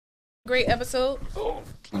great episode. Oh,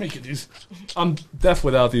 let me get these. I'm deaf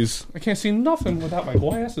without these. I can't see nothing without my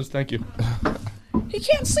glasses. Thank you. He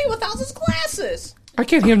can't see without his glasses. I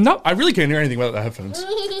can't hear I really can't hear anything without the headphones.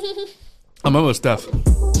 I'm almost deaf.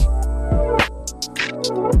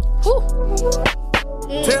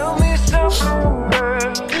 Tell me something,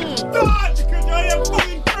 girl. God, because I am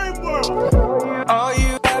fucking dream world. Are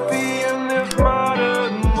you happy in this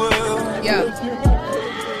modern world?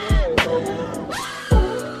 Yeah.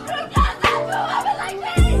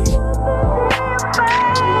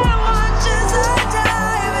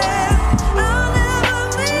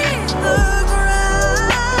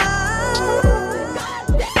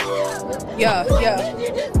 Yeah, yeah.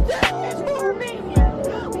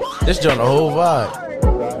 This joint a whole vibe.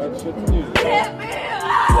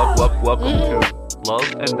 Welcome to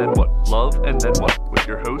Love and Then What? Love and Then What? With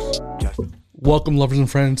your host, Justin. Welcome, lovers and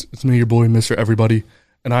friends. It's me, your boy, Mr. Everybody,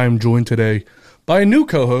 and I am joined today by a new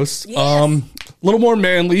co-host. Yes. A little more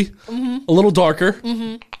manly, a little darker,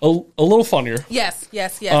 a little funnier. Yes,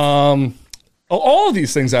 yes, yes. All of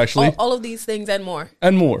these things, actually, all of these things and more.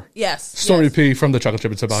 and more. Yes. Stormy yes. P from the Chocolate Chip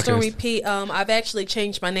and Sip podcast. Stormy P. I've actually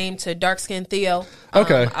changed my name to Dark Skin Theo.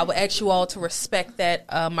 Okay. I would ask you all to respect that.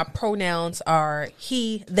 My pronouns are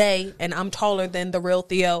he, they, and I'm taller than the real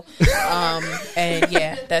Theo. And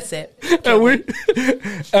yeah, that's it.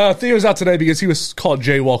 Theo's out today because he was caught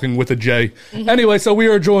jaywalking with a J. Anyway, so we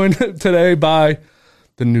are joined today by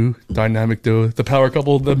the new dynamic duo, the power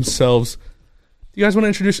couple themselves. You guys want to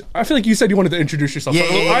introduce? I feel like you said you wanted to introduce yourself. Yeah,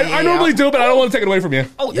 I normally do, but I don't want to take it away from you.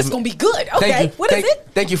 Oh, this is gonna be good. Okay, what is it?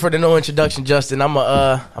 Thank you for the no introduction, Justin. I'm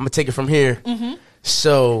gonna take it from here.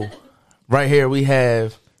 So, right here we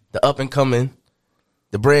have the up and coming,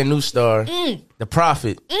 the brand new star, the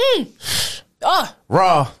prophet,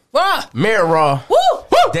 raw, Mayor Raw,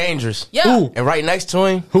 Woo! dangerous. Yeah. Ooh. And right next to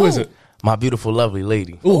him, Who is it? my beautiful, lovely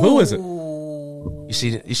lady. Ooh, who is it? You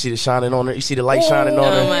see the shining on her. You see the light shining on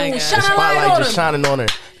her. Oh my God. The Shine a light spotlight on just him. shining on her.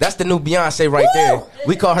 That's the new Beyonce right there.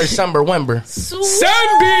 We call her Sember Wember.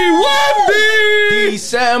 Sembi Wemby!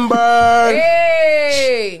 December.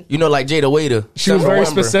 Hey. You know, like Jada Waiter. She was Sember very Wember.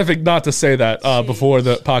 specific not to say that before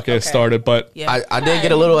the podcast started, but Yeah. I did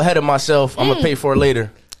get a little ahead of myself. I'm gonna pay for it later.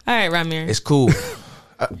 All right, Ramir. It's cool.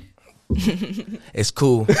 It's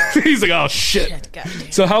cool. he's like, oh shit.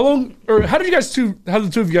 Goddamn. So how the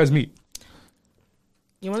two of you guys meet?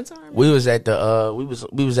 You want to talk? We was at the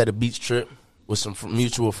we was at a beach trip with some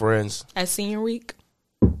mutual friends. At senior week,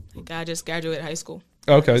 like I just graduated high school.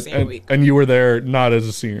 Okay, Senior week. and you were there not as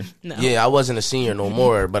a senior. No. Yeah, I wasn't a senior no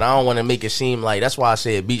more, but I don't want to make it seem like that's why I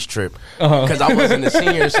say a beach trip because I wasn't a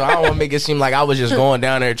senior, so I don't want to make it seem like I was just going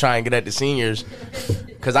down there trying to get at the seniors.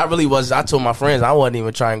 Because I really was. I told my friends I wasn't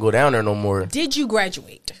even trying to go down there no more. Did you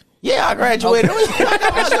graduate? Yeah, I graduated. I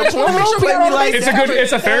got my diploma. Don't play me like It's that.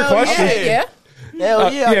 it's a fair question. Yeah.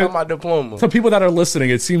 Hell yeah, I yeah. got my diploma. For people that are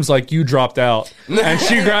listening, it seems like you dropped out and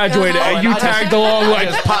she graduated and you I just- tagged along like,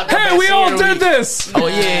 just popped up hey, at we all senior did week." this. Oh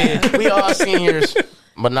yeah, we all seniors.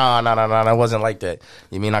 But nah, that wasn't like that.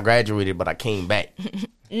 You mean I graduated, but I came back.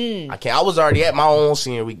 I was already at my own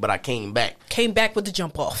senior week, but I came back. Came back with the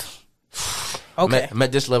jump off. Okay.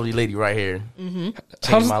 Met this lovely lady right here.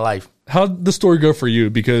 Changed my life. How'd the story go for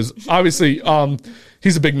you? Because obviously,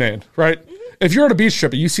 he's a big man, right? If you're at a beach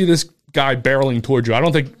trip and you see this guy barreling towards you, I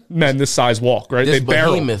don't think men this size walk, right? This They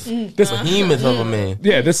barrel. behemoth, this behemoth of a man.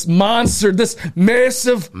 Yeah, this monster, this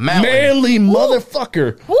massive, Mountain. manly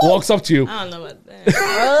motherfucker walks up to you. I don't know about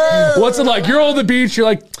that. What's it like? You're on the beach. You're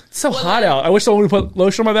like, it's so hot out. I wish someone would put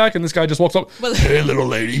lotion on my back. And this guy just walks up. Well- Hey, little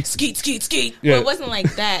lady. Skeet, skeet, skeet. Yeah. Well, it wasn't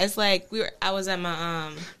like that. It's like I was at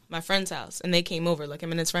my friend's house and they came over, like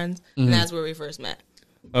him and his friends, and that's where we first met.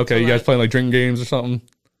 Okay, you guys playing like drinking games or something?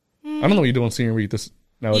 I don't know what you do on senior week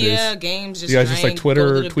nowadays. Yeah, games. Just You guys just, like, drink, Twitter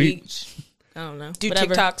go to or the tweet? beach. I don't know. Do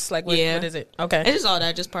Whatever. TikToks? Like, what is it? Okay. It's just all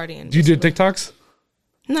that, just partying. Do you do TikToks?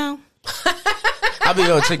 No. I be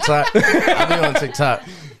on TikTok.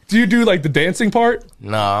 Do you do like the dancing part?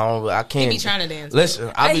 No, I can't. He be trying to dance.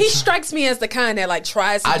 Listen, He strikes me as the kind that like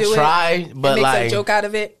tries to I do try, it. but and makes like a joke out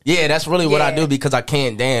of it. Yeah, that's really what I Yeah. do because I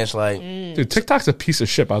can't dance. Like, Dude, TikTok's a piece of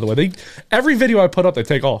shit, by the way. Every video I put up, they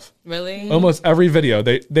take off. Really? Almost every video.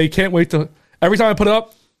 They can't wait to. Every time I put it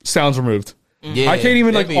up, sounds removed. Yeah, I can't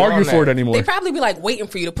even they like be argue on for it that. anymore. They probably be like waiting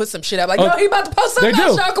for you to put some shit up. Like, Oh, yo, he about to post something they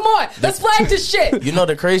else, do. y'all. Come on, let's flag this shit. You know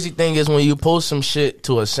the crazy thing is when you post some shit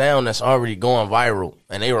to a sound that's already going viral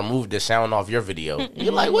and they remove the sound off your video.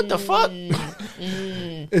 You're like, what the fuck?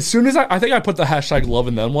 As soon as I think I put the hashtag love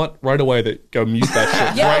and then what right away, they go mute that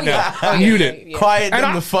shit Yeah, right oh, now. yeah. Oh, yeah. Mute it. Yeah. Quiet And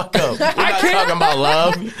them I- the fuck up. We're not can't- talking about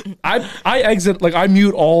love. I exit like I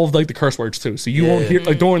mute all of like the curse words too, so you won't hear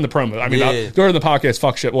like during the promo. I mean, Yeah. during the podcast,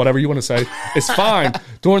 fuck shit, whatever you want to say, it's fine.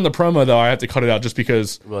 During the promo though, I have to cut it out just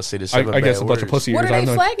because Well, see, the I seven guess bad a bunch of words. pussy What ears. are I they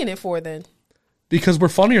don't know. flagging it for then? Because we're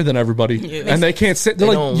funnier than everybody, and they can't sit. They're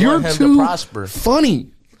They like, don't you're want him to too prosper." funny.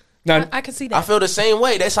 Now, I can see that. I feel the same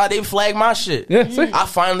way. That's how they flag my shit. Yeah, see? I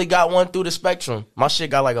finally got one through the spectrum. My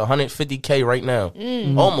shit got like 150K right now.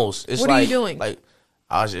 Almost. It's What are like, you doing? Like,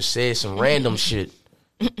 I was just saying some random shit.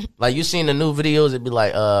 Like, you seen the new videos, it'd be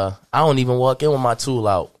like, I don't even walk in with my tool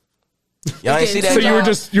out. Y'all ain't see that? so you were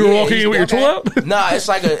John? you were Yeah, walking in with your tool out. Nah, it's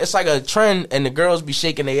like a trend, and the girls be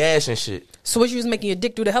shaking their ass and shit. So what, you was making your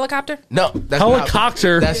dick through the helicopter? No, that's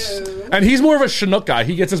Helicopter. Not, that's And he's more of a Chinook guy.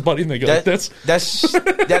 He gets his buddy and they go like that,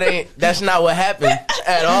 this. that's not what happened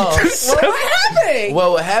at all. What happened?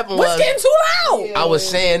 Well, what happened What's was getting too loud? I was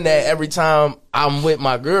saying that every time I'm with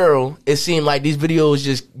my girl, it seemed like these videos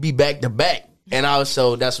just be back to back, and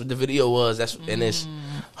also that's what the video was. That's and it's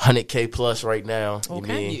 100K plus right now. You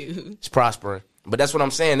Okay. mean, it's prospering, but that's what I'm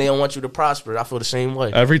saying. They don't want you to prosper. I feel the same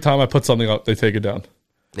way. Every time I put something up, they take it down.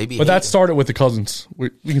 They be But that hating. started with the cousins. We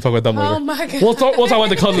can talk about them later. Oh my God. We'll talk about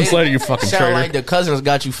the cousins later. You fucking Sound traitor. like the cousins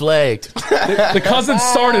got you flagged. The cousins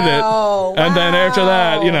started it, and then after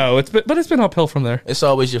that, you know, it's been uphill from there. It's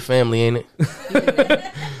always your family, ain't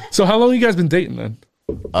it? So how long you guys been dating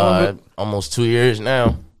then? Almost 2 years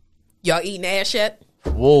now. Y'all eating ass yet?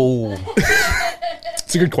 Whoa,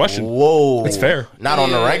 It's a good question. whoa. It's fair. Not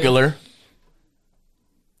on the regular.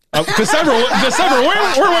 December, we're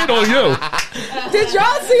waiting on you. Did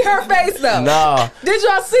y'all see her face though? Nah. Did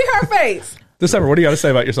y'all see her face? December, what do you got to say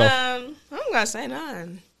about yourself? I'm gonna say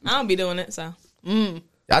none. I don't be doing it, so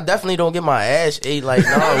I definitely don't get my ass ate. Like,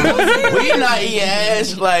 no, we not eating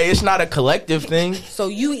ass. Like, it's not a collective thing. So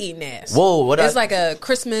you eating ass? Whoa, what? It's like a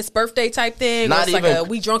Christmas birthday type thing. Not or it's like even- a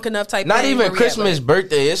we drunk enough type not thing. even Where we at, Christmas like-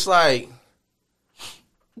 birthday. It's like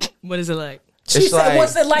what is it like? She it's said, like-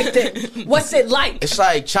 "What's it like then? What's it like?" it's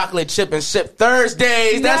like chocolate chip and sip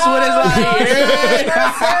Thursdays. That's what it's No, like. it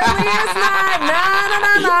certainly is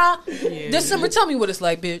not. No. December, tell me what it's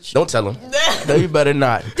like, bitch. Don't tell them. No, you better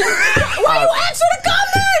not. Why you asking to come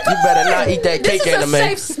in? Come You better on. not eat that cake, This is anime. a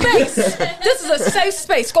safe space. This is a safe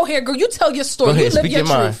space. Go ahead, girl. You tell your Go story. ahead, You live speak your your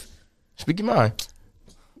mind. truth. Speak your mind.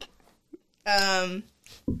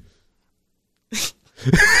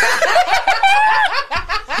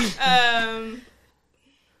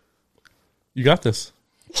 You got this.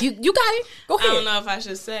 You got it. Go I don't ahead. know if I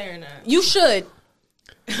should say or not. You should.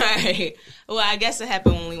 All right. Well, I guess it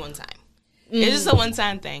happened only one time. It's just a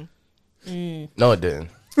one-time thing. No, it didn't.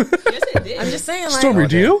 Yes, it did. I'm just saying, like, Stormy,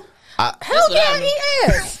 do you? hell what yeah, I I mean.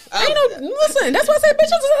 eat ass. Ain't no listen. That's why I say, bitch,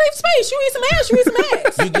 it's a safe space. You eat some ass. You eat some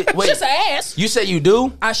ass. You get, wait, Just an ass. you said you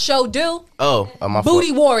do? I sure do. Oh, my Booty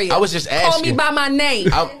fault. warrior. I was just asking. Call me by my name.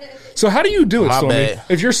 So how do you do it, My Stormy? bad.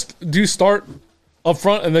 If you're do you start up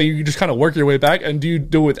front and then you just kind of work your way back, and do you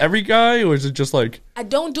do it with every guy, or is it just like I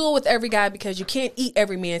don't do it with every guy because you can't eat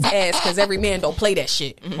every man's ass because every man don't play that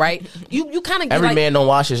shit, right? You kind of get Every like, man don't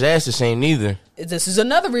wash his ass the same neither. this is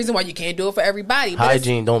another reason why you can't do it for everybody. But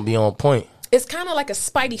Hygiene don't be on point. it's kind of like a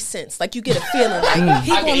spidey sense. Like you get a feeling like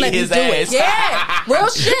he I gonna can let eat me his do it. ass. Yeah, real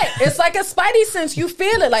shit. It's like a spidey sense. You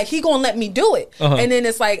feel it like he gonna let me do it, and then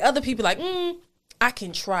it's like other people like, I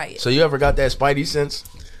can try it. So you ever got that spidey sense?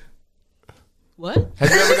 What? Have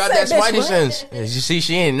you ever got that Said, bitch, spidey what? sense? You see,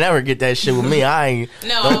 she ain't never get that shit with me. I ain't.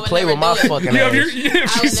 No, I don't would play never with my do it. fucking you have ass. your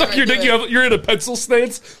if you would suck never your do dick, it. you're in a pencil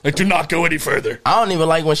stance. Like, do not go any further. I don't even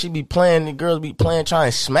like when she be playing. The girls be playing, trying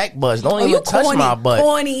to smack butts. Don't Oh, even you touch corny, my butt.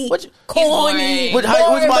 corny, What you- corny. What- how-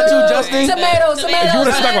 what's about you, Justin? Tomatoes, If tomatoes. If you want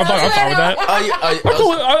to smack my butt, I'm fine with that. I'm cool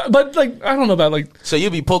with- but like, I don't know about like, So you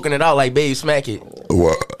be poking it out like, babe, smack it.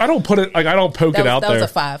 I don't put it like I don't poke it out That there. was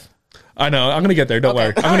a 5. I know. I'm gonna get there. Don't Okay.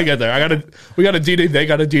 worry. I'm gonna get there. We got a DD. They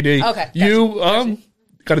got a DD. Okay, You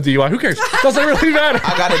got a DUI. Who cares? Doesn't really matter.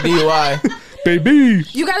 I got a DUI. Baby.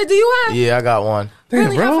 You got a DUI? Yeah, I got one. Damn,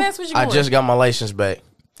 Really? bro. How fast was you I going? just got my license back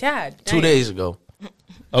God, 2 dang. days ago.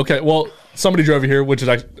 Okay. Well, somebody drove you here, which is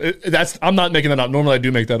actually that's. I'm not making that up. Normally I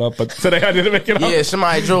do make that up, but today I didn't make it up. Yeah,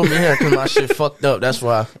 somebody drove me here because my shit fucked up. That's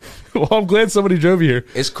why. Well, I'm glad somebody drove you here.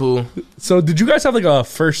 It's cool. So, did you guys have like a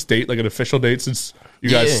first date, like an official date, since you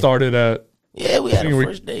guys Yeah. started at? Yeah, we had a You were-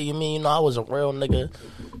 first day. I was a real nigga.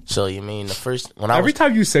 So you mean the first when I Every was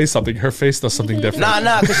time you say something, her face does something different.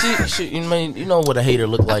 nah, cause she you know what a hater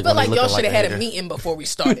look like. I feel when they like y'all looking should have a had a hater. meeting before we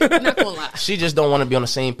started. I'm not gonna lie. She just don't want to be on the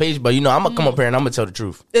same page. But you know, I'm gonna come up here and I'm gonna tell the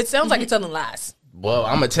truth. It sounds like you're telling lies. Well,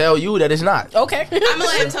 I'm gonna tell you that it's not. Okay. I'm gonna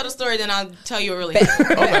let him tell the story, then I'll tell you it really.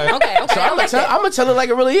 okay. So I'm gonna tell it like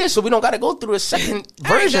it really is, so we don't got to go through a second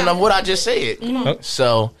version of what I just said.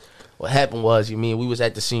 So what happened was, you mean we was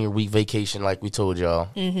at the senior week vacation, like we told y'all,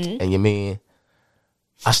 and you mean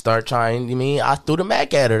I start trying. You mean I threw the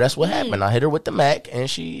Mac at her? That's what happened. I hit her with the Mac, and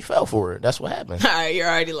she fell for it. That's what happened. All right, you're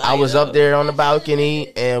already lying. I was up there on the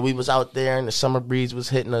balcony, and we was out there, and the summer breeze was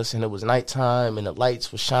hitting us, and it was nighttime, and the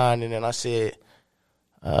lights was shining, and I said,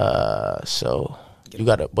 so you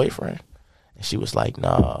got a boyfriend? And she was like,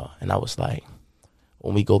 nah. And I was like,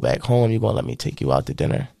 when we go back home, you gonna let me take you out to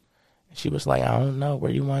dinner? And she was like, I don't know,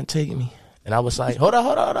 where you want to take me? And I was like, hold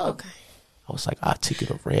on. Okay. I was like, I'll take you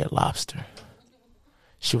to Red Lobster.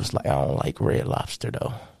 She was like, I don't like Red Lobster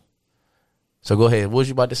though. So go ahead. What was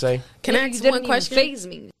you about to say? Can I ask one question? Phase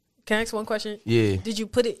me. Can I ask one question? Yeah. Did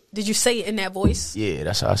you say it in that voice? Yeah,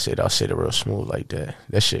 that's how I said it. I said it real smooth like that.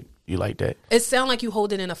 That shit, you like that? It sound like you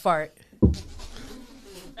holding in a fart.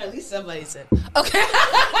 At least somebody said. Okay.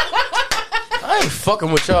 I ain't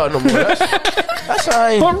fucking with y'all no more. That's how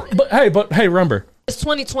I ain't. But hey, remember. It's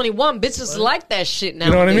 2021. Bitches like that shit now.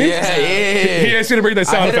 You know what I mean? Yeah. He asked me to bring that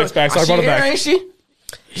sound effects back, so I brought it back. Ain't she?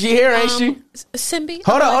 She here, ain't she? Simbi?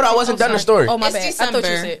 Hold on. I wasn't done the story. Oh, my It's bad. December. I thought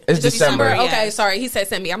you said It's December. Yeah. Okay, sorry. He said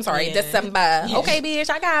Simbi. I'm sorry. Yeah. December. Okay, bitch.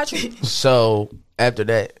 I got you. So after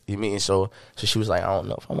that, you mean so she was like, I don't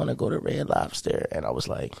know if I want to go to Red Lobster, and I was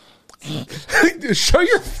like, Show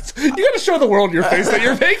your. You got to show the world your face that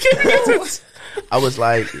you're making. I was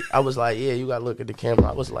like, yeah, you gotta look at the camera.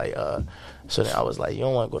 I was like, so then I was like, you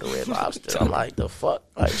don't want to go to Red Lobster? I'm like, the fuck?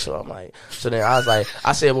 Like, so I'm like, so then I was like,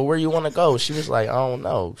 I said, well, where you want to go? She was like, I don't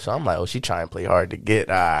know. So I'm like, oh, she trying to play hard to get.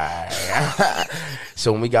 All right.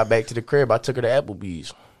 So when we got back to the crib, I took her to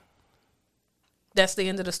Applebee's, That's the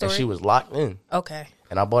end of the story? and she was locked in. Okay.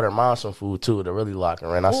 And I bought her mom some food too to really lock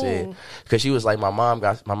her in. I said, because she was like, my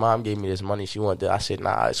mom gave me this money. She wanted to. I said,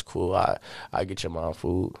 nah, it's cool. I get your mom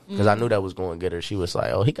food because I knew that was going to get her. She was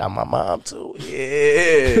like, oh, he got my mom too.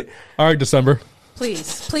 Yeah. All right, December.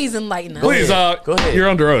 Please enlighten us. Please, Go ahead. You're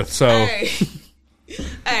under oath, so.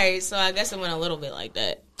 All right, so I guess it went a little bit like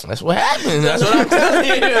that. That's what happened. That's what I'm telling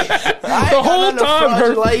you. The whole time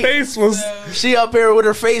her face was. She up here with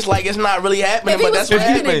her face like it's not really happening, If he but was that's what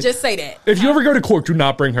speaking, happened. just say that. If you ever go to court, do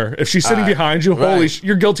not bring her. If she's sitting behind you, holy, Right.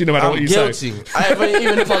 you're guilty no matter I'm what you guilty. say.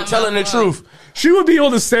 Even if I'm telling the truth. She would be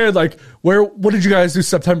able to say like, what did you guys do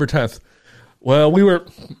September 10th? Well, we were.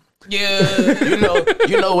 Yeah.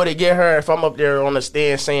 You know what it get her if I'm up there on the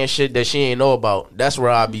stand saying shit that she ain't know about. That's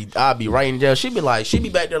where I'll be right in jail. She be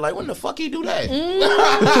back there like, when the fuck he do that?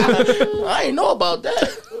 I ain't know about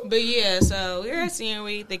that. But yeah, so we were at senior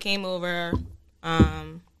week. They came over.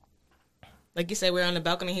 Like you said, we were on the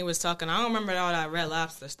balcony. He was talking. I don't remember all that Red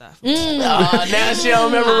Lobster stuff. Now she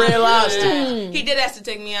don't remember Red Lobster. He did ask to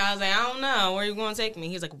take me out. I was like, I don't know. Where you going to take me?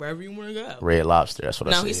 He's like, wherever you want to go. Red Lobster. That's what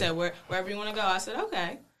I said. No, he said, wherever you want to go. I said,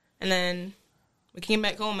 okay. And then we came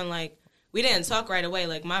back home and, like, we didn't talk right away.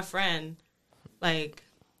 Like, my friend, like,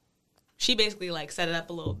 she basically, like, set it up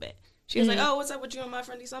a little bit. She was like, oh, what's up with you and my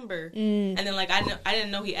friend December? And then, like, I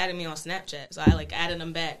didn't know he added me on Snapchat. So I, like, added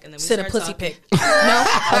him back. And then we Send a started pussy talking. pic. No?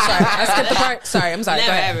 Oh, sorry. I skipped the part. Sorry, I'm sorry.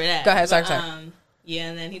 Never Go ahead. ever that. Go ahead. Sorry, But, sorry. yeah,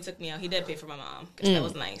 and then he took me out. He did pay for my mom because that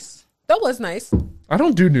was nice. That was nice. I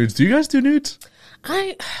don't do nudes. Do you guys do nudes?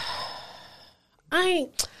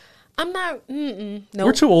 I'm not. No.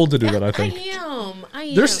 We're too old to do that, I think. I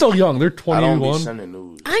am. They're still young. They're I don't be 21. sending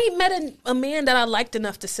nudes. I ain't met a man that I liked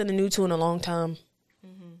enough to send a nude to in a long time.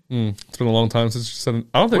 It's been a long time since you said it.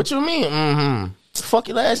 I don't think. What you mean? Mm-hmm. Fuck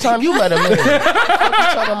you last time you met a man. What you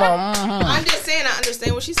talking about? Mm-hmm. I'm just saying I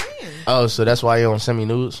understand what she's saying. Oh, so that's why you don't send me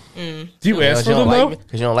nudes? Do you ask Because for you them, don't like though? me?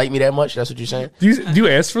 Because you don't like me that much? That's what you're saying? Do you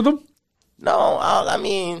ask for them? No, I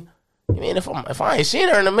mean, if I ain't seen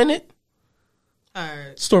her in a minute, All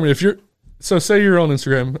right. Stormy, say you're on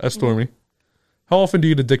Instagram as Stormy, how often do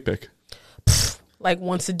you get a dick pic? Like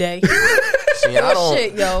once a day. see, I don't.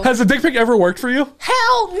 Shit, yo. Has a dick pic ever worked for you?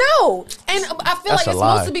 Hell no. And I feel That's like a it's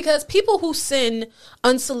lie. mostly because people who send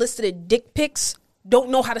unsolicited dick pics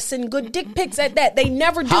don't know how to send good dick pics at that. They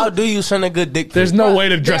never do. How do you send a good dick pic? There's no way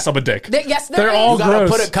to dress up a dick. Yes, They're is. all You gotta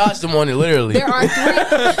gross. put a costume on it, literally. There are three.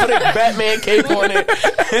 Put a Batman cape on it.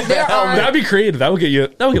 There are. That'd be creative. That would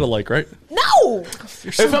get a like, right? No.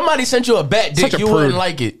 If somebody sent you a bat dick, Such a you prude. wouldn't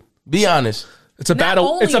like it. Be honest. It's a Not battle.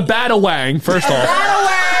 only- It's a battle wang. First off,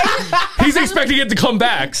 Battle he's expecting it to come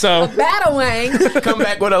back. So Battle wang. Come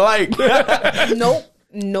back with a like. Nope.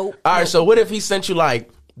 Nope. All right, so what if he sent you like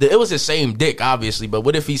it was the same dick, obviously, but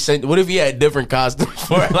what if he had different costumes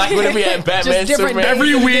for it? Like, what if he had Batman, Just different Superman?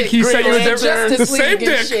 Every week he sent you a Green different, Lantern, the Justice same League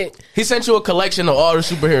and dick. shit. He sent you a collection of all the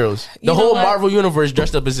superheroes. The You know whole what? Marvel universe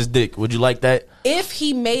dressed up as his dick. Would you like that? If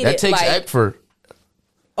he made That it takes like effort.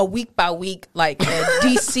 a week by week, like a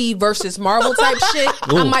DC versus Marvel type shit,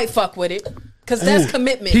 I might fuck with it. Because that's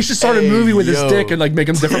commitment. He should start a movie with his yo. dick and like make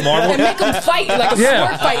him different Marvel. and make him fight like a Yeah.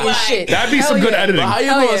 sword fight and shit. That'd be Hell some good yeah. editing. But how you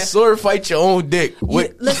Hell gonna yeah. sword fight your own dick?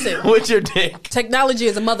 listen. with your dick. Technology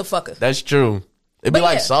is a motherfucker. That's true. It'd be But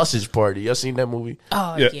like yeah. Sausage Party. Y'all seen that movie?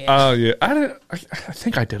 Oh Yeah. yeah. Yeah. I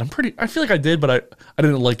think I did. I feel like I did, but I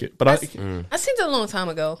didn't like it. But I seen it a long time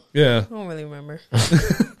ago. yeah. I don't really remember.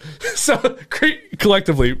 So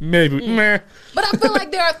collectively, maybe. Meh. But I feel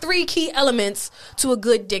like there are 3 key elements to a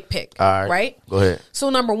good dick pic. All right. Go ahead. So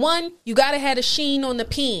number 1, you gotta have a sheen on the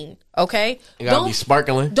peen. Okay. You gotta be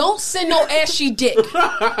sparkling. Don't send no ashy dick.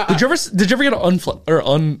 Did you ever get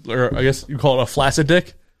an or I guess you call it a flaccid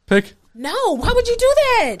dick pic? No. Why would you do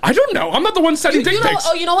that? I don't know. I'm not the one sending dick You know,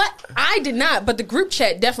 pics. you know what? I did not, but the group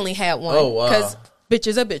chat definitely had one. Oh, wow. Because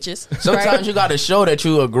bitches are bitches. Sometimes right? you gotta show that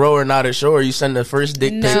you a grower, not a shower. You send the first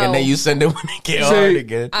dick pic No. and then you send it when they get See, hard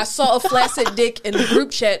again. I saw a flaccid dick in the group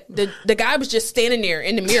chat. The guy was just standing there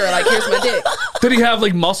in the mirror, like, here's my dick. Did he have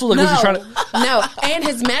like muscle? Like was he trying to? No, and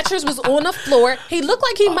his mattress was on the floor. He looked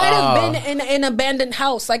like he might have been in an abandoned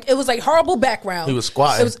house. Like, it was like horrible background. He was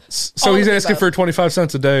squatting. It was So all he's of the asking above. for 25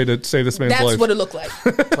 cents a day to save this man's That's life. what it looked like.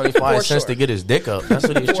 25 For cents sure. to get his dick up. That's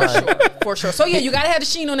what he was For trying. sure. For sure. So yeah, you gotta have the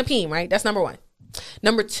sheen on the peen, right? That's number 1.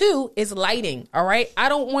 Number 2 is lighting. All right. I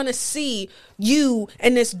don't want to see you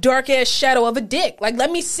in this dark ass shadow of a dick. Like,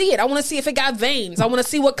 let me see it. I want to see if it got veins. I want to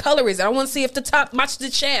see what color is it. I want to see if the top matches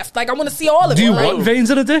the shaft. Like, I want to see all of Do it. you right? want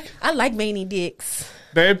veins in a dick? I like veiny dicks.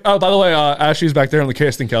 Babe. Oh, by the way, Ashley's back there on the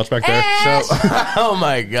casting couch back there. Ash! Oh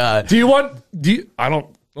my god. I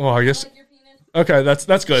don't. Oh, I guess. Okay, that's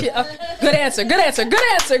good. Good answer. Good answer.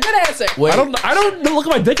 Good answer. Good answer. Wait, I don't look at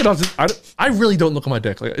my dick enough. I really don't look at my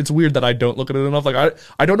dick. Like, it's weird that I don't look at it enough. Like,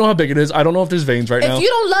 I don't know how big it is. I don't know if there's veins right now. If you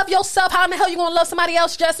don't love yourself, how in the hell you gonna love somebody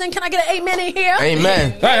else, Justin? Can I get an amen in here?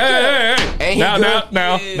 Amen. Hey. Ain't he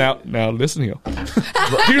Now, listen here.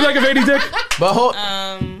 Do you like a veiny dick? But hold,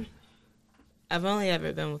 I've only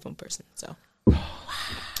ever been with one person, so.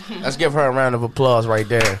 let's give her a round of applause right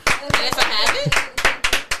there. And if I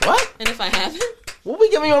haven't? What? And if I haven't? Well, we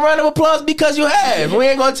giving you a round of applause because you have. We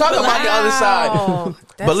ain't gonna talk about the other side.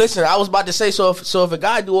 But listen, I was about to say, so if a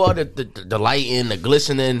guy do all the lighting, the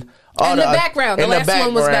glistening, all And the background. The last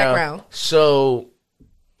one was background. So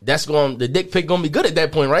the dick pic gonna be good at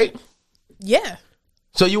that point, right? Yeah.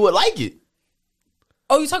 So you would like it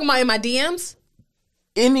Oh, you talking about in my DMs?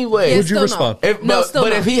 anyway. Yeah, Would you still respond? No. If, No, but still but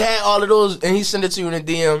no. if he had all of those and he sent it to you in a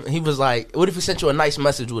DM, he was like, what if he sent you a nice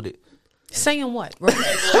message with it? Saying what?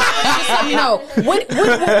 Just let me know. What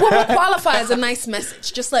would qualify as a nice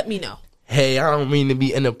message? Just let me know. Hey, I don't mean to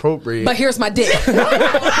be inappropriate. But here's my dick.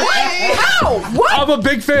 How? What? I'm a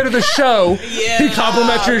big fan of the show. He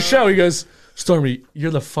compliments your show. He goes, Stormy,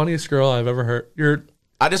 you're the funniest girl I've ever heard.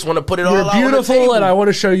 I just want to put it all You're out on the beautiful, table. and I want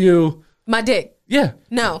to show you. My dick. Yeah.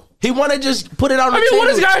 No. He want to just put it on the I mean, table. what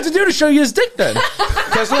does a guy have to do to show you his dick then?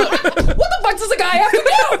 Because look, What the fuck does a guy have to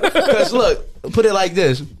do? because look, put it like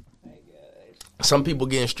this. Some people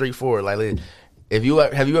getting straightforward. Like, have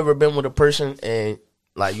you ever been with a person and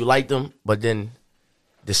like you liked them, but then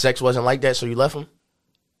the sex wasn't like that, so you left them?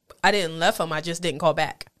 I didn't left him. I just didn't call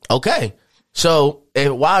back. Okay, so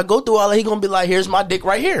while I go through all that, he gonna be like, "Here's my dick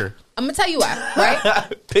right here. I'm gonna tell you why, right?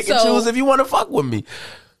 Pick and So- choose if you want to fuck with me."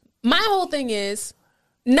 My whole thing is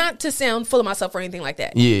not to sound full of myself or anything like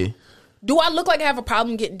that. Yeah. Do I look like I have a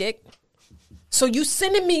problem getting dick? So you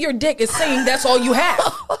sending me your dick is saying that's all you have.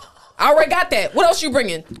 I already got that. What else you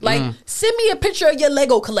bringing? Like, send me a picture of your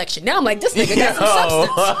Lego collection. Now I'm like, this nigga got some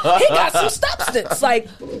substance. He got some substance. Like,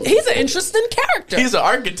 he's an interesting character. He's an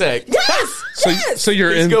architect. yes. yes. So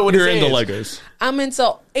you're He's in. good with You're his into hands. Legos. I'm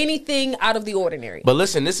into anything out of the ordinary. But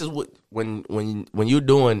listen, this is what when you're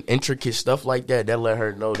doing intricate stuff like that, that let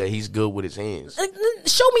her know that he's good with his hands.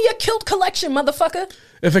 Show me your kilt collection, motherfucker.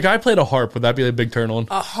 If a guy played a harp, would that be a big turn on?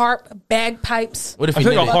 A harp, bagpipes, What if I he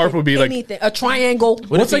think knit a it? harp would be like. anything. A triangle,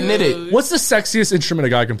 What if he knit it? What's the sexiest instrument a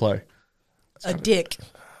guy can play? a dick.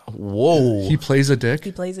 Whoa. He plays a dick.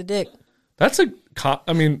 He plays a dick. That's a.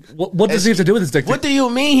 I mean, what does he have to do with his dick? What do you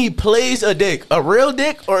mean he plays a dick? A real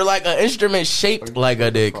dick or like an instrument shaped like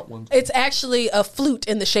a dick? It's actually a flute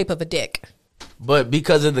in the shape of a dick. But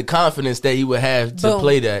because of the confidence that he would have to Boom.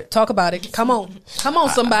 play that. Talk about it. Come on,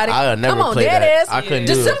 somebody. I'll never Come on, play there that. it is. I couldn't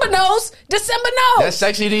do it. December knows. December knows. That's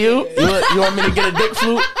sexy to you? You want me to get a dick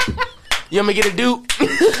flute? You want me to get a dupe?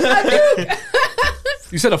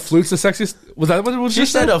 You said a flute's the sexiest. Was that what it was? She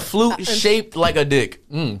said a flute shaped like a dick.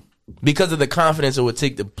 Because of the confidence it would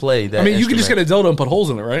take to play that. I mean, you can just get instrument. a dildo and put holes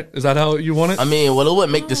in it, right? Is that how you want it? I mean, well, it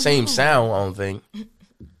wouldn't make the same sound, I don't think.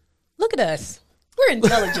 Look at us. We're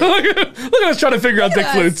intelligent. Look at us trying to figure out dick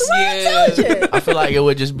flutes. We're intelligent. I feel like it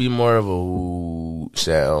would just be more of a ooh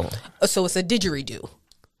sound. So it's a didgeridoo.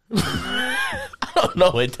 I don't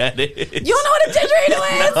know what that is. You don't know what a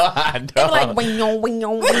didgeridoo is? I It's don't. like wing yo, wing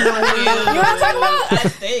yo, wing yo, wing yo. You know what I'm talking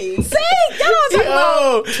about? Hey. See, y'all talking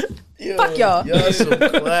about. Yo, Fuck y'all. Y'all some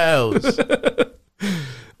clowns.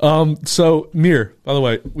 So, Mir, by the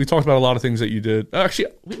way, we talked about a lot of things that you did. Actually,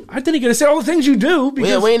 I didn't get to say all the things you do.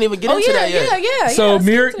 Because, We ain't even get Oh, into yeah, that yet. yeah. so, let's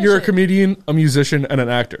Mir, get to you're a that shit. comedian, a musician, and an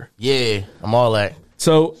actor. Yeah, I'm all that.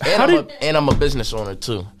 So, how And I'm a business owner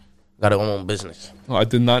too. Got a own business. Oh, I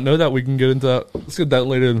did not know that. We can get into that. Let's get that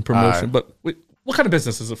later in the promotion. All right. But wait, what kind of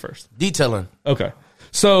business is it first? Detailing. Okay.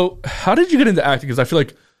 So, how did you get into acting? Because I feel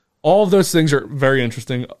like all of those things are very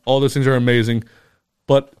interesting. All those things are amazing.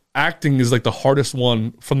 But acting is like the hardest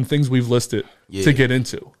one from the things we've listed to get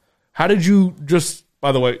into. How did you just,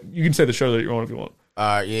 by the way, you can say the show that you're on if you want.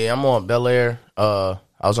 Yeah, I'm on Bel Air.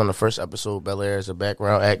 I was on the first episode of Bel Air as a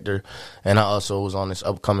background actor, and I also was on this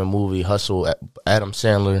upcoming movie, Hustle. Adam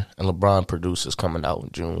Sandler and LeBron produces coming out in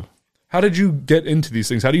June. How did you get into these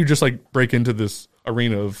things? How do you just like break into this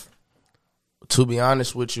arena of? To be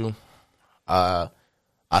honest with you, I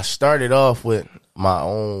started off with my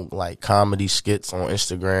own like comedy skits on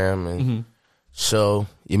Instagram, and so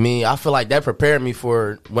I feel like that prepared me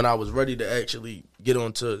for when I was ready to actually get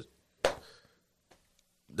onto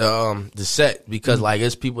the set, because like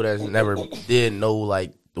it's people that never did know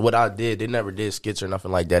like what I did. They never did skits or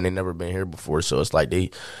nothing like that. They never been here before, so it's like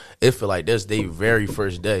it felt like this their very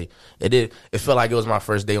first day. It felt like it was my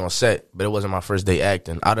first day on set, but it wasn't my first day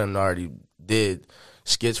acting. I done already did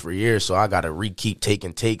skits for years, so I got to keep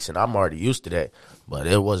taking takes, and I'm already used to that. But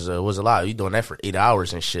it was a lot. You doing that for 8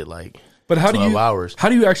 hours and shit, like. But how 12 hours. How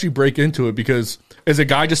do you actually break into it? Because as a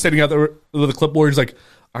guy just sitting out there with a clipboard, he's like,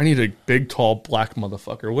 I need a big, tall, black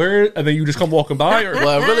motherfucker. Where? And then you just come walking by, or,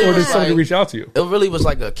 Well, it really or did was somebody like- reach out to you? It really was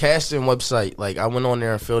like a casting website. Like I went on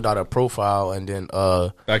there and filled out a profile, and then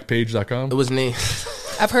Backpage.com? it was named.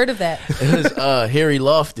 I've heard of that. It was Harry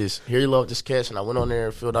Loftus casting. I went on there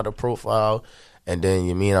and filled out a profile, and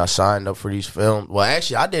then I signed up for these films. Well,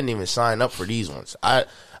 actually, I didn't even sign up for these ones. I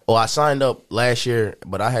signed up last year,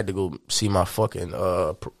 but I had to go see my fucking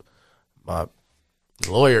my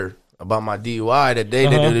lawyer about my DUI that day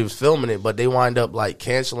that they was filming it, but they wind up like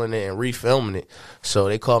canceling it and refilming it. So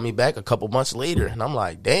they called me back a couple months later, and I'm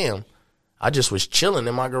like, damn, I just was chilling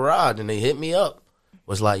in my garage, and they hit me up.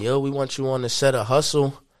 Was like, yo, we want you on the set of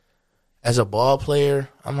Hustle as a ball player.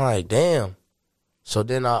 I'm like, damn. So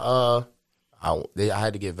then I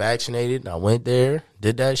had to get vaccinated. I went there,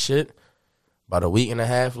 did that shit. About a week and a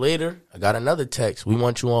half later, I got another text. We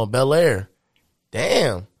want you on Bel Air.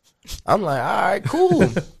 Damn. I'm like, all right, cool.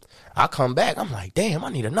 I come back. I'm like, damn, I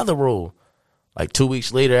need another role. Like 2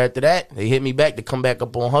 weeks later after that, they hit me back to come back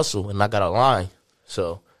up on Hustle, and I got a line.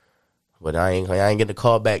 So, but I ain't getting the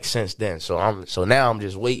call back since then. So now I'm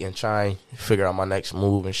just waiting, trying to figure out my next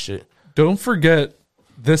move and shit. Don't forget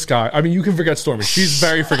this guy. I mean, you can forget Stormy. She's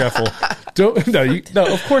very forgetful. No,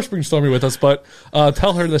 of course bring Stormy with us, but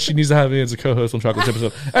tell her that she needs to have me as a co-host on Chocolate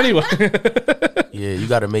Episode. Anyway. Yeah, you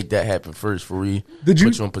got to make that happen first before we Did you-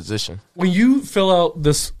 put you in position. When you fill out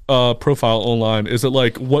this profile online, is it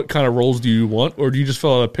like what kind of roles do you want, or do you just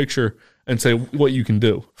fill out a picture and say what you can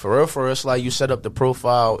do? For real, it's like you set up the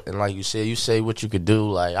profile, and like you say what you could do.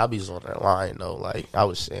 Like I be on that line though. Like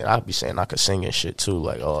I'd be saying I could sing and shit too,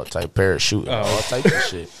 like all type parachute, all type of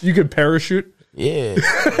shit. You could parachute. Yeah,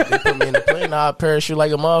 if they put me in the plane, I'll parachute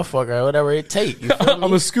like a motherfucker, whatever it take. You feel me?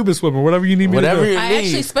 I'm a scuba swimmer. Whatever you need me Whatever to do. you I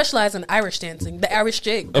actually need. specialize in Irish dancing, the Irish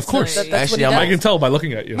jig. Of course. That's Actually, what I'm he I does. can tell by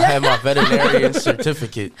looking at you. I have my veterinarian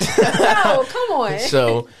certificate. No, come on.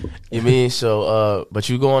 So but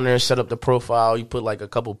you go on there and set up the profile, you put like a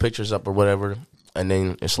couple pictures up or whatever, and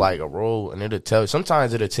then it's like a role, and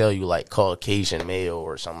sometimes it'll tell you like Caucasian male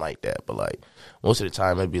or something like that, but like most of the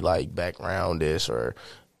time it'd be like background this, or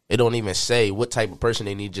it don't even say what type of person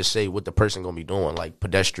they need, just say what the person gonna be doing, like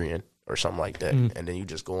pedestrian or something like that. And then you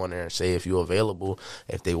just go on there and say if you're available.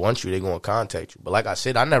 If they want you, they're gonna contact you. But like I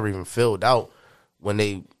said, I never even filled out when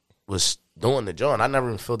they was doing the job. I never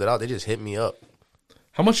even filled it out. They just hit me up.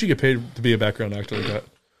 How much do you get paid to be a background actor like that?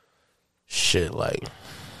 Shit, like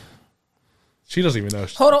She doesn't even know.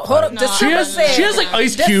 Hold on. No, December said. She has like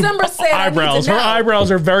Ice Cube December said I need to eyebrows. Her know.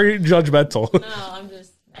 eyebrows are very judgmental. No, I'm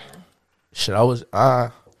just. shit.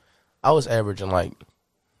 I was averaging like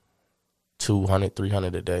 $200,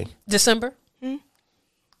 $300 a day. December?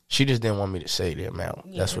 She just didn't want me to say the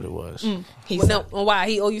amount. That's what it was. Well, no, why?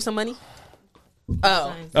 He owe you some money?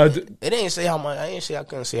 Oh. It didn't say how much. I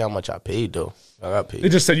couldn't say how much I paid though. I got paid. It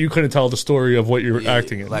just said you couldn't tell the story of what you're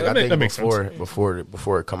acting in. Like that, I think that makes before sense.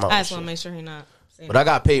 before it come out. I and just want to shit. make sure he's not saying But I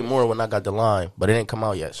got paid more when I got the line, but it didn't come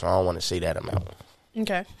out yet, so I don't want to say that amount.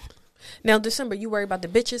 Okay. Now, December, you worry about the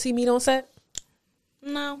bitches he meet on set?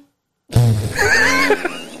 no.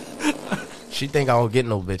 She think I don't get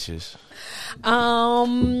no bitches.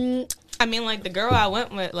 I mean, like the girl I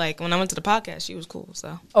went with, like when I went to the podcast, she was cool.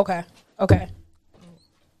 So Okay. I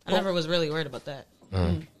never was really worried about that.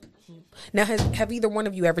 Now, have either one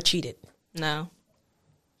of you ever cheated? No,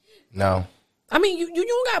 No. I mean, you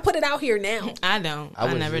don't got to put it out here now. I don't.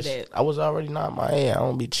 I never did. I was already not my head. I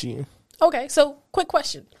don't be cheating. Okay, so quick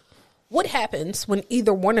question. What happens when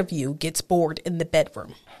either one of you gets bored in the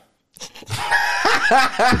bedroom?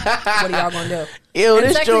 What are y'all going to do? Ew, And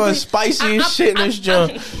this technically- joint spicy as shit in this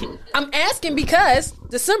joint. I'm asking because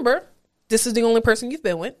December, this is the only person you've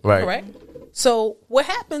been with, Right. correct? So what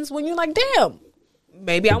happens when you're like, damn,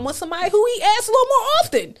 maybe I want somebody who eat ass a little more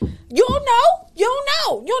often? You don't know. You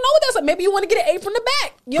don't know what that's like. Maybe you want to get an A from the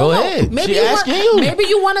back. You don't Go know. ahead. Maybe She asking you. Maybe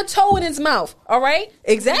you want a toe in his mouth. All right,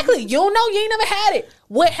 exactly. You don't know. You ain't never had it.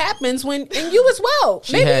 What happens when, and you as well?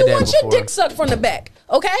 She Maybe had you that want your before. dick sucked from the back.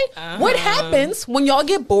 Okay. What happens when y'all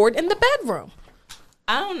get bored in the bedroom?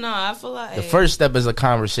 I don't know. I feel like The first step is a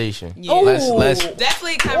conversation. Yeah. Let's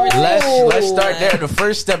definitely conversation. let's start there. The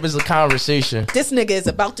first step is a conversation. This nigga is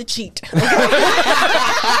about to cheat.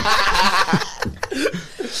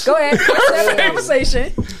 Go ahead. Let's have a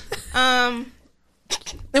conversation.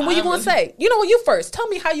 And what you gonna say? You know what? You first. Tell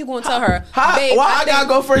me how you gonna tell her, babe. Why I gotta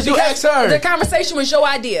go first? You because ask her. The conversation was your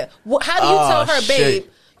idea. How do you tell her, shit.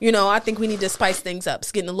 babe? You know, I think we need to spice things up.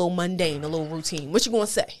 It's getting a little mundane, a little routine. What you gonna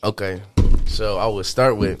say? Okay, so I would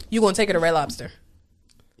start with You gonna take her to Red Lobster?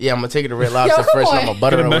 I'm gonna take it to Red Lobster come first. on. And I'm gonna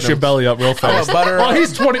butter Gonna her mess with your them. belly up real fast. gonna butter her Well, up.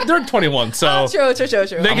 he's 20. They're 21, so True.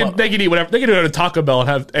 they can eat whatever. They can go to Taco Bell and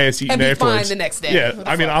have ass eaten And be afterwards. fine the next day. Yeah, What the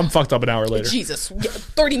I mean, fuck? I'm fucked up an hour later. Jesus,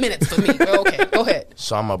 30 minutes for me. Okay, go ahead.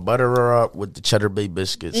 So I'm gonna butter her up with the Cheddar Bay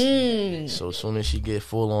biscuits. So as soon as she get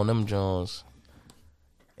full on them Jones,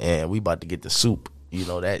 and we about to get the soup. You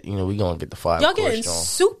know that. You know we gonna get the 5 Y'all course getting John.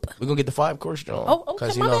 soup? We're gonna get the 5-course John. Oh, okay.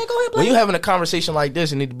 'Cause, My you know, bad. Go ahead, when you Blake. having a conversation like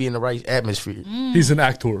this, you need to be in the right atmosphere. He's an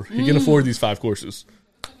actor. He can afford these 5 courses.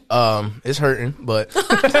 It's hurting, but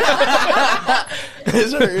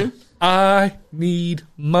it's hurting. I need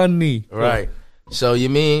money. Right. So you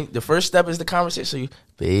mean the first step is the conversation. So you,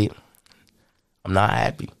 babe, I'm not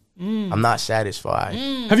happy. I'm not satisfied.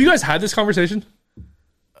 Have you guys had this conversation?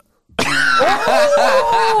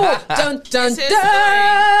 Dun dun It's his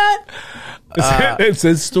dun. It's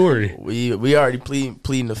his story. We already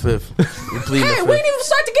pleading the fifth. We pleading Hey, the we fifth. didn't even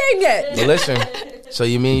start the game yet. But listen, so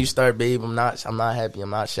you mean you start, babe? I'm not happy. I'm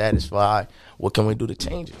not satisfied. What can we do to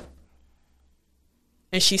change it?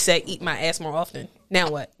 And she said, "Eat my ass more often." Now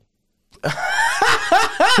what? You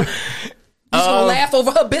just gonna laugh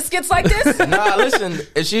over her biscuits like this? Nah, listen.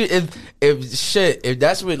 If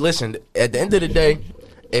that's what. Listen. At the end of the day,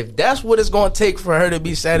 if that's what it's going to take for her to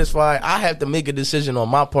be satisfied, I have to make a decision on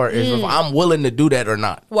my part if I'm willing to do that or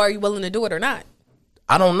not. Well, are you willing to do it or not?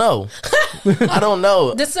 I don't know. I don't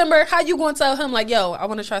know. December, how you gonna tell him like, yo, I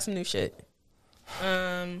want to try some new shit?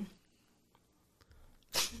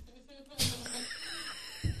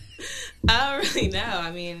 I don't really know.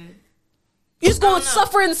 I mean, You just I gonna don't know.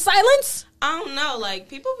 suffer in silence? I don't know. Like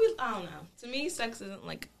people be, I don't know. To me, sex isn't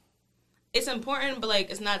like, it's important, but like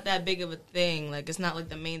it's not that big of a thing. Like it's not like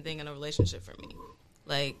the main thing in a relationship for me.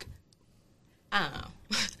 Like, I don't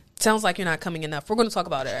know. Sounds like you're not coming enough. We're gonna talk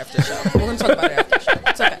about it after the show. We're gonna talk about it after the show.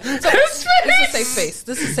 It's okay. It's okay. This is a safe space.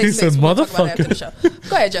 This is a safe He space. said, We're gonna talk about it after "Motherfucker." the show.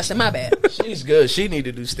 Go ahead, Justin. My bad. She's good. She need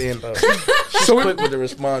to do stand up. She's So quick with the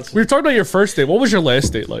response. we were talking about your first date. What was your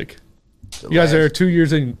last date like? You guys are 2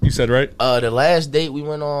 years in, you said, right? The last date we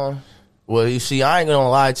went on. Well, you see, I ain't gonna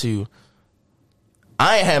lie to you.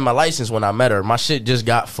 I ain't had my license when I met her. My shit just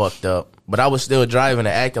got fucked up. But I was still driving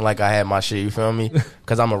and acting like I had my shit, you feel me?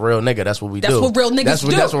 Because I'm a real nigga. That's what we That's do. what real niggas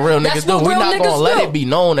do. That's what real That's niggas do. what We real not niggas gonna let do. it be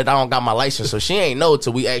known that I don't got my license. So she ain't know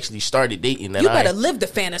till we actually started dating. And You better live the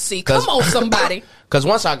fantasy. Come on, somebody. Because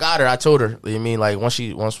once I got her, I told her. You mean like once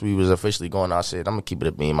we was officially going, I said I'm gonna keep it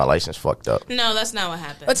a bean. My license fucked up. No, that's not what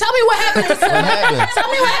happened. But tell me what happened. December. happened? Tell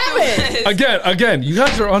me what happened. Again, you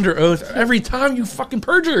guys are under oath every time you fucking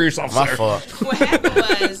perjure yourself. My sir. fault. What happened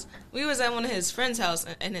was we was at one going to his friend's house,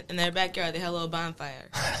 and in their backyard, they had a little bonfire.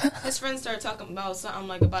 His friends started talking about something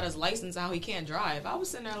like about his license, how he can't drive. I was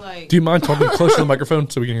sitting there like, Do you mind talking closer to the microphone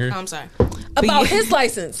so we can hear you? I'm sorry. About his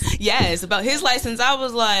license. Yes, about his license. I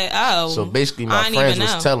was like, oh. So basically, I my didn't friends even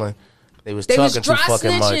was know. telling they was They was talking too dry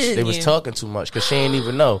fucking much. snitching. They was Yeah. talking too much because she ain't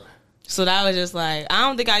even know. So that was just like, I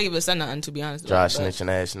don't think I even said nothing, to be honest. Dry about it, snitching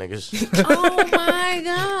ass niggas. Oh my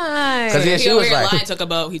god. Because yeah, but she he was over here like, lied, took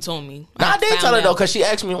about. He told me. Nah, I did found tell her out. though, because she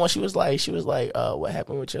asked me when she was like, what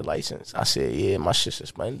happened with your license? I said, yeah, my shit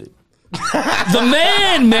suspended. The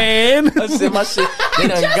man. I said, my shit, they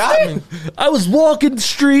done got me. I was walking the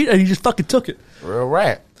street and he just fucking took it. Real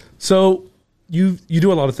rap. So you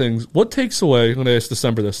do a lot of things. What takes away, when I ask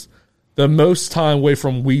December this, the most time away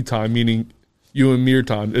from we time, meaning you and Mir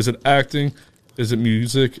time? Is it acting? Is it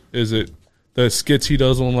music? Is it the skits he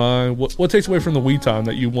does online? What takes away from the we time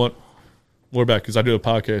that you want more back? Because I do a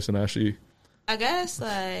podcast and actually, I guess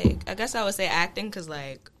I would say acting, because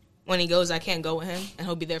like when he goes, I can't go with him, and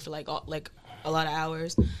he'll be there for like a lot of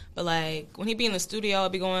hours. But like when he be in the studio, I'll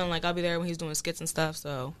be going, like I'll be there when he's doing skits and stuff.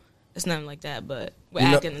 So it's nothing like that. But with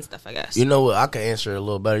acting and stuff, I guess. You know what? I can answer it a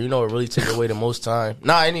little better. You know what really takes away the most time?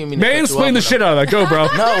 Nah, I didn't even mean to cut you mansplain off, the but shit out of that. Go, bro.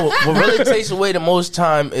 No, what really takes away the most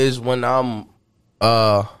time is when I'm,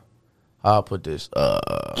 how I put this,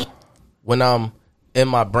 when I'm in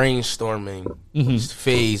my brainstorming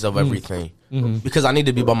phase of everything, because I need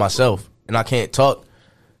to be by myself and I can't talk.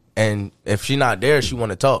 And if she not there, she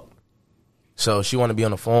want to talk. So she want to be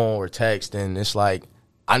on the phone or text, and it's like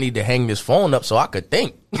I need to hang this phone up so I could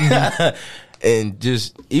think. And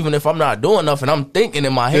just, even if I'm not doing nothing, I'm thinking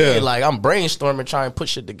in my head, Yeah. like I'm brainstorming, trying to put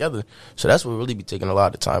shit together. So that's what really be taking a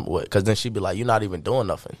lot of time away. Because then she'd be like, you're not even doing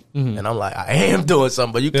nothing. And I'm like, I am doing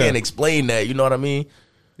something, but you can't explain that. You know what I mean?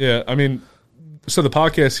 Yeah, I mean, so the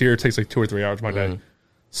podcast here takes like 2 or 3 hours of my day,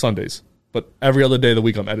 Sundays. But every other day of the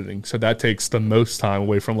week I'm editing. So that takes the most time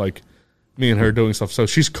away from like me and her doing stuff. So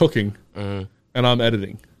she's cooking and I'm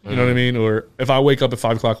editing. You know what I mean? Or if I wake up at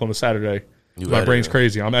 5 o'clock on a Saturday, my brain's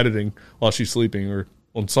crazy. I'm editing while she's sleeping. Or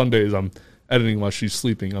on Sundays, I'm editing while she's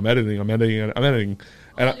sleeping. I'm editing.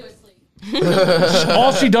 And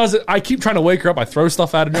all she does, I keep trying to wake her up. I throw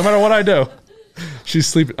stuff at her no matter what I do. She's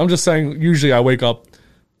sleeping. I'm just saying, usually I wake up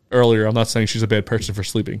earlier. I'm not saying she's a bad person for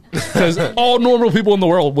sleeping. Because all normal people in the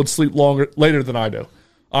world would sleep later than I do.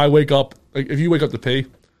 I wake up, like, if you wake up to pee,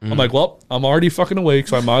 I'm like, well, I'm already fucking awake,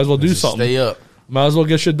 so I might as well do Just something. stay up. Might as well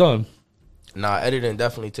get shit done. Nah, editing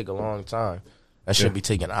definitely take a long time. That should be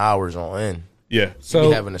taking hours on end. Yeah. Be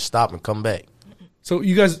So, having to stop and come back.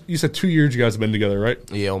 you said 2 years you guys have been together, right?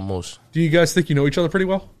 Yeah, almost. Do you guys think you know each other pretty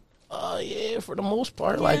well? Yeah, for the most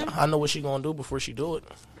part. Like, I know what she gonna do before she do it.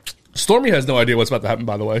 Stormy has no idea what's about to happen,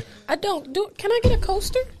 by the way. I don't do. Can I get a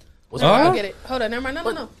coaster? What's, I'll get it. Hold on, never mind.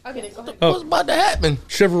 No. I'll get it. Go ahead. what's about to happen?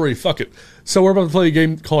 Chivalry, fuck it. So we're about to play a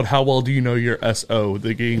game called How Well Do You Know Your SO?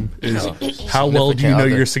 The game is How Well Do You Know other.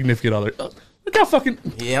 Your Significant Other? Look how fucking...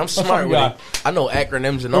 Yeah, I'm smart with God. it. I know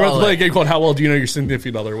acronyms and We're about all to play a that. game called How Well Do You Know Your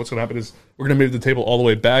Significant Other? What's going to happen is we're going to move the table all the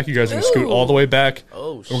way back. You guys are going to scoot all the way back.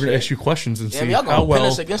 Oh, and we're going to shit. ask you questions and Damn, see y'all how gonna pin well...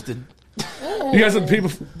 us against it. You guys have to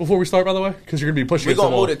pee before we start, by the way? Because you're going to be pushing We against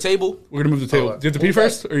gonna the wall. move the table? We're going to move the table. Alright. Do you have to pee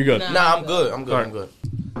first, or are you good? Nah, I'm good. I'm good. Alright. I'm good.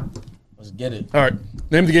 Let's get it. All right.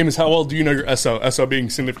 Name of the game is How Well Do You Know Your SO? SO being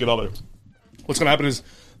significant other. What's going to happen is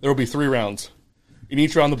there will be 3 rounds. In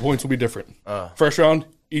each round, the points will be different. First round,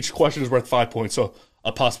 each question is worth 5 points, so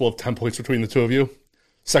a possible of 10 points between the two of you.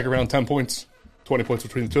 Second round, 10 points, 20 points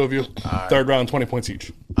between the two of you. Third round, 20 points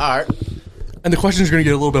each. All right. And the questions are going to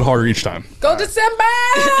get a little bit harder each time. Go December.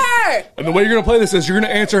 And the way you're going to play this is you're going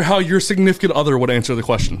to answer how your significant other would answer the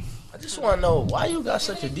question. I just want to know why you got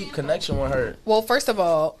such a deep connection with her. Well, first of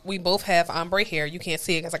all, we both have ombre hair. You can't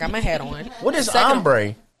see it because I got my hat on. What is Second-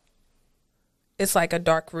 ombre? It's like a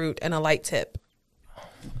dark root and a light tip.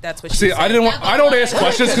 That's what she See, said. I don't ask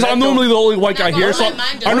questions because I'm normally the only white guy here, so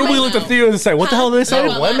I normally look at Theo and say, what the hell did they say?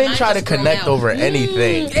 No, women try to connect over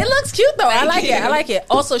anything. It looks cute though. I like you. it. I like it.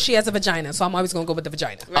 Also, she has a vagina, so I'm always gonna go with the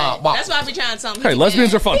vagina. Right. wow. That's why I be trying to tell him. Hey,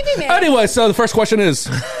 lesbians are fun. He be mad. Anyway, so the first question is,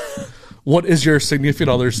 what is your significant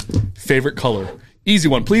other's favorite color? Easy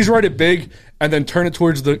one. Please write it big and then turn it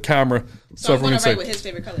towards the camera so I'm everyone gonna can write what say. his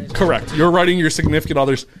favorite color is. Correct. You're writing your significant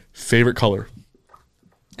other's favorite color.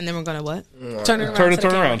 And then we're gonna what? Turn it around. Turn to it the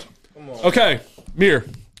camera. around. Okay, Mir,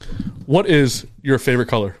 what is your favorite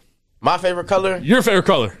color? My favorite color? Your favorite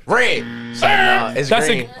color. Red. So, no, it's That's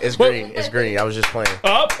green. a- It's what? green. It's green. I was just playing.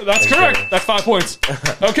 Oh, that's correct. green. That's 5 points.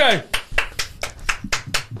 Okay.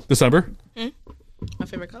 December. My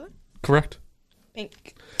favorite color? Correct.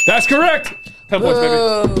 Pink. That's correct. 10 points,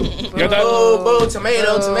 baby. You got that? Boo,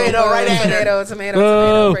 tomato, right at her.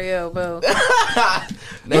 Tomato, for you, boo.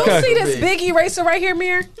 You Okay. see this big eraser right here,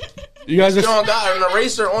 Mir? You guys You are. don't got an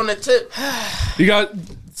eraser on the tip. You got.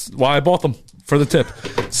 Why I bought them for the tip.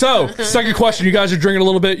 So, second question. You guys are drinking a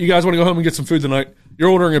little bit. You guys want to go home and get some food tonight. You're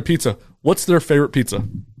ordering a pizza. What's their favorite pizza?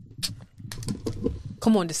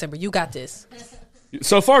 Come on, December. You got this.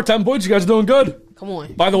 So far, 10 points. You guys are doing good. Come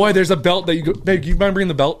on. By the way, there's a belt that you go. Babe, you mind bringing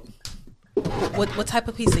the belt? What type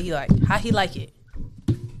of pizza he like? How he like it?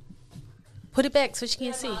 Put it back so she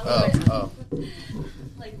can't see.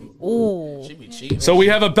 Ooh. She be cheating. So we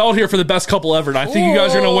have a belt here for the best couple ever, and I think you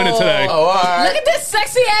guys are going to win it today. Oh, all right. Look at this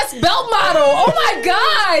sexy ass belt model. Oh my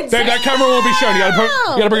god. Babe, that camera won't be shown. You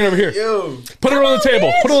gotta bring it over here. Yo. Put it on the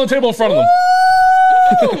table. Put it on the table in front of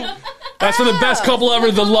them. That's for the best couple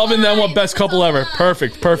ever. The love and then what best couple ever.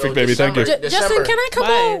 Perfect, baby. Thank you. December. Justin, can I come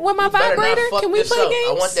Right. on with my Better not vibrator? fuck Can we this play up. I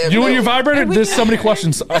games? want that You and belt. your vibrator. There's so many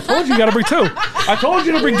questions. I told you gotta bring two. I told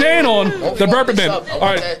you to bring Dan on the fuck burping this man. up. I All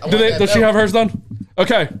want right. that- I Do want they? that Does she belt. have hers done?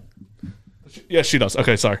 Okay. Yes, she does.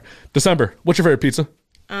 Okay, sorry. December. What's your favorite pizza?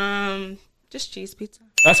 Just cheese pizza.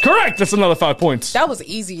 That's correct. That's another 5 points. That was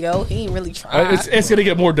easy, yo. He ain't really tried. It's gonna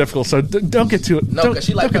get more difficult. So don't get to it. No, because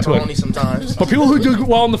she like don't get to it. pepperoni sometimes. But people who do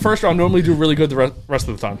well in the first round normally do really good the rest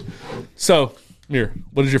of the time. So, Mir,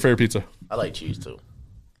 what is your favorite pizza? I like cheese too.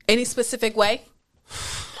 Any specific way?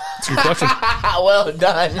 That's a good question. Well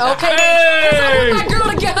done. Okay. Hey! My girl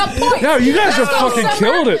to get her point. No, you guys Let's have go, fucking Summer.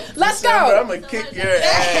 killed it. Let's I'm go. gonna kick your What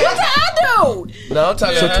ass. did I do? No, I'm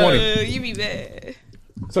talking So about 20. You be bad.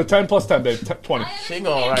 So 10 plus 10, babe. 20. She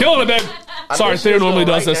going right. Killing it, babe. Sorry, she Theo was normally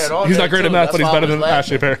gonna does write this. that on He's there, not great too. at math, That's but he's why I better was than laughing.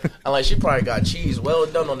 Ashley apparently. I'm like, she probably got cheese. Well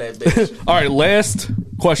done on that bitch. All right, last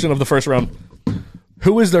question of the first round.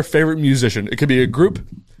 Who is their favorite musician? It could be a group.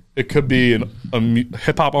 It could be a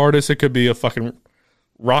hip-hop artist. It could be a fucking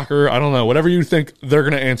rocker. I don't know. Whatever you think they're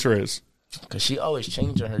going to answer is. Because she always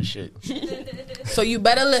changing her shit. So you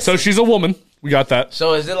better listen. So she's a woman. We got that.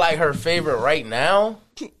 So is it like her favorite right now?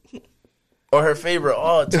 Or her favorite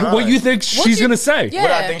all time? What you think she's going to say? Yeah.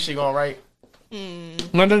 What I think she gonna write?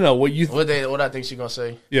 No. What you What I think she gonna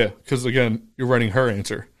say? Yeah, because again, you're writing her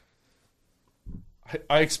answer.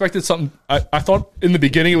 I expected something. I thought in the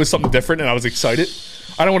beginning it was something different, and I was excited.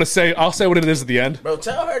 I don't want to say. I'll say what it is at the end. Bro,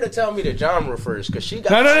 tell her to tell me the genre first, because she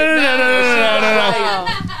got No.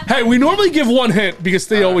 Hey, we normally give one hint because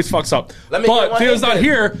Theo always fucks up. Let me get But one Theo's hint not then.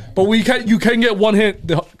 here. But you can get one hint.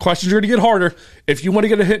 The questions are going to get harder. If you want to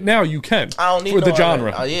get a hint now, you can. I don't need for no the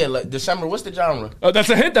genre. Yeah, like December. What's the genre? That's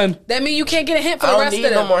a hint then. That mean you can't get a hint for I the don't rest need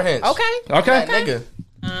of them. no more hints. Okay. Okay. That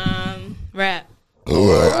nigga. Rap.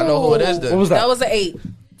 I know who it is What then. was that? That was an 8.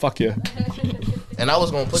 Fuck yeah. And I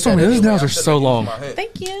was gonna put Sorry, that those anyway. nails I are should've so used long. my hint.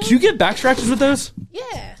 Thank you. Do you get back scratches with those?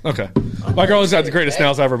 Yeah. Okay. My girl has got the greatest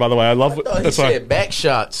nails ever, by the way. I love Oh, he that's why. said back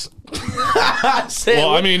shots. I said,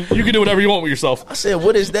 Well, I mean, you can do whatever you want with yourself. I said,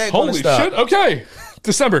 what is that? Holy gonna stop? shit. Okay.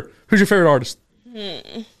 December. Who's your favorite artist?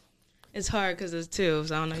 It's hard because there's two,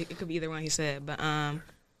 so I don't know. It could be either one he said, but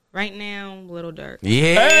right now, Little Dirk.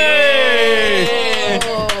 Yeah. Hey!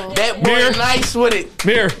 That boy Mir. nice with it.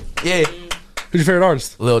 Mir. Yeah. Who's your favorite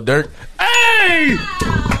artist? Lil Durk. Hey! You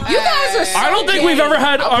guys are so I don't think we've ever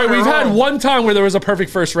had. All right, put it we've had on. one time where there was a perfect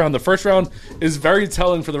first round. The first round is very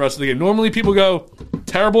telling for the rest of the game. Normally, people go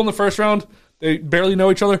terrible in the first round. They barely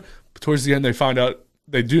know each other. But towards the end, they find out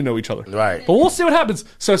they do know each other. Right. But we'll see what happens.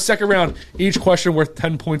 So, second round, each question worth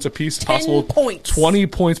 10 points apiece. 10 Possible points. 20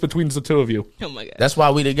 points between the two of you. Oh my god. That's why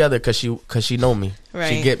we together, cause she know me. She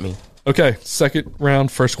Right. get me. Okay, second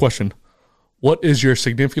round, first question. What is your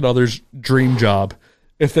significant other's dream job?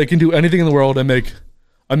 If they can do anything in the world and make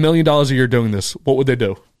 $1 million a year doing this, what would they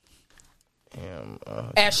do?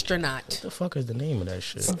 Astronaut. What the fuck is the name of that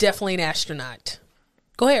shit? It's definitely an astronaut.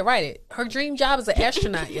 Go ahead, write it. Her dream job is an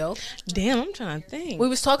astronaut, yo. Damn, I'm trying to think. We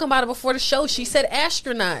was talking about it before the show. She said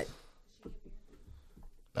astronaut.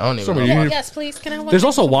 I don't even Somebody- know. You- Yes, please. Can I have one? There's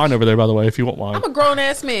also wine over there, by the way, if you want wine. I'm a grown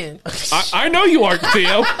ass man. I know you are,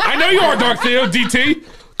 Theo. I know you are, Dark Theo. DT.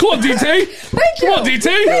 Come on, DT. Come on, DT.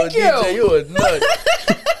 Thank you. DJ, you a nut.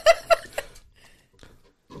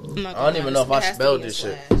 I'm not I don't gonna even know if I it has to spelled be a this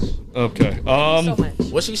shit. slash. Okay. So much.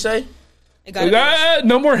 What she say? It gotta be-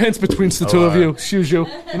 No more hints between the two of you. alright. Excuse you.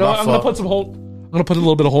 You know, My what? I'm gonna fault. I'm gonna put a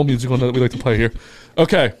little bit of whole music on that we like to play here.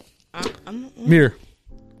 Okay. Mir,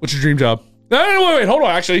 what's your dream job? No, wait, hold on.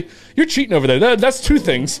 Actually, you're cheating over there. That's two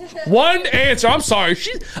things. One answer. I'm sorry.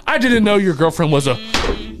 I didn't know your girlfriend was a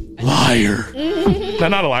liar. No,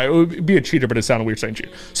 not a liar. It would be a cheater, but it sounded weird saying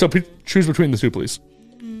cheater. So choose between the two, please.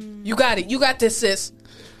 You got it. You got this, sis.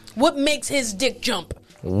 What makes his dick jump?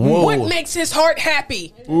 Whoa. What makes his heart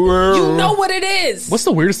happy? You know what it is. What's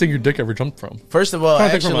the weirdest thing your dick ever jumped from? First of all, Trying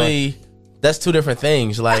to think from actually, that's two different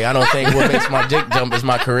things. Like, I don't think what makes my dick jump is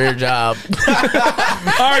my career job. All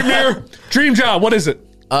right, Mir. Dream job. What is it?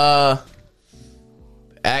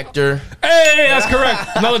 Actor. Hey, that's correct.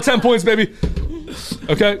 Another 10 points, baby.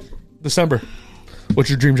 Okay. December. What's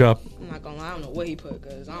your dream job? I'm not gonna lie, I don't know what he put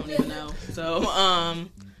because I don't even know. So,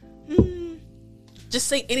 Just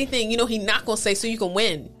say anything you know he not gonna say so you can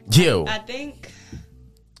win. Yo. I think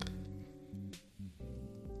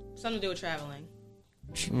something to do with traveling.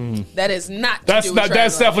 That is not. That's to do not. with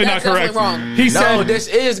That's traveling. definitely not correct. Wrong. He No, said. this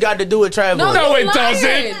is got to do with traveling. No, you're it doesn't.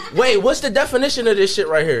 lying. Wait, what's the definition of this shit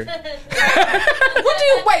right here?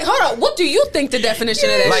 Wait, hold on. What do you think the definition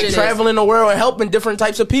of that Like shit traveling the world and helping different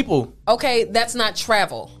types of people. is? Okay, that's not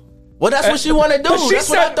travel. Well, that's what she want to do. But she That's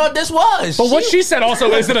what I said- thought this was. But what she said also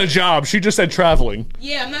isn't a job. She just said traveling.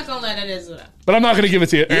 Yeah, I'm not gonna let that is what. But I'm not going to give it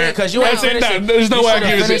to you. Yeah, 'cause you ain't That's it. finished it. There's no You way I should've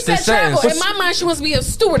can give it to finished you. the Said travel. sentence. In my mind, she wants to be a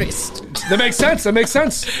stewardess. That makes sense. That makes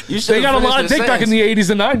sense. You They should've got a lot of finished the dick back in the 80s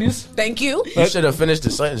and 90s. Thank you. You should have finished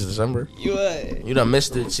the sentence, December. You would. You done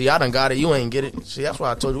missed it. See, I done got it. You ain't get it. See, that's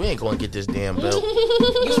why I told you we ain't going to get this damn belt.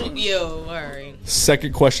 Yo, alright.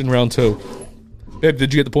 Second question, round 2. Babe,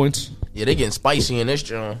 did you get the points? Yeah, they getting spicy in this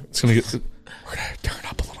joint. It's gonna get. We're gonna turn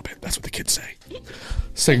up a little bit. That's what the kids say.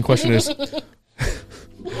 Second question is,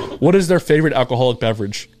 what is their favorite alcoholic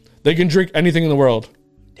beverage? They can drink anything in the world.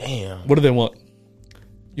 Damn. What do they want?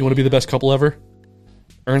 You want to be the best couple ever?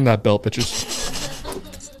 Earn that belt, bitches.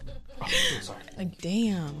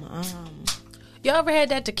 Damn. Y'all ever had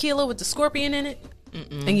that tequila with the scorpion in it?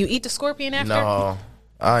 And you eat the scorpion after? No,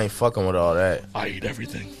 I ain't fucking with all that. I eat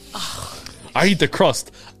everything. I eat the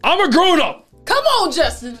crust. I'm a grown up. Come on,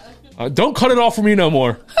 Justin. Don't cut it off for me no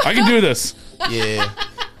more. I can do this, Yeah.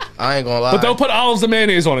 I ain't gonna lie. but don't put olives and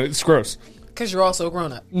mayonnaise on it. It's gross. Because you're also a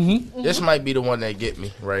grown up. This might be the one that get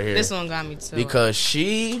me right here. This one got me too. Because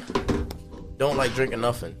she don't like drinking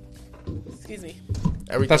nothing. Excuse me.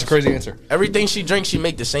 Everything, That's a crazy answer. Everything she drinks, she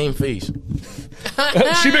make the same face.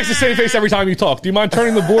 She makes the same face every time you talk. Do you mind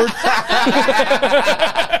turning the board?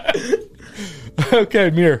 Okay,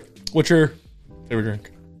 Mir, what's your favorite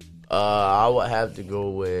drink? I would have to go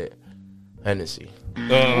with Hennessy.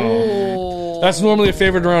 That's normally a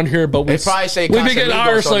favorite around here, but we They probably say we've been getting Casamigos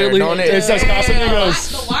Irish on there, lately. don't it? It says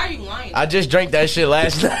Casamigos. But why are you lying? I just drank that shit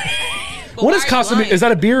last night. But What why is are you Casamigos? lying? Is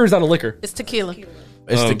that a beer or is that a liquor? It's tequila.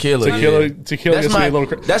 It's tequila. Tequila, yeah. tequila That's gets me my, a little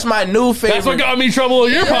crazy. that's my new favorite. That's what got me in trouble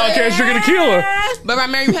with your podcast. Drinking tequila. But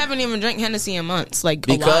Ramir, you haven't even drank Hennessy in months. Like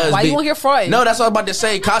a Because while. Why you on here frauding? No, that's what I'm about to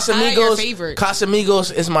say. your favorite.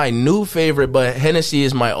 Casamigos is my new favorite, but Hennessy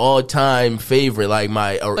is my all-time favorite, like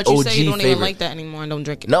my But you OG say you don't favorite. even like that anymore and don't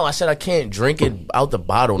drink it. No, I said I can't drink it out the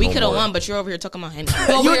bottle. We no could have more. won, but you're over here talking about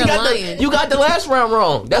Hennessy. Over You here got, lying. you got the last round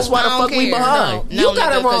wrong. That's why the I don't fuck we care. behind. No, You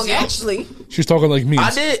got nigga, it wrong, 'cause you- actually. She's talking like me.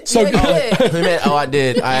 I did. So Yeah, you did. Oh, I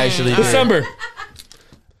did. I actually did. December.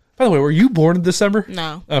 By the way, were you born in December?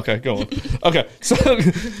 No. Okay, go on. Okay, so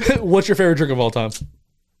what's your favorite drink of all time?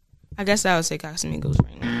 I guess I would say Casamigos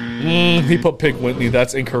right now. He put Pink Whitney.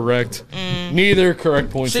 That's incorrect. Neither correct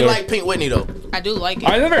points She there. like Pink Whitney though. I do like it.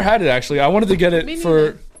 I never had it actually. I wanted to get it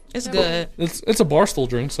for. It's good. It's a barstool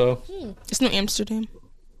drink, so It's New Amsterdam.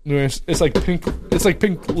 it's like pink. It's like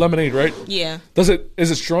pink lemonade, right? Yeah. Is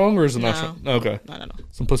it strong or is it not No. strong? Okay, I don't know.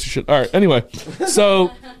 some pussy shit. All right. Anyway, so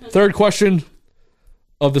third question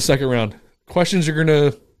of the second round. Questions are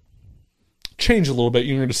gonna change a little bit.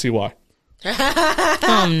 You're gonna see why.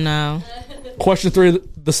 Oh no. Question 3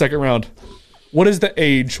 of the second round. What is the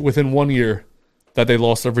age within 1 year that they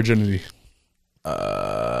lost their virginity?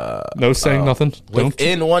 No saying nothing. Don't.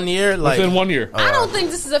 Within 1 year, like Within 1 year. I don't think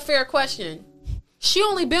this is a fair question. She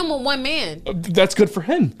only been with one man. That's good for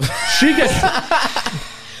him. She gets.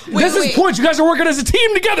 This is wait. points. You guys are working as a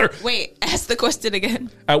team together. Wait, ask the question again.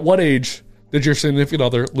 At what age did your significant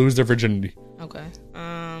other lose their virginity? Okay.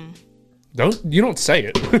 You don't say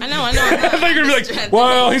it. I know. I thought you were gonna be like,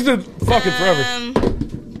 well, he's been fucking forever.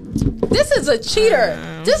 This is a cheater.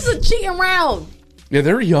 This is a cheating round. Yeah,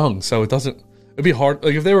 they're young, so it doesn't. It'd be hard.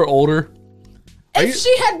 Like if they were older. If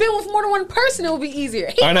she had been with more than one person, it would be easier.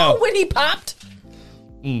 He I know. knew when he popped.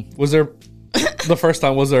 Was there the first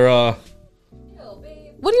time? Was there?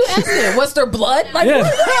 What are you asking? Was there blood? Like, Yeah. what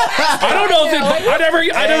are you asking I don't know if right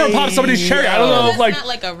it, now? I never popped somebody's cherry. I don't know if That's like. not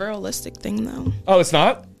like a realistic thing though. Oh, it's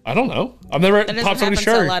not. I don't know. I've never That doesn't popped happen somebody's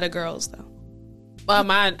to a cherry. lot of girls though.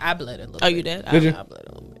 Mine, I bled a little Oh, bit. you did? Did you? I bled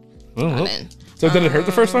a little bit. I don't know. didn't. So did it hurt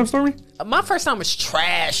the first time, Stormy? My first time was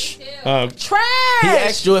trash. Uh, Trash. he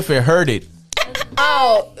asked you if it hurted.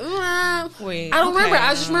 Wait, I don't remember. okay.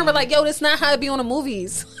 I just remember like, yo, that's not how it be on the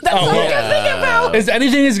movies. That's all well. I kept thinking about. Is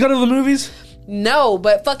anything as good as the movies? No,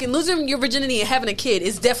 but fucking losing your virginity and having a kid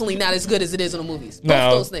is definitely not as good as it is in the movies. Both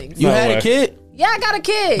No. those things. You No had way. a kid? Yeah, I got a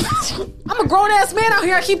kid. I'm a grown ass man out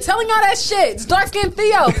here. I keep telling y'all that shit. It's dark skinned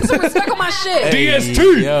Theo. Put some respect on my shit.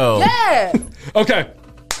 DST. Yo. Yeah. Okay.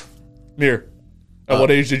 Mir, at what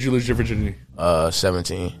age did you lose your virginity?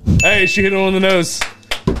 17. Hey, she hit it on the nose.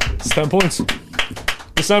 It's 10 points.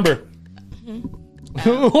 December.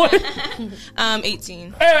 What?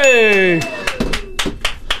 18. Hey!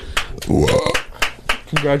 That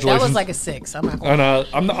Congratulations. was like a 6. I'm not gonna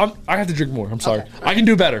And I have to drink more. I'm sorry. Okay. I can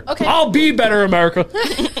do better. Okay. I'll be better, America.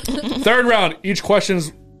 Third round. Each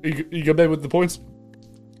question's you go back with the points.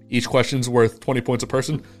 Each question's worth 20 points a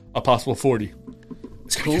person. A possible 40.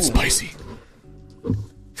 It's gonna get spicy.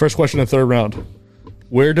 First question in the third round.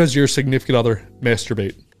 Where does your significant other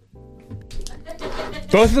masturbate?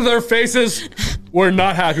 Both of their faces were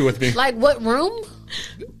not happy with me. Like what room?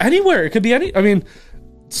 Anywhere. It could be any. I mean,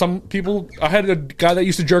 some people. I had a guy that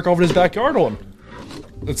used to jerk off in his backyard on.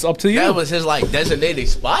 It's up to you. That was his like designated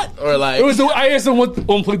spot, or like It was. I asked him what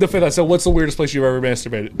on Plead the Fifth. I said, "What's the weirdest place you've ever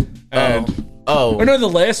masturbated?" And or no, the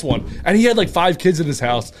last one. And he had like 5 kids in his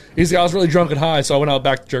house. He's like, I was really drunk and high, so I went out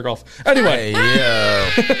back to jerk off. Anyway, yeah,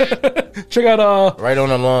 check out right on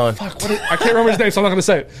the lawn. I can't remember his name, so I'm not gonna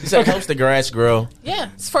say it. He said, "Helps the grass grow." Yeah,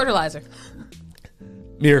 it's fertilizer.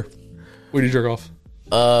 Mir, where do you jerk off?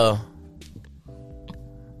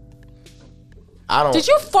 I don't. Did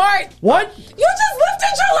you fart? What? You just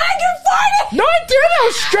lifted your leg and farted. No, I didn't. I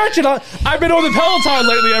was stretching. I've been on the Peloton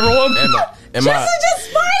lately, everyone. Am I? Just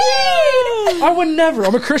farted. I would never.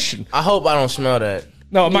 I'm a Christian. I hope I don't smell that.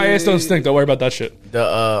 No, my ass don't stink. Don't worry about that shit.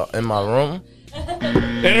 In my room.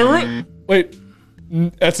 In a room. Wait,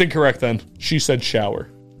 that's incorrect. Then she said shower.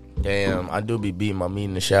 Damn, I do be beating my meat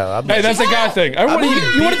in the shower. Hey, that's a guy thing. You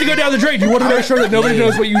wanted to go down the drain. You wanted to make sure that nobody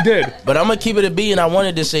knows what you did. But I'm gonna keep it a B, and I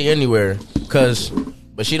wanted to say anywhere,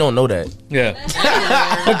 but she don't know that. Yeah.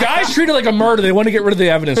 But guys treat it like a murder. They want to get rid of the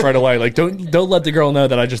evidence right away. Like, don't let the girl know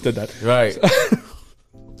that I just did that. Right.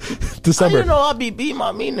 December. You know, I be beating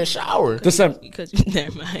my meat in the shower. December. Because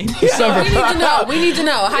never mind. December. We need to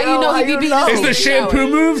know. How you know he be beating his Is the shampoo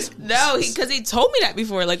moves? No, because he told me that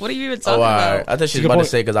before. Like, what are you even Oh, talking all right. about? I thought she was Good about point. to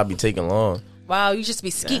say because I be taking long. Wow, you just be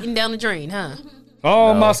skeeting down the drain, huh?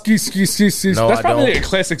 Oh, my ski. No, That's I probably don't. like a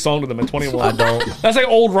classic song to them at 21. I don't. That's like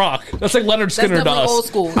old rock. That's like Leonard That's Skinner to definitely us. old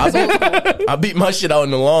school. I beat my shit out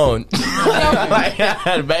in the lawn.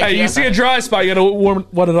 Hey, you see a dry spot, you gotta warm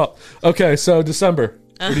it up. Okay, so December.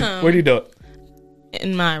 Where do you do it?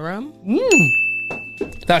 In my room?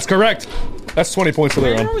 That's correct. That's 20 points for the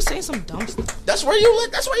I round. remember saying some dumb stuff. That's where you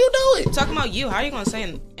do it. Talking about you. How are you going to say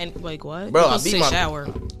and like what? Bro, You I gonna beat say my- shower.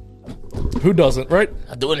 Who doesn't, right?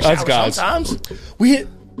 I do it in the That's shower guys. sometimes.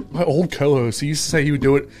 My old co-host, he used to say he would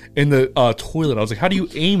do it in the toilet. I was like, how do you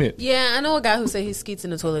aim it? Yeah, I know a guy who say he skeets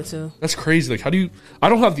in the toilet too. That's crazy. Like, how do you... I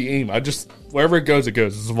don't have the aim. I just... Wherever it goes, it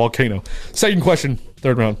goes. It's a volcano. Second question,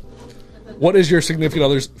 third round. What is your significant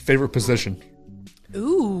other's favorite position?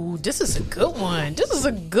 Ooh, this is a good one. This is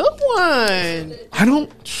a good one. I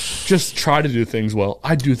don't just try to do things well.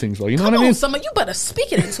 I do things well. You know Come what I on, mean? Summer, you better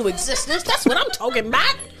speak it into existence. That's what I'm talking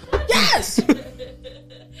about. Yes.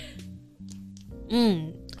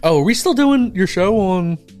 Oh, are we still doing your show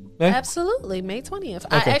on... Absolutely, May 20th.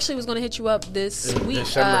 I Okay. actually was going to hit you up this week.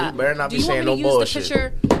 December, you better not do be you want saying me to no use bullshit. the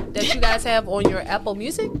picture that you guys have on your Apple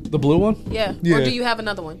Music? The blue one? Yeah. Yeah. Or do you have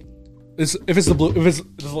another one? If it's the blue... If it's...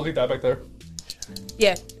 Does it look like that back there?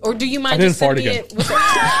 Yeah. Or do you mind I didn't just sending fart me again. it?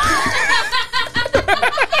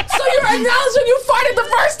 So you're acknowledging you farted the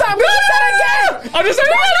first time. You said it again. I'm just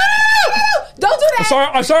saying... Don't do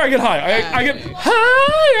that. I'm sorry I get high. I get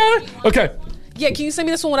high. Okay. Yeah, can you send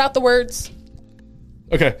me this one without the words?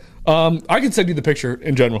 Okay. I can send you the picture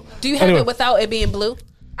in general. Do you have it without it being blue?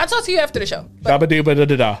 I'll talk to you after the show. But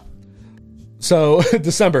Da-ba-dee-ba-da-da-da. So,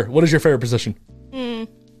 December, what is your favorite position?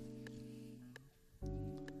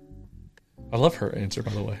 I love her answer,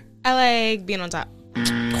 by the way. I like being on top.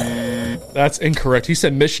 That's incorrect. He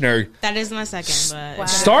said missionary. That is my second, but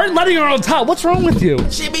Start letting her on top. What's wrong with you?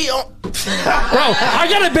 She be on. Bro, I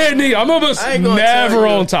got a bad knee. I'm almost I ain't gonna never tell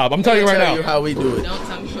you. on top. I'm telling you right Tell you now. how we do it. don't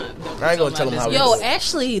tell me. Don't I ain't gonna tell them how we yo, do it.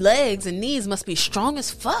 Ashley legs and knees must be strong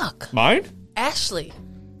as fuck. Mine? Ashley.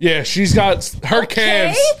 Yeah, she's got her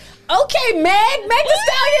calves. Okay, Meg the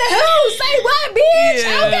Stallion who? Say what, bitch?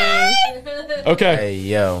 Okay. Okay. Hey,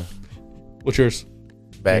 yo, What's yours?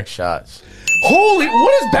 back shots. Holy,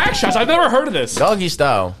 what is back shots? I've never heard of this. Doggy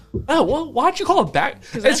style. Oh, well, why'd you call it back?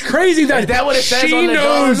 It's crazy that, Is that what it says she on the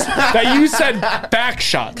knows drawing? that you said back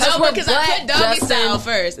shots. No, we're because I put doggy Justin. style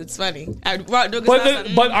first. It's funny. I brought doggy style.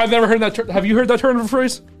 But I've never heard that term. Have you heard that turn of a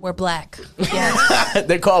phrase? We're black. Yes.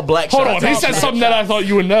 They call black Hold shots. on. He said something that I thought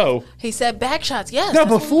you would know. He said back shots. Yes. No,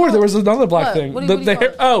 that's what before he there called. was another black What? thing. What do you The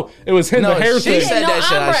call hair. it? It was him, No, the hair she thing. said No, that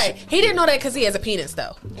shit. I'm I right. He didn't know that because he has a penis,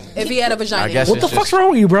 though. If he had a vagina, I guess What the it's fuck's just-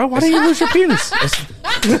 wrong with you, bro? Why didn't you lose your penis?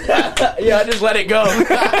 Yeah, I just let it go.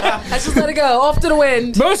 I just let it go off to the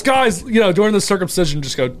wind. Most guys, during the circumcision,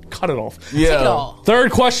 just go cut it off. Take it all.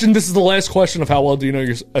 Third question. This is the last question of how well do you know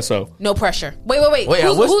your SO? No pressure. Wait. Wait,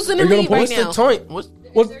 Who's in the are you gonna lead pull right What's the now? point? What's,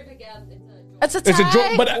 What? It's a It's a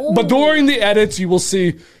tie. but during the edits, you will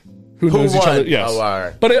see who knows each won? other. Yes. Oh, all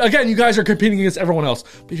right. But again, you guys are competing against everyone else.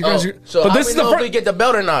 But you guys, so but how this we is the know if we first. get the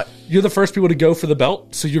belt or not? You're the first people to go for the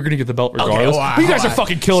belt, so you're going to get the belt regardless. all right, but you guys all are right.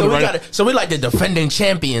 fucking killing so it we right now. So we like the defending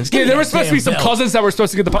champions. Give Yeah, me there were that supposed to be damn some belt. cousins that were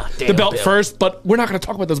supposed to get the damn belt belt. first, but we're not going to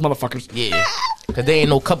talk about those motherfuckers. Yeah, because they ain't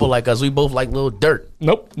no couple like us. We both like little dirt.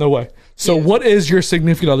 Nope, no way. So, what is your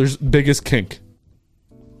significant other's biggest kink?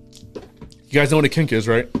 You guys know what a kink is,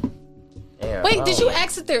 right? Damn, Wait, did you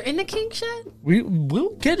ask if they're in the kink shot? We'll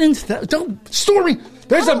get into that. Don't Stormy.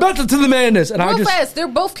 There's a method to the madness, and I Real just. fast. They're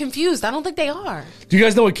both confused. I don't think they are. Do you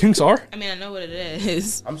guys know what kinks are? I mean, I know what it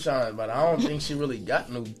is. I'm trying, but I don't think she really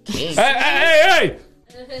got no king. Hey!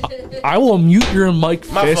 I will mute your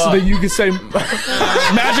mic My fast so fault. that you can say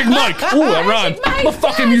Magic Mike. Ooh, that rhymed. I'm a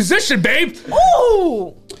fucking musician, babe.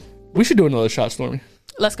 Ooh. We should do another shot, Stormy.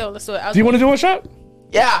 Let's go. Let's do it. Do you want to do a shot?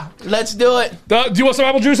 Yeah, let's do it. Do you want some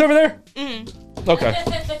apple juice over there? Okay.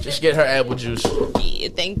 Just get her apple juice. Yeah,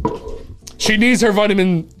 thank She needs her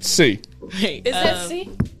vitamin C. you. Is that C?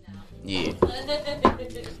 Yeah.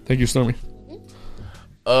 Thank you, Stormy.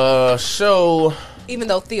 So, Even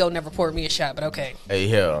though Theo never poured me a shot, but okay. hey,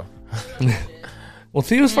 hell. Well,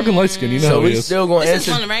 Theo's fucking light skinned. You know So how he we is. still gonna This is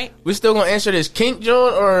answer. fun, right? We still gonna answer this kink,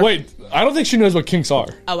 John, or Wait, I don't think she knows what kinks are.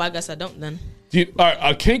 Oh, I guess I don't then. All right,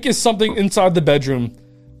 a kink is something inside the bedroom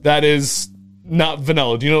that is not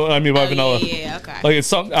vanilla. Do you know what I mean by vanilla? Yeah, okay. Like it's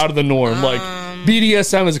something out of the norm. Like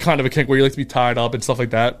BDSM is a kind of a kink where you like to be tied up and stuff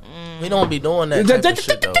like that. we don't be doing that type of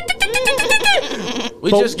shit though. We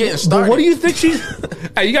just getting But started. what do you think she's?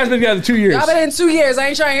 Hey, you guys been together 2 years. I've been in 2 years. I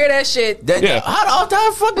ain't trying to hear that shit. Yeah. How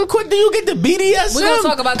fucking quick do you get the BDSM? We're gonna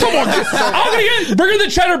talk about that. I'm gonna bring her the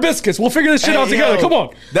cheddar biscuits. We'll figure this shit out together. Come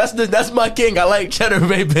on. That's my king. I like cheddar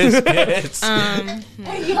bay biscuits.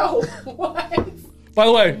 Hey, yo, what? By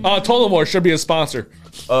the way, Tullamore should be a sponsor.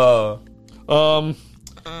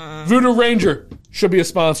 Voodoo Ranger should be a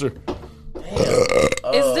sponsor.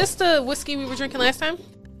 Is this the whiskey we were drinking last time?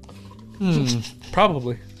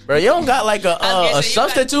 Probably. Bro, you don't got like a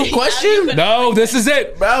substitute question? No, this is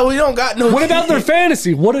it. Bro, we don't got no. What about their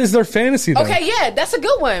fantasy? What is their fantasy then? Okay, yeah, that's a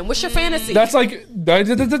good one. What's your fantasy? That's like.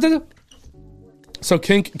 So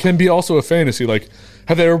kink can be also a fantasy. Like,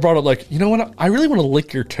 have they ever brought up like, you know what? I really want to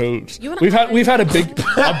lick your toes. You wanna- We've had a big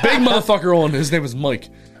motherfucker on. His name was Mike,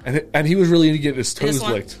 and he was really into getting his toes This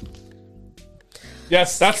one? licked.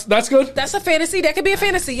 Yes, that's good. That's a fantasy. That could be a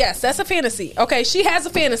fantasy. Yes, that's a fantasy. Okay, she has a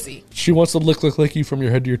fantasy. She wants to lick you from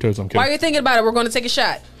your head to your toes. I'm While kidding. you're thinking about it, we're going to take a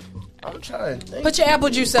shot. I'm trying to think. Put your apple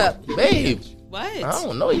juice up Babe, What? I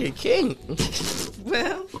don't know your king.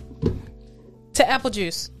 Well, to apple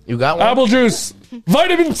juice. You got one? Apple juice,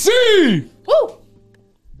 vitamin C. Woo!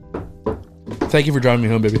 Thank you for driving me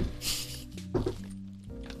home, baby.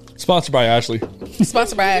 Sponsored by Ashley.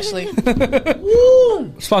 Sponsored by Ashley.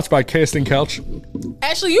 Sponsored by Casting Couch.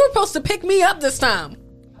 Ashley, you were supposed to pick me up this time.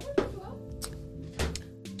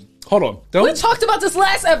 Hold on. We talked about this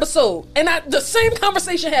last episode, and the same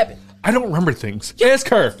conversation happened. I don't remember things. Ask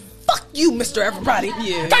her. Fuck you, Mr. Everybody.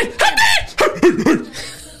 Yeah.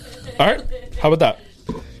 All right. How about that?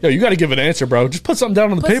 Yo, you got to give an answer, bro. Just put something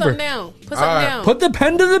down on the Put paper. something down. Put something right. down. Put the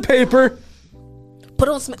pen to the paper. Put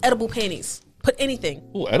on some edible panties. Put anything.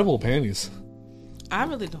 Ooh, edible panties. I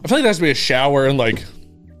really don't. I feel like there has to be a shower and like.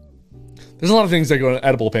 There's a lot of things that go in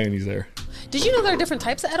edible panties there. Did you know there are different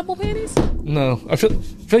types of edible panties? No, I feel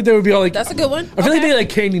like they would be all like. That's a good one. I feel like Okay. they like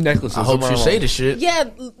candy necklaces. I hope Am you wrong? say the shit. Yeah,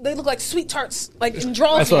 they look like sweet tarts, like in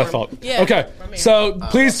draw That's form. what I thought. Yeah. Okay, so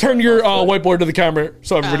please turn your whiteboard to the camera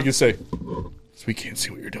so everybody can see. So we can't see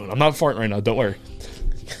what you're doing. I'm not farting right now. Don't worry.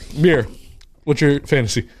 Mir, what's your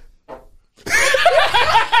fantasy?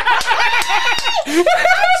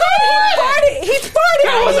 He's farting.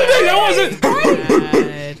 That wasn't.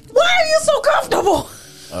 Why are you so comfortable?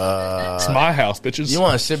 my house, bitches. You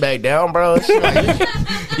want to sit back down, bro? It's like,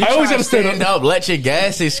 you I always try gotta stand up, let your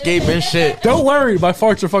gas escape and shit. Don't worry, my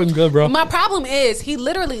farts are fucking good, bro. My problem is he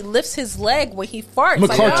literally lifts his leg when he farts. I'm a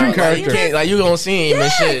cartoon Like, you character. can't, like you gonna see him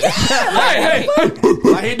and shit. Hey,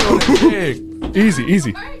 Like he doing a jig.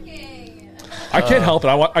 easy. I can't help it.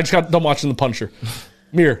 I just got done watching The Punisher.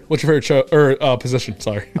 Mir, what's your favorite show or position?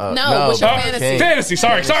 Sorry, No, what's your fantasy? fantasy.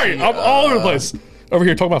 Sorry. I'm all over the place over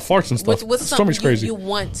here talking about farts and stuff. What's Stormy's something crazy. you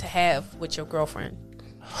want to have with your girlfriend?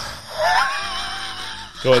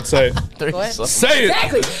 Go ahead, say it. ahead. Say it.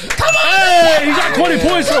 Exactly. Come on. Hey, you got 20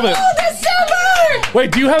 points from it. December.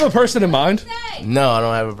 Wait, do you have a person in mind? No, I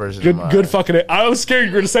don't have a person. in mind. Good fucking it. I was scared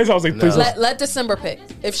you were going to say something. I was like, please. Let December pick.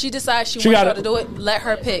 If she decides she She wants got y'all it. to do it, let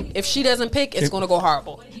her pick. If she doesn't pick, it's going to go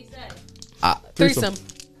horrible. Threesome.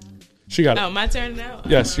 She got it. Oh, my turn now?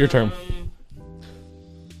 Yes, your turn.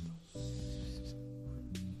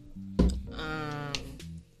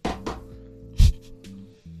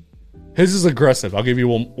 His is aggressive. I'll give you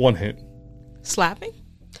one hint. Slapping?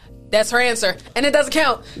 That's her answer. And it doesn't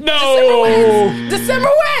count. No. December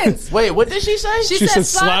wins. Wait, what did she say? She She said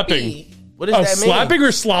said slapping. What does that mean? Slapping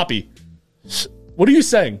or sloppy? What are you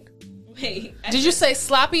saying? Wait. Did you say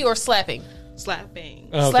sloppy or slapping? Slapping.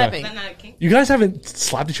 Oh, okay. Slapping. Is that not a kink? You guys haven't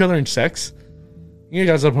slapped each other in sex? You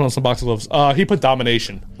guys have put on some boxing gloves. He put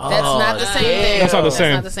domination. That's not the same thing. That's not the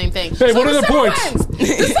same. That's not the same thing. Hey, what are the December points? wins.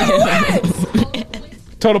 December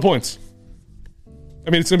wins. Total points. I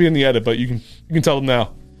mean, it's gonna be in the edit, but you can tell them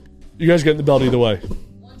now. You guys get in the belt either way.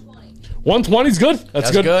 120 is good. That's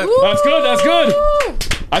good. good. That's good. That's good.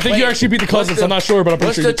 I think you actually beat the cousins. I'm not sure, but I'm pretty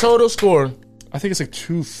What's sure. the total score? I think it's like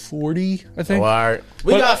 240. I think. Oh, all right.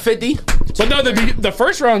 We But- got 50. But no, the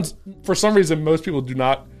first rounds, for some reason, most people do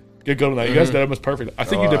not get good on that. You guys did almost perfect. I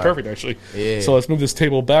think you did perfect, actually. Yeah. So let's move this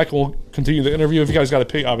table back. We'll continue the interview. If you guys got to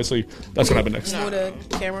pick, obviously, that's what happened next. Move the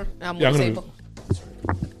camera. I'm Yeah, on the I'm table.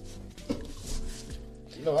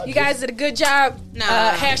 You guys did a good job. Nah.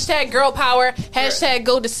 Hashtag girl power. Hashtag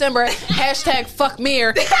go December. Hashtag fuck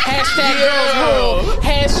Mir. Hashtag girls rule.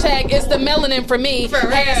 Hashtag it's the melanin for me.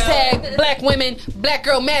 Hashtag black women, black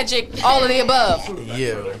girl magic. All of the above.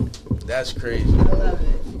 Yeah. That's crazy.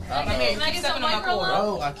 Can I get some white girl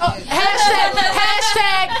love?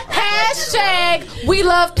 Hashtag we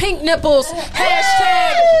love pink nipples.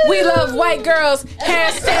 Hashtag we love white girls.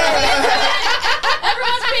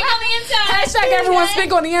 Everyone's pink on the inside. Hashtag everyone's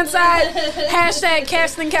pink on the inside. Hashtag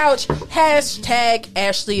casting couch. Hashtag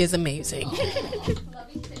Ashley is amazing.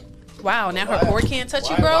 Wow, now her cord can't touch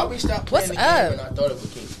you, bro. What's up?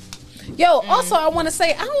 Yo, also, I want to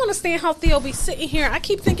say, I don't understand how Theo be sitting here. I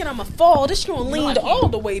keep thinking I'm a fall. This joint leaned all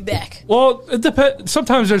the way back. Well, it depends.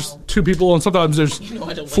 Sometimes there's 2 people, and sometimes there's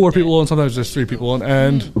 4 people, and sometimes there's 3 people,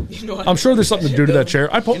 and I'm sure there's something to do to that chair.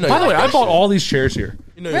 By the way, I bought all these chairs here.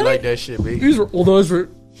 You know you like that shit, B. Those were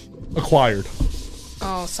acquired.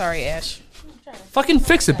 Oh, sorry, Ash. Fucking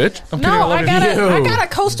fix it, bitch. I'm No, kidding. I got a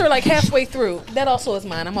coaster like halfway through. That also is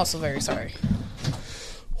mine. I'm also very sorry.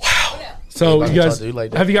 So you guys, Do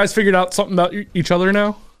like that? have you guys figured out something about each other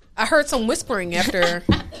now? I heard some whispering after.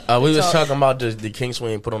 We was talking about the king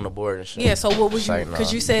swing put on the board and shit. Yeah, so what was you? Like, nah.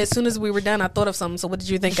 Because you said as soon as we were done, I thought of something. So what did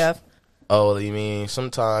you think of? Oh, you mean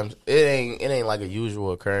sometimes it ain't like a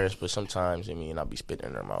usual occurrence, but sometimes I'll be spitting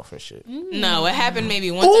in her mouth and shit. No, it happened maybe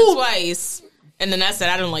once or twice. And then I said,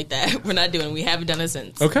 I don't like that. We're not doing it. We haven't done it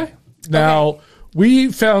since. Okay. Now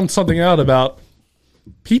we found something out about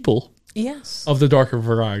people Yes. of the darker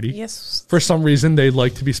variety. Yes. For some reason, they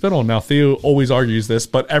like to be spit on. Now Theo always argues this,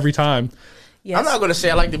 but every time, Yes. I'm not gonna say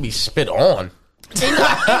I like to be spit on.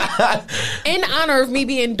 In honor of me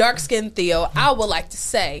being dark skinned Theo, I would like to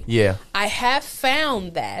say, Yeah. I have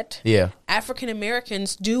found that Yeah. African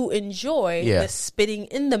Americans do enjoy Yeah. the spitting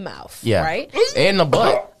in the mouth. Yeah. Right? And the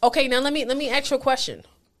butt. Okay, now let me ask you a question.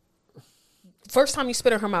 First time you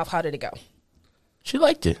spit in her mouth, how did it go? She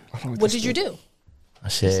liked it. What did you do? I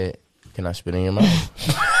said, "Can I spit in your mouth?"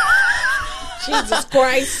 Jesus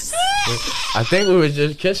Christ. I think we was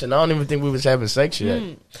just kissing. I don't even think we was having sex yet.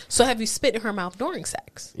 So have you spit in her mouth during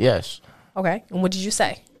sex? Yes. Okay. And what did you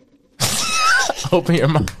say? Open your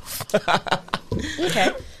mouth. Okay.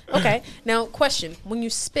 Okay. Now, question. When you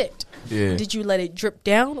spit, Yeah. did you let it drip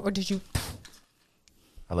down or did you...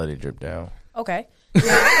 I let it drip down. Okay.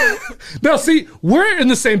 now see, we're in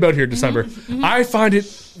the same boat here, December. I find it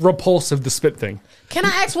repulsive, the spit thing. Can I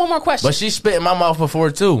ask one more question? But she spit in my mouth before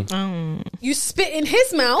too. You spit in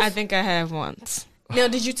his mouth. I think I have once. Now,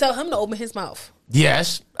 did you tell him to open his mouth?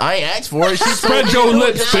 Yes, I ain't asked for it. She Spread your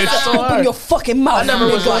lips, bitch. Open your fucking mouth. I never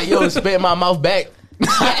was nigga. like, yo, spit in my mouth back.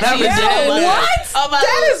 Never did it. What? Oh, my-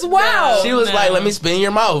 That is wild. She was No. like, "Let me spit in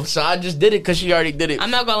your mouth," so I just did it because she already did it. I'm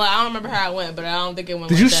not gonna lie, I don't remember how it went, but I don't think it went.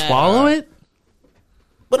 Did like you that. swallow it?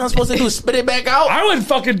 What am I supposed to do? Spit it back out? I would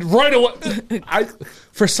fucking right away.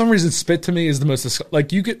 For some reason, spit to me is the most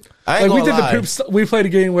like you could. I ain't Like we gonna did lie. the poop. We played a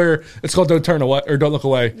game where it's called Don't Turn Away or Don't Look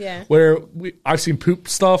Away. Yeah. Where I've seen poop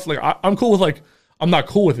stuff. Like I'm cool with like I'm not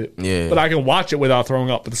cool with it. Yeah. But I can watch it without throwing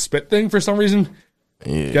up. But the spit thing for some reason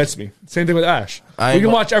gets me. Same thing with Ash. I We ain't can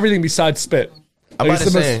gonna- watch everything besides spit. I'm Like, about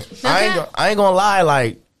it's to the say, most- I ain't gonna lie.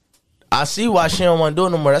 Like, I see why she don't want to do it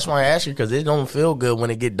no more. That's why I asked her because it don't feel good when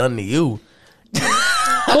it get done to you.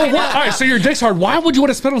 Well, what? All right, so your dick's hard. Why would you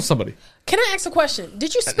want to spit on somebody? Can I ask a question?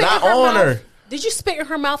 Did you spit Not in her on mouth? her. Did you spit in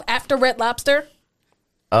her mouth after Red Lobster?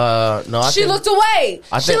 No, I She think looked away.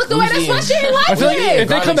 I She think looked away. That's why she didn't like I feel like it. if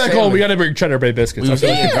they Garlic come back salmon. home, we got to bring Cheddar Bay biscuits. we was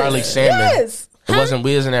That's eating what- garlic salmon. Yes. It wasn't.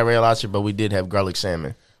 We wasn't at Red Lobster, but we did have garlic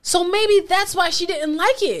salmon. So maybe that's why she didn't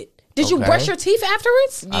like it. Did you Okay. brush your teeth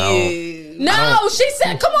afterwards? I No, she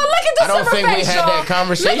said, "Come on, look at the I don't simmer think we face, had y'all. that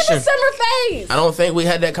conversation. Look at the simmer face." I don't think we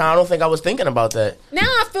had that. I don't think I was thinking about that. Now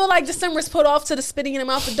I feel like December's put off to the spitting in the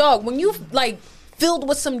mouth of dog. When you like filled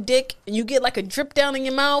with some dick and you get like a drip down in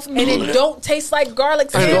your mouth and it don't taste like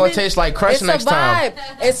garlic salmon. gonna taste like Crest it's next a vibe. time.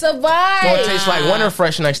 It's a vibe. It's gonna taste like Winter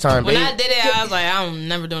Fresh next time, When babe. I did it, I was like, I'm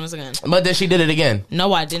never doing this again. But then she did it again.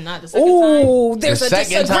 No, I did not. The second time. Ooh, there's The a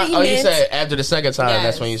second time. disagreement. Oh, you said after the second time. Yes.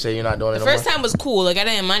 That's when you say you're not doing it The no first more. time was cool. Like, I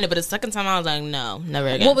didn't mind it, but the second time I was like, no, never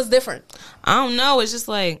again. What was different? I don't know. It's just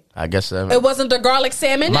like, I guess It wasn't the garlic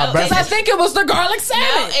salmon. My breath Because I was- think it was the garlic no,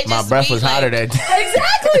 salmon. it my just breath be was like, hotter that day.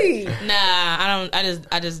 Exactly. Nah, I don't.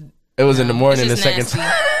 I just. It was in the morning the It's second just time.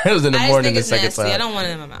 nasty. It was in the I just morning think the it's second nasty. time. I don't want it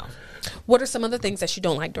in my mouth. What are some other things that you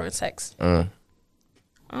don't like during sex?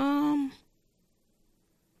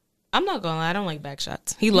 I'm not gonna lie. I don't like back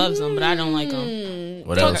shots. He loves them, but I don't like them.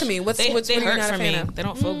 What Talk else? to me. What's They what you're hurt not a for fan me. of? They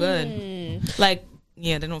don't feel good. Like,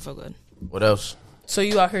 yeah, they don't feel good. What else? So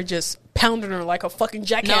you out here just pounding her like a fucking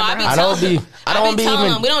jackhammer? No, I be huh? I don't be. I don't be telling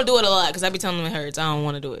even. them we don't do it a lot because I be telling them it hurts. I don't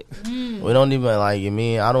want to do it. We don't even like. You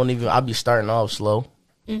mean I don't even. I be starting off slow.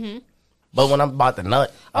 But when I'm about to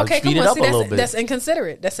nut, I'll Okay, speed come it on. up See, a little bit. that's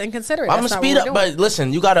inconsiderate. That's inconsiderate. I'm gonna That's not speed what up, we're doing. but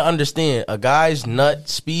listen, you got to understand. A guy's nut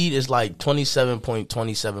speed is like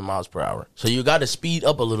 27.27 miles per hour. So you got to speed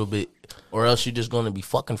up a little bit, or else you're just gonna be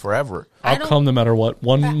fucking forever. I'll don't- come no matter what.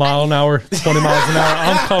 1 mile an hour, 20 miles an hour.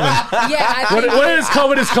 I'm coming. Yeah, I think, What is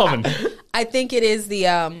coming is coming. I think it is the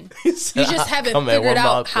you just haven't Come at figured 1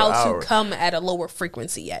 mile out per how hour. to come at a lower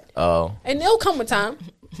frequency yet, Oh, and it'll come with time.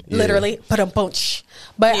 Literally, but a bunch.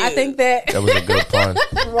 But I think that that was a good pun. I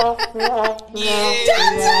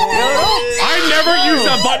never used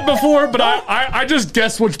that button before, but I just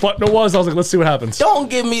guessed which button it was. I was like, let's see what happens. Don't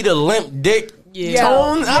give me the limp dick Yeah.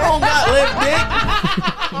 tone. I don't got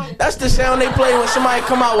limp dick. That's the sound they play when somebody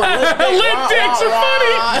come out with limp dick. Limp dicks are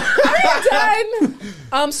funny.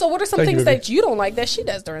 done. So what are some Thank you, things Vivi. that you don't like that she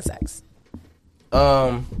does during sex?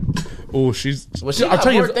 Oh, she's. she I'll got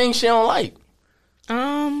tell more you. things she don't like.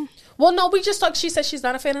 Well, no, we just talked. She said she's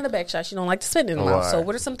not a fan of the back shot. She don't like to spit in the mouth. So Right.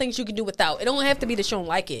 what are some things you can do without? It don't have to be that you don't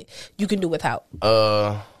like it. You can do without.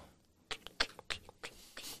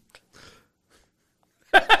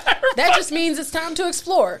 That just means it's time to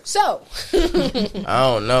explore. So I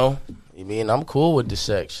don't know. You mean I'm cool with the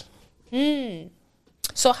sex?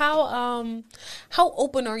 So how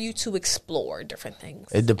open are you to explore different things?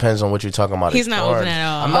 It depends on what you're talking about. He's not exploring. open at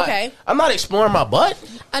all. I'm not, Okay. I'm not exploring my butt.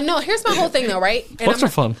 No, here's my whole thing though, right? And Butts I'm are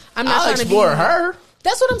not- fun. I'm not I'll trying to explore be her.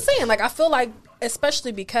 That's what I'm saying. Like I feel like,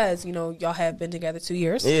 especially because y'all have been together 2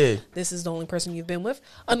 years. Yeah. This is the only person you've been with.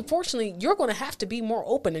 Unfortunately, you're going to have to be more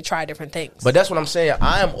open and try different things. But that's what I'm saying.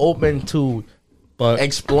 I am open to But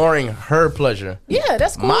exploring her pleasure. yeah,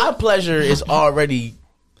 that's cool. My pleasure is already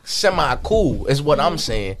semi cool, is what I'm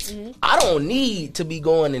saying. I don't need to be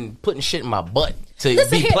going and putting shit in my butt to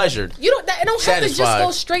Listen be here, pleasured. You don't. It don't have to just Satisfied.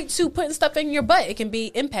 go straight to putting stuff in your butt. It can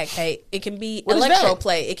be impact play. It can be What is electro that?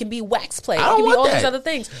 play. It can be wax play. It I don't can be want all these that. other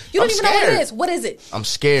things. You don't I'm even know what it scared. is. What is it? I'm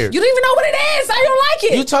scared. You don't even know what it is. I don't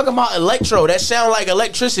like it. You talking about electro? That sound like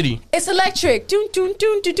electricity. It's electric. Doon, doon,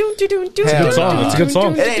 doon, doon, doon, doon, doon, Hell doon, song. doon, It's a good doon,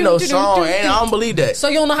 song. doon, It ain't doon, no doon, song, doon, and doon. I don't believe that. So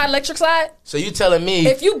you don't know how electric slide? So you telling me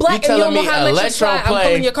If you black and you telling don't know me how electric slide, I'm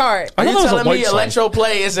pulling your card. I Are thought you that was a telling me white song. electro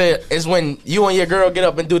play is when you and your girl get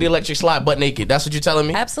up and do the electric slide butt naked? That's what you're telling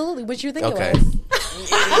me? Absolutely. What you think Okay. it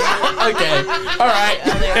was? Okay. All right.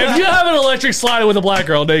 if you have an electric slider with a black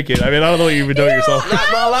girl naked, I mean, I don't know what you've been doing yourself.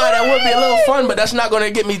 Not gonna lie, that would be a little fun, but that's not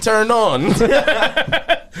gonna get me turned on.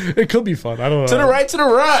 To It could be fun. I don't know. the right, to the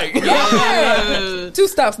right. Yeah. 2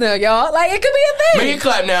 stops now, y'all. Like, it could be a Make thing. it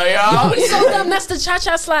clap now, y'all. We so dumb. That's the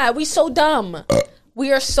cha-cha slide. We so dumb.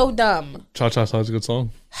 We are so dumb. Cha Cha Slide's a good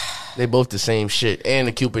song. They both the same shit. And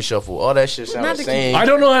the Cupid Shuffle. All that shit sounds Not the the same. I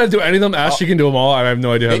don't know how to do any of them. Ashley can do them all. I have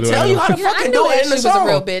no idea how to They do tell any you of how them. to Yeah, I fucking knew do it in Ashley the was a song.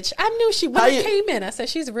 real bitch. I knew she when How I you- came in. I said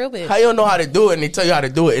she's a real bitch. How you don't know how to do it and they tell you how to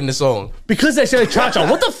do it in the song? Because they say Cha Cha.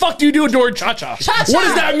 What the fuck do you do during Cha Cha? Cha-cha. What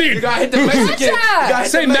does that mean? You gotta hit the Mexican. You gotta hit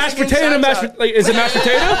Say the mashed Mexican potato, cha-cha. mashed like is it mashed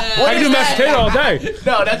potato? I can do is mashed that? potato all day.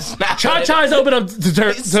 No, that's not. Cha Cha's open up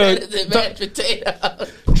the mashed to potato.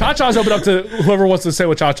 Cha Cha's open up to whoever wants to say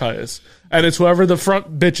what Cha Cha is, and it's whoever the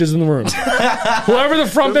front bitch is in the room. Whoever the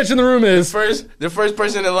front bitch in the room is. The first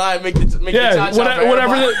person in line make the Yeah, cha-cha for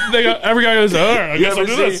whatever everybody. they go, every guy goes. I You guess I'll ever,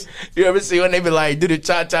 do this. you ever see when they be like, do the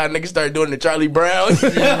cha-cha, nigga start doing the Charlie Brown?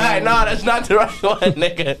 Like, nah, that's not the right one,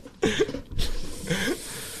 nigga.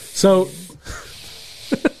 So,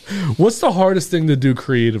 what's the hardest thing to do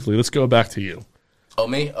creatively? Let's go back to you. Oh,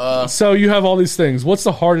 me? So you have all these things. What's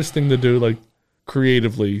the hardest thing to do, like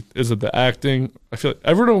creatively? Is it the acting? I feel like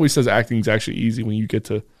everyone always says acting is actually easy when you get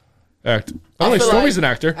to act. I don't think feel Stormy's like-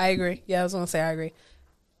 an actor. I agree. Yeah, I was gonna say I agree.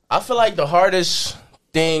 I feel like the hardest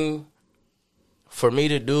thing for me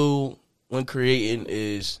to do when creating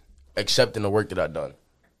is accepting the work that I've done.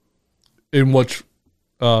 In which,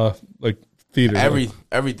 like theater?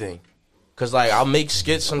 Everything. Because, like, I'll make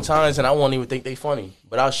skits sometimes and I won't even think they funny.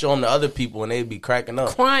 But I'll show them to other people and they'd be cracking up.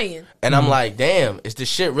 Crying. And I'm like, damn, is this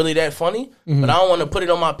shit really that funny? But I don't want to put it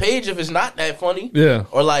on my page if it's not that funny. Yeah.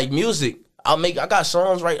 Or like music. I got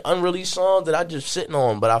songs, right, unreleased songs that I just sitting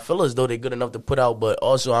on, but I feel as though they're good enough to put out, but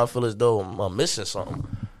also I feel as though I'm missing something.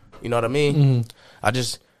 You know what I mean?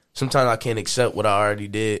 Sometimes I can't accept what I already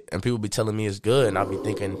did, and people be telling me it's good, and I'll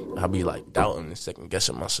be like doubting and second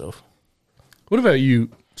guessing myself. What about you,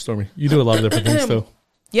 Stormy? You do a lot of different things, though.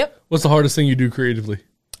 Yep. What's the hardest thing you do creatively?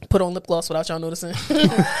 Put on lip gloss without y'all noticing.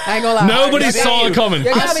 I ain't gonna lie. Nobody I saw it coming.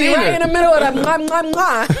 You gotta I be seen right her. in the middle of that. Mwah,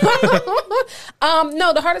 mwah, mwah.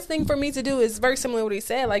 No, the hardest thing for me to do is very similar to what he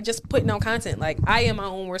said. Like just putting out content. Like I am my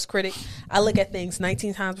own worst critic. I look at things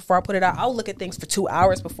 19 times before I put it out. I'll look at things for 2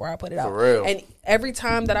 hours before I put it out. For real. And every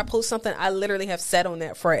time that I post something, I literally have sat on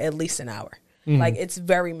that for at least an hour. Like it's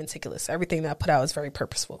very meticulous. Everything that I put out is very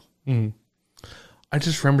purposeful. I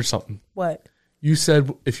just remembered something. What? You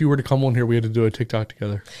said if you were to come on here, we had to do a TikTok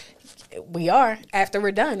together. We are after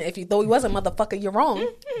we're done. If you thought he wasn't, motherfucker, you're wrong.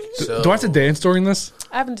 So, Do I have to dance during this?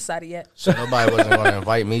 I haven't decided yet. so nobody wasn't going to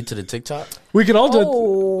invite me to the TikTok? We could all do.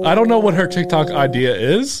 Oh. I don't know what her TikTok idea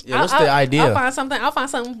is. Yeah, what's the idea? I'll find something. I'll find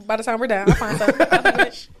something by the time we're done. I'll find something. I'll think of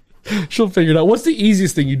it. She'll figure it out. What's the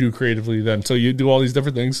easiest thing you do creatively then? So you do all these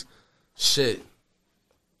different things. Shit.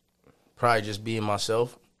 Probably just being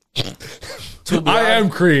myself. I am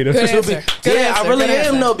creative. Good answer. Good Yeah, answer. I really Good am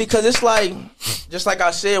answer. though, because it's like, just like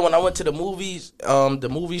I said, when I went to the movies, the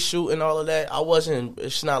movie shoot and all of that,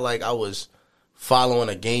 it's not like I was following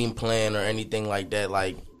a game plan or anything like that.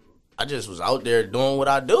 Like, I just was out there doing what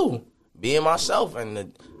I do, being myself,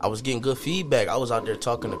 and I was getting good feedback. I was out there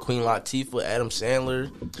talking to Queen Latifah, Adam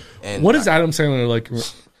Sandler, and What is Adam Sandler like?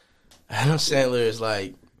 Adam Sandler is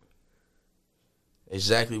like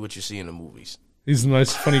exactly what you see in the movies. He's a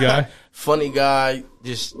nice, funny guy. Funny guy,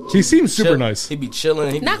 just He seems super chill- nice. He be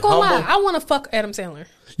chilling. He be Not gonna humble. lie, I want to fuck Adam Sandler.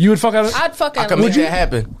 You would fuck Adam? I'd fuck I Adam. can make Sandler. that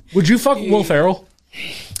happen. Would you fuck Will Ferrell?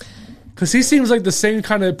 Because he seems like the same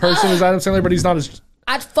kind of person as Adam Sandler, but he's not as.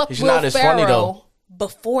 I'd fuck He's Will not as Ferrell funny, though.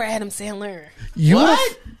 before Adam Sandler. You What?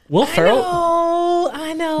 would've- Will Ferrell?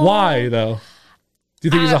 I know. Why though? Do you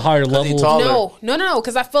think he's a higher he level? tall. No.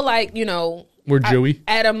 Because I feel like We're Joey.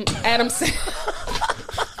 Adam.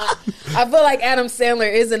 I feel like Adam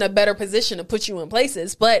Sandler is in a better position to put you in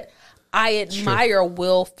places, but I admire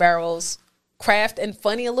Will Ferrell's craft and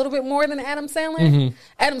funny a little bit more than Adam Sandler. Mm-hmm.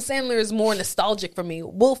 Adam Sandler is more nostalgic for me.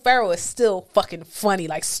 Will Ferrell is still fucking funny,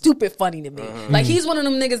 like stupid funny to me. Like he's one of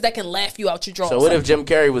them niggas that can laugh you out your drawers. So what if Jim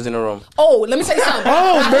Carrey was in the room? Oh, let me say something.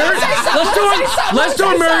 Oh, Mary! Let Let's do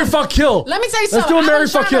a Mary fuck kill. Let me tell you Let's something. do a Mary I've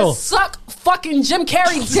been fuck trying kill. to suck fucking Jim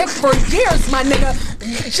Carrey dick for years, my nigga.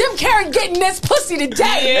 Jim Carrey getting this pussy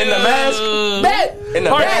today. In the mask? Bet. In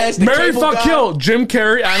the All mask? right, The Mary cable fuck guy? kill. Jim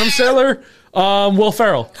Carrey, Adam Sandler, Will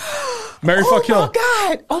Ferrell. Mary fuck kill.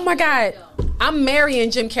 Oh my god. I'm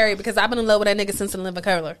marrying Jim Carrey because I've been in love with that nigga since The Living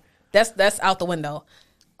Color. That's out the window.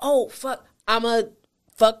 Oh fuck. I'ma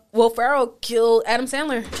fuck Will Ferrell kill Adam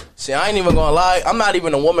Sandler. See, I ain't even gonna lie. I'm not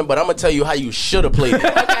even a woman, but I'm gonna tell you how you should have played it.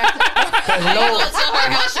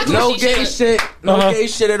 No gay shit. No gay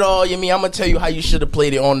shit at all. You mean I'm gonna tell you how you should have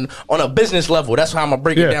played it on a business level. That's how I'm gonna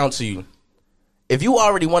break it down to you. If you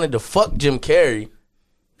already wanted to fuck Jim Carrey, you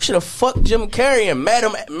should have fucked Jim Carrey and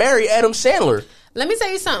marry Adam Sandler. Let me tell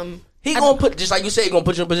you something. He gonna put, just like you said, he gonna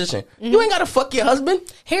put you in position. You ain't gotta fuck your husband.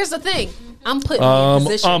 Here's the thing. I'm putting you in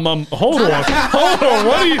position. Hold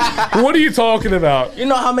on. What are you talking about? You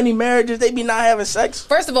know how many marriages they be not having sex?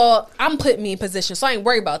 First of all, I'm putting me in position, so I ain't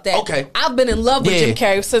worried about that. Okay. I've been in love with Yeah. Jim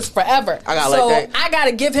Carrey since forever. I gotta so like that. I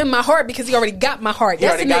gotta give him my heart because he already got my heart. He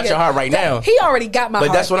already got your heart right now. He already got my But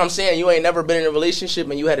heart. that's what I'm saying. You ain't never been in a relationship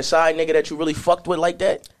and you had a side nigga that you really fucked with like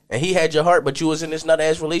that, and he had your heart, but you was in this nut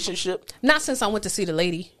ass relationship. Not since I went to see the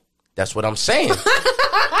lady. That's what I'm saying.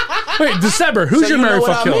 Wait, December. Who's So your you know marry what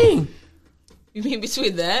fuck I kill? mean? You mean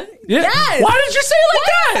between them? Yeah. Yes. Why did you say it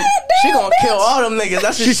like that? She gonna kill all them niggas.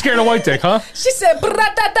 That's She's scared of white dick, huh? She said,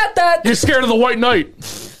 "Bra-da-da-da." You're scared of the white knight.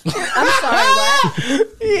 I'm sorry, what?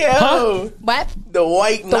 Yo, What? the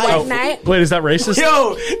white The knight. white knight? Wait, is that racist?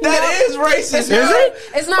 Yo, that is racist. It's yo. not,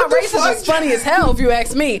 it's not What the racist. fuck? It's funny as hell if you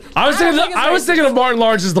ask me. I was don't thinking. think it's I was racist. thinking of Martin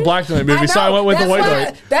Lawrence's The Black Knight movie, so I went with the That's White why-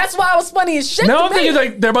 Knight. That's why I was funny as shit. Now to I'm thinking me.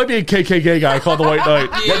 like there might be a KKK guy called the White Knight.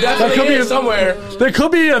 There definitely could be is a- somewhere. There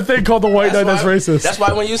could be a thing called the White Knight that's why- racist. That's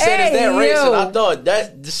why when you said it's that Hey, racist, yo. I thought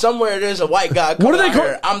that somewhere there's a white guy. What do coming they out call-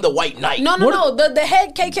 here, I'm the white knight. No. What- The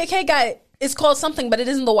head KKK guy is called something, but it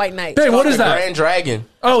isn't the White Knight. Hey, what is The that? Grand Dragon.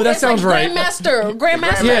 Oh, that It's sounds like right.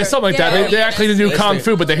 Grandmaster. Yeah, something like that. Yeah. They actually do It's kung the-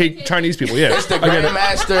 fu, but they hate Chinese people. Yeah, It's the I get it.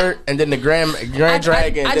 Grandmaster, and then the Grand Dragon, I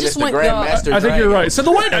and then just it's the want- Grandmaster. I think you're Dragon. right. So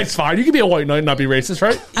the White Knight's fine. You can be a White Knight and not be racist,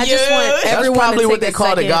 right? I just want That's everyone probably to what take they a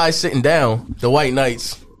call the second. guys sitting down, the white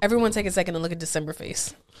knights. Everyone take a second and look at December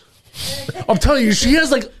face. I'm telling you, she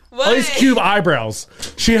has like Ice Cube eyebrows.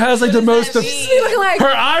 She has like the most. She looking like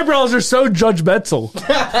Her eyebrows are so judgmental.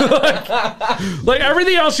 like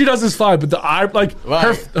everything else she does is fine, but the eye, like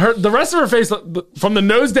Right. the rest of her face, from the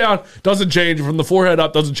nose down doesn't change, from the forehead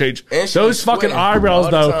up doesn't change. And she's Those fucking sweating eyebrows,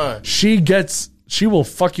 all the though, time. she will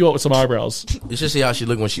fuck you up with some eyebrows. You should see how she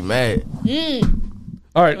look when she mad.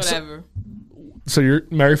 All right, so, Whatever. so you're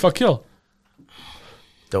marry, fuck, kill.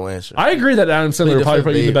 Don't answer. I agree that Adam Sandler Plead would the probably fifth,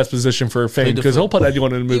 put you in the babe. best position for fame Plead the because he'll fifth. put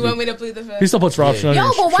anyone in the You want movie. me to plead the fifth? He still puts Rob Yeah. Schneider. yo,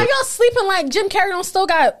 in but why shit. y'all sleeping like Jim Carrey don't still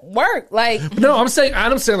got work? Like, No, I'm saying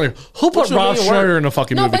Adam Sandler. Who put you Rob mean, Schneider work? in a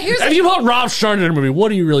fucking No, movie? but here's If the- you put Rob Schneider in a movie, what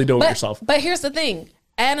are you really doing with yourself? but here's the thing.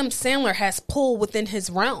 Adam Sandler has pull within his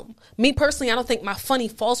realm. Me personally, I don't think my funny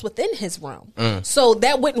falls within his realm. So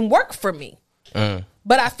that wouldn't work for me.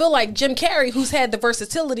 But I feel like Jim Carrey, who's had the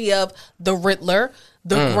versatility of the Riddler,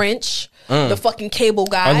 the Grinch, the fucking cable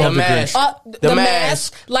guy, I love the Grinch. the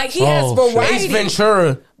Mask. mask. Like he has Oh, shit. variety. Ace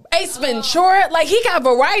Ventura. Ace Ventura, like he got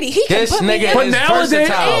variety. He can This put me nigga in. But is nowadays-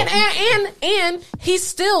 versatile. And he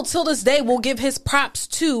still till this day will give his props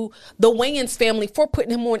to the Wayans family for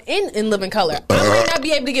putting him on in Living Color. I might not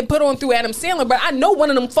be able to get put on through Adam Sandler, but I know one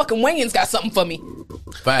of them fucking Wayans got something for me.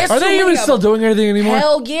 Facts. Are too they many even of still them. doing anything anymore?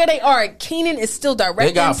 Hell yeah, they are. Keenan is still directing,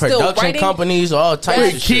 They got still production writing. companies, all types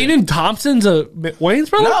Wait, of shit. Keenan Thompson's a Wayne's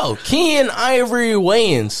brother? No, Keenan Ivory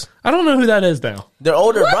Wayans. I don't know who that is now. Their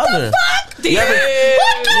older What brother. the fuck? You ever-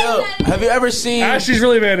 Yo, have you ever seen? She's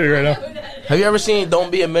really mad at me right now. Have you ever seen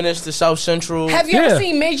Don't Be a Menace to South Central? Have you Yeah. ever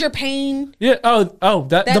seen Major Pain? Yeah. Oh,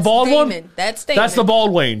 that the That's bald Damon. one. That's Damon. That's the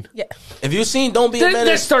bald Wayne. Yeah. Have you seen Don't Be a There's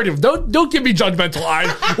Menace? 30. Don't give me judgmental eyes.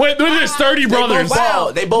 Wait, there's 30 brothers.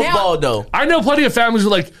 They both Now- bald though. I know plenty of families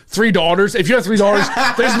with like 3 daughters. If you have 3 daughters,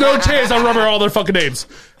 there's no chance I remember all their fucking names.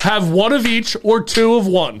 Have one of each or 2 of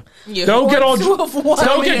one. Yeah. Don't get all. Two of one.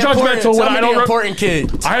 Don't get judgmental when I don't. important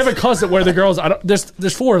kid. I have a cousin where the girls. I don't.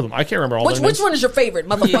 There's 4 of them. I can't remember all. Which their names. one is your favorite,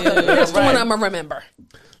 motherfucker? Yeah, That's the right. one I'm gonna remember.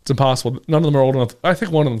 It's impossible. None of them are old enough. I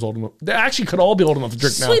think one of them's old enough. They actually could all be old enough to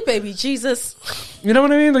drink now. Sweet baby Jesus. You know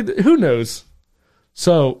what I mean? Like, who knows?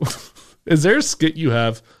 So, is there a skit you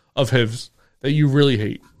have of his that you really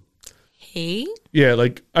hate? Hey? Yeah,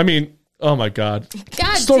 like, I mean, oh my God.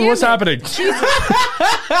 God Stormy, damn what's it. happening?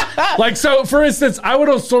 Like, so, for instance, I went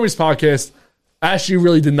on Stormy's podcast. Ashley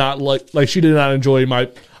really did not like she did not enjoy my.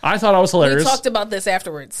 I thought I was We hilarious. talked about this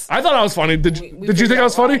afterwards. I thought I was funny. Did we you think figured I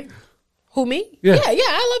was out funny? why. Who, me? Yeah. Yeah,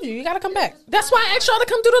 I love you. You gotta come back. That's why I asked y'all to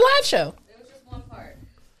come do the live show.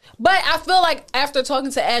 But I feel like after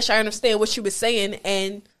talking to Ash, I understand what she was saying,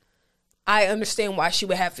 and I understand why she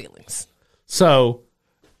would have feelings. So,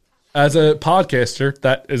 as a podcaster,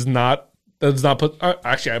 that does not put.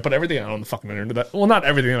 Actually, I put everything out on the fucking internet. Well, not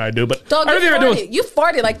everything that I do, but Dog, everything I do. you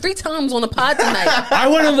farted like 3 times on the pod tonight.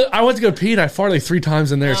 I went to go pee and I farted like 3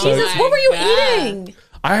 times in there. So Jesus, what were you God. eating?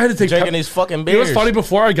 I had to take Drinking these fucking You know what's beers. funny?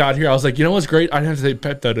 Before I got here, I was like, you know what's great? I didn't have to take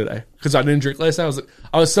Pepto today because I didn't drink last night.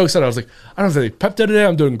 I was so excited. I was like, I don't have to take Pepto today.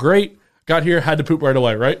 I'm doing great. Got here, had to poop right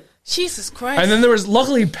away, right? Jesus Christ. And then there was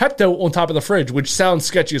luckily Pepto on top of the fridge, which sounds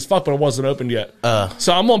sketchy as fuck, but it wasn't opened yet.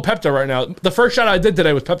 So I'm on Pepto right now. The first shot I did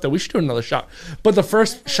today was Pepto. We should do another shot. But the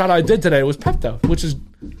first shot I did today was Pepto, which is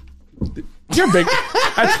You're big.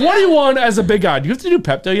 At 21, as a big guy, do you have to do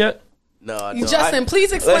Pepto yet? No, I don't. Justin,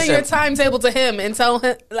 please explain listen. your timetable to him and tell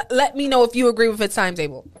him. Let me know if you agree with his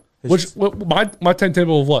timetable. My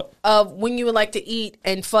timetable of what? Of when you would like to eat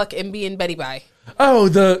and fuck and be in Betty Bye. Oh,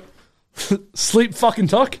 the sleep fucking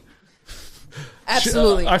tuck.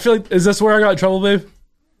 Absolutely. I feel like, is this where I got in trouble, babe?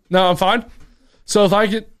 No, I'm fine. So if I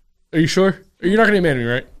get, are you sure? You're not gonna get mad at me,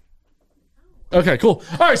 right? Okay, cool.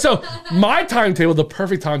 All right, so my timetable, the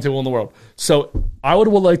perfect timetable in the world. So I would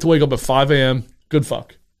like to wake up at 5 a.m. Good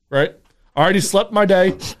fuck, right? I already slept my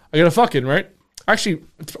day. I gotta fucking, right? Actually,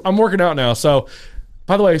 I'm working out now. So,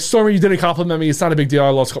 by the way, Stormy, you didn't compliment me. It's not a big deal. I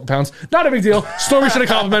lost a couple pounds. Not a big deal. Stormy should have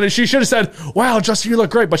complimented. She should have said, wow, Justin, you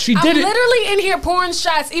look great. But she I'm didn't. literally in here pouring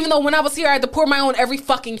shots, even though when I was here, I had to pour my own every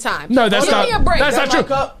fucking time. No, that's Give not. me a break. That's not My true.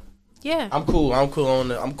 cup? Yeah. I'm cool. I'm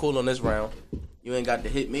cool on this round. You ain't got to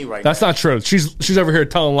hit me right That's now. not true. She's over here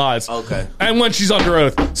telling lies. Okay. And when she's under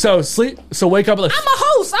oath. So wake up at like I'm a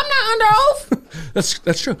host. I'm not under oath.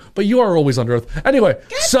 that's true. But you are always under oath. Anyway,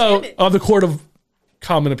 damn it. on the court of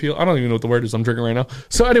common appeal. I don't even know what the word is I'm drinking right now.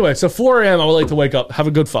 So anyway, 4 a.m. I would like to wake up, have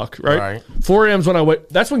a good fuck, right? All right. 4 a.m. is when I wake.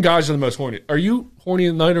 That's when guys are the most horny. Are you horny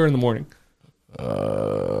at night or in the morning? In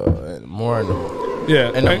the morning.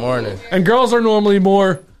 Yeah. In the morning. And girls are normally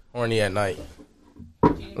more. Horny at night.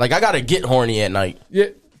 Like, I got to get horny at night. Yeah.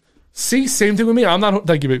 See, same thing with me. I'm not.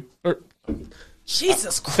 Thank you, babe.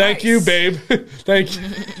 Jesus Christ. Thank you, babe. Thank you.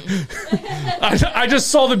 I just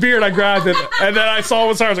saw the beard. I grabbed it, and then I saw it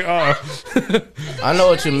was her. I was like, oh. I know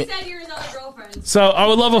what you mean. So I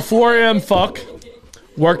would love a 4 a.m. fuck,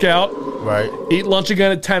 workout, Right. eat lunch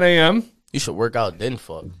again at 10 a.m. You should work out then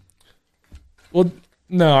fuck. Well,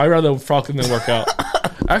 no, I'd rather fuck than work out.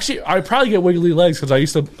 Actually, I'd probably get wiggly legs because I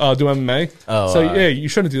used to do MMA. Oh, so yeah, you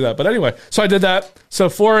shouldn't do that. But anyway, so I did that. So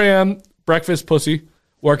 4 a.m. breakfast, pussy,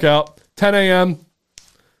 workout. 10 a.m.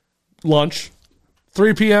 lunch.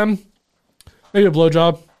 3 p.m. maybe a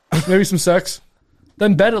blowjob, maybe some sex.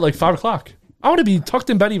 Then bed at like 5 o'clock. I want to be tucked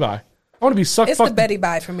in Betty Bye. I want to be sucked. It's the Betty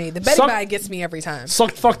Bye for me. The Betty Bye gets me every time.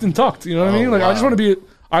 Sucked, fucked, and tucked. You know what I mean? Like, wow. I just want to be.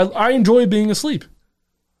 I enjoy being asleep.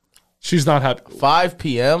 She's not happy. 5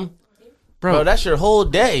 p.m.? Bro, Bro, that's your whole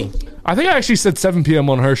day. I think I actually said 7 p.m.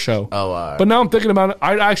 on her show. Oh, all right. But now I'm thinking about it.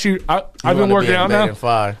 I've been wanna working be in out bed now. at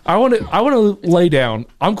 5. I want to lay down.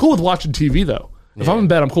 I'm cool with watching TV though. If I'm in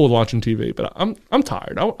bed, I'm cool with watching TV. But I'm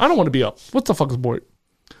tired. I don't want to be up. What the fuck is boring?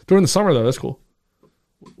 During the summer though, that's cool.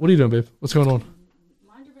 What are you doing, babe? What's going on?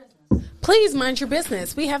 Please mind your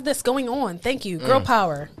business. We have this going on. Thank you. Girl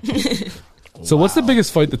power. So what's the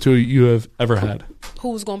biggest fight the two of you have ever had?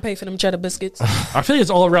 Who's going to pay for them cheddar biscuits? I feel like it's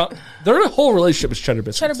all around. Their whole relationship is cheddar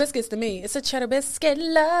biscuits. Cheddar biscuits to me. It's a cheddar biscuit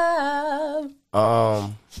love.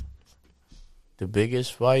 The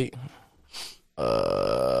biggest fight?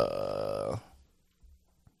 I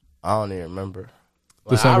don't even remember.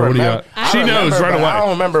 December, what do you got? She knows right away. I don't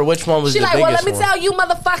remember which one was She the like, biggest well, let me one. tell you,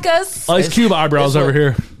 motherfuckers. Ice Cube eyebrows This over one-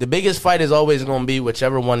 here. The biggest fight is always going to be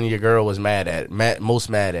whichever one your girl was mad at, most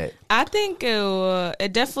mad at. I think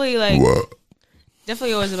it definitely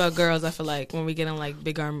definitely always about girls. I feel like when we get in like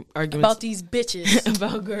big arguments About these bitches.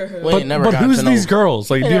 about girls. We ain't never But got who's to know- these girls?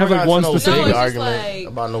 Like, do you have like one No, specific? No, big it's just argument like-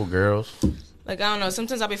 about no girls. Like I don't know.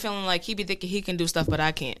 Sometimes I'll be feeling like he be thinking he can do stuff, but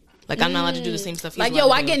I can't. Like I'm not allowed to do the same stuff. He's Like, allowed yo,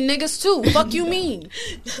 to I do. get niggas too. Fuck you mean?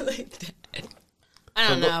 I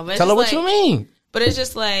don't know. But Tell her it's what like- you mean. But it's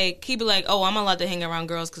just like he be like, oh, I'm allowed to hang around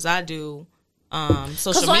girls because I do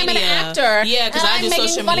social 'Cause media. I'm an actor. Yeah, because and I I'm do making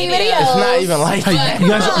social funny media. videos. It's not even like that. You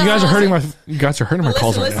guys are hurting my. You guys are hurting my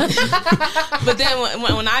calls right now. But then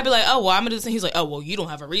when I be like, oh, well, I'm gonna do this, and he's like, oh, well, you don't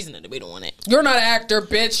have a reason to be doing it. You're not an actor,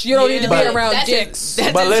 bitch. You don't need to be But- around That's dicks.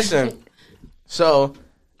 But listen, so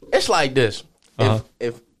it's like this.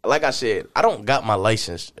 If like I said, I don't got my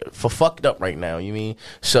license for fucked up right now. You mean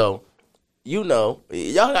so? You know,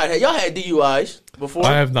 y'all had DUIs before.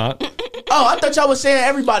 I have not. Oh, I thought y'all was saying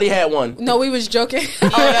everybody had one. No, we was joking. Did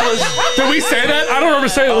we say that? I don't remember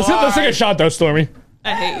saying it. Let's take a shot though, Stormy.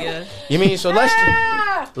 I hate you. You mean so?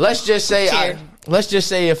 Let's just say let's just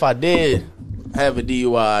say if I did have a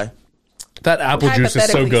DUI, That apple juice is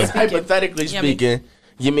so good. hypothetically speaking,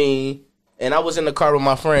 you mean, and I was in the car with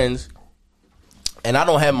my friends, and I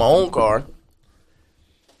don't have my own car,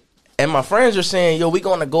 and my friends are saying, yo, we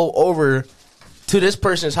gonna go over to this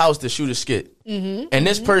person's house to shoot a skit, and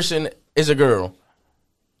this person is a girl,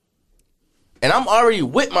 and I'm already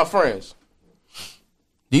with my friends.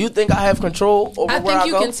 Do you think I have control over I where think I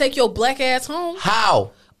you go? can take your black ass home.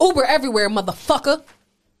 How? Uber everywhere, motherfucker.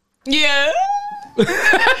 Yeah.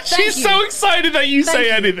 She's you. so excited that you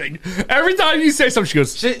say anything. Every time you say something, she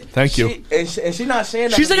goes, "Thank you." And she's not saying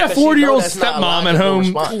that. She's like a because she 40-year-old know that's not a stepmom at logical home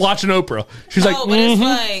response. watching Oprah. She's like, Oh, but it's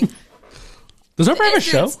like Does Oprah have a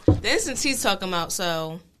show? The instance he's talking about,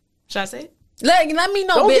 so should I say it? Let me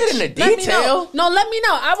know, Don't bitch. get into Let me detail. know. No, let me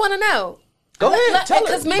know. I want to know. Go ahead, tell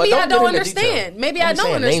Because it, maybe but I don't don't get into understand. detail. Maybe Don't I be don't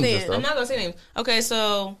saying names and understand. stuff. I'm not gonna say names. Okay,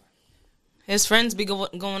 so his friends be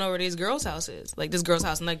going over to these girls' houses, like this girl's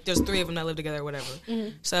house, and like there's 3 of them that live together or whatever.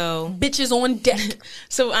 So Bitches on deck.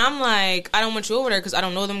 So I'm like, I don't want you over there because I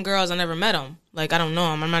don't know them girls. I never met them. Like, I don't know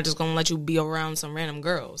them. I'm not just going to let you be around some random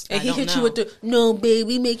girls. And I he don't hit know. you with the, no,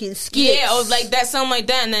 baby, making skits. Yeah, I was like that, something like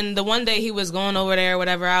that. And then the one day he was going over there,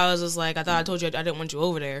 whatever, I was just like, I thought I told you I didn't want you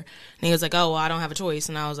over there. And he was like, oh, well, I don't have a choice.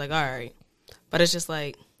 And I was like, all right. But it's just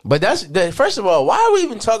like, But first of all, why are we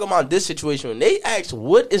even talking about this situation? When they asked,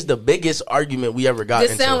 what is the biggest argument we ever got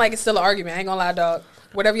This into? sound like it's still an argument. I ain't gonna lie, dog.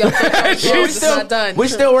 Whatever y'all think, it's not done. We're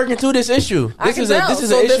still working through this issue. I This can is tell. this is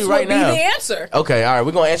So an this issue would right be now. the answer. Okay, all right,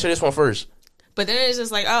 we're gonna answer this one first. but then it's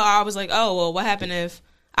just like, oh, I was like, oh, well, what happened if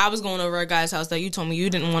I was going over a guy's house that you told me you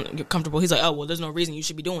didn't want to get comfortable? He's like, oh, well, there's no reason you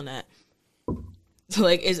should be doing that. So,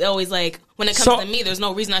 like, it's always like, when it comes to me, there's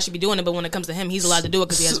no reason I should be doing it, but when it comes to him, he's allowed to do it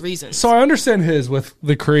because he has reasons. So I understand his with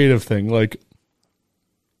the creative thing. Like,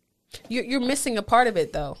 You're missing a part of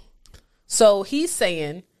it, though. So he's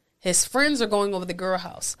saying his friends are going over the girl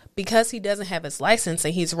house. Because he doesn't have his license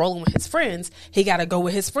and he's rolling with his friends, he got to go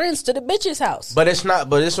with his friends to the bitch's house. But it's not.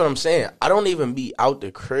 But that's what I'm saying. I don't even be out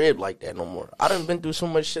the crib like that no more. I done been through so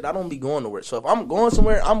much shit. I don't be going nowhere. So if I'm going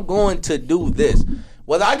somewhere, I'm going to do this.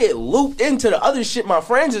 Whether I get looped into the other shit my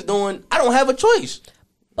friends is doing, I don't have a choice.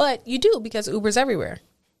 But you do, because Uber's everywhere.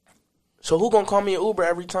 So who gonna call me an Uber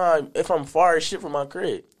every time if I'm far as shit from my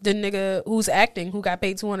crib? The nigga who's acting, who got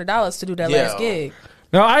paid $200 to do that Yeah. last gig.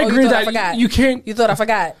 now I Oh, you agree thought I that forgot. you can't. You thought I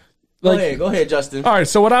forgot. Like, Go ahead, Justin. all right.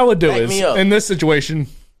 So what I would do Back is me up. in this situation.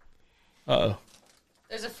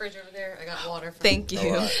 There's a fridge over there. I got water. Thank you.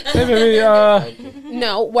 Hey, baby,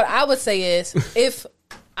 No, what I would say is, if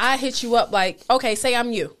I hit you up like, okay, say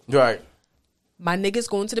I'm you. Right. My nigga's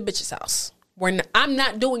going to the bitch's house. I'm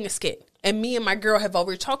not doing a skit. And me and my girl have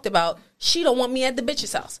already talked about, she don't want me at the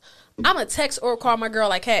bitch's house. I'm going to text or call my girl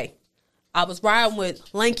like, hey, I was riding with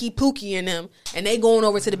Lanky Pookie and them, and they going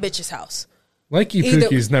over to the bitch's house. Lanky Either-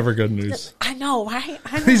 Pookie's never good news. I know, right?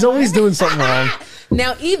 I know, He's always right? doing something wrong.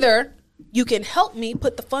 Now, either you can help me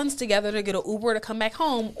put the funds together to get an Uber to come back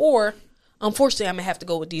home, or unfortunately, I'm going to have to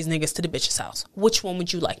go with these niggas to the bitch's house. Which one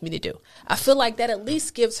would you like me to do? I feel like that at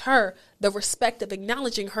least gives her the respect of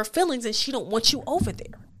acknowledging her feelings, and she don't want you over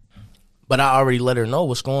there. But I already let her know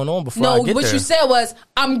what's going on before I No, get what there. you said was,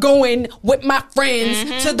 I'm going with my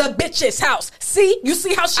friends to the bitch's house. See? You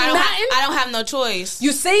see how she nodding? I don't have no choice.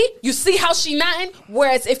 You see? You see how she nodding?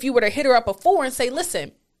 Whereas if you were to hit her up before and say,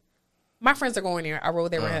 listen, my friends are going there. I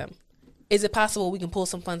rode there with him. Is it possible we can pull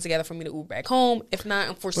some funds together for me to Uber back home? If not,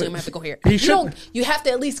 unfortunately, I'm going to have to go here. You have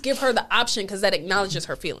to at least give her the option, because that acknowledges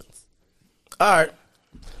her feelings. All right.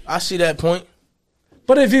 I see that point.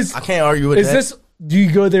 But if it's, I can't argue with is that. this? Do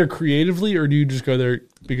you go there creatively, or do you just go there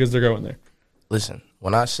because they're going there? Listen,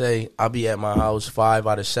 when I say I'll be at my house 5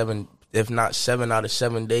 out of 7, if not 7 out of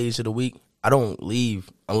 7 days of the week, I don't leave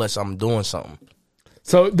unless I'm doing something.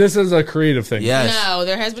 So this is a creative thing. Yes. No,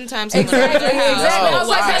 there has been times he went over their house. Exactly. I was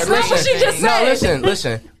like, that's not what she just said. No,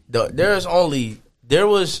 listen. There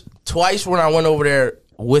was twice when I went over there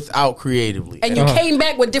without creatively. And you came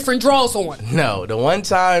back with different draws on. No, the one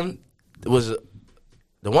time they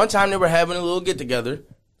were having a little get together,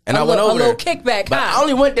 and I went over a there. little kickback, But huh? I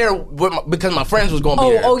only went there because my friends was going to be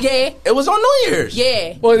there. Oh, yeah? It was on New Year's.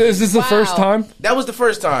 Yeah. Well, is this the Wow. first time? That was the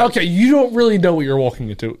first time. Okay, you don't really know what you're walking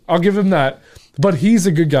into. I'll give him that. But he's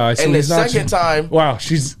a good guy. So And the he's not second time, wow,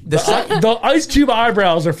 she's second- the Ice Cube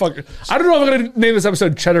eyebrows are fucking. I don't know if I'm gonna name this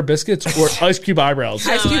episode Cheddar Biscuits or Ice Cube eyebrows.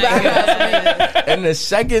 Ice Cube eyebrows. and the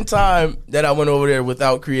second time that I went over there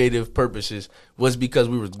without creative purposes was because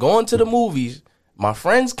we were going to the movies. My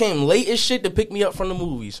friends came late as shit to pick me up from the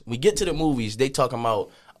movies. We get to the movies, they talking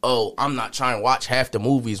about, oh, I'm not trying to watch half the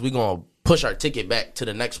movies. We gonna push our ticket back to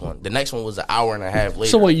the next one. The next one was an hour and a half later.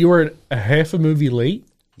 So wait, you were a half a movie late?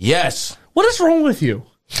 Yes. What is wrong with you?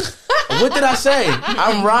 What did I say?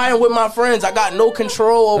 I'm riding with my friends. I got no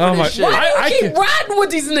control over Oh my- this shit. Why- Why I you keep can- riding with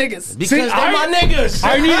these niggas? Because See, they're my niggas.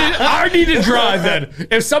 I need to drive then.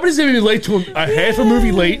 If somebody's gonna be late to a half a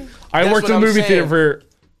movie late, I That's worked what in I'm the movie saying. theater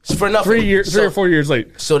for For nothing. 3 years, 3 or 4 years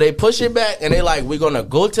late. So they push it back and they like, we're gonna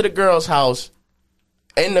go to the girl's house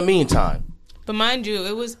in the meantime. But mind you,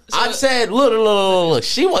 it was. I said, look,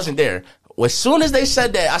 she wasn't there. As soon as they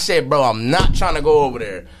said that, I said, bro, I'm not trying to go over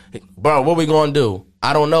there. Bro, what we gonna do?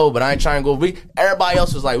 I don't know, but I ain't trying to go. Everybody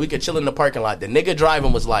else was like, we could chill in the parking lot. The nigga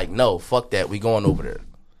driving was like, no, fuck that. We going over there.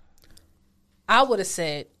 I would have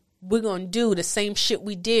said, we're going to do the same shit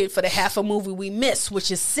we did for the half a movie we missed,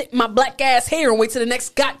 which is sit my black ass here and wait till the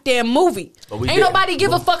next goddamn movie. Ain't nobody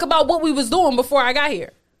give a fuck about what we was doing before I got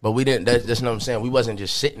here. But we didn't. That's what I'm saying. We wasn't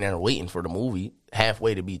just sitting there waiting for the movie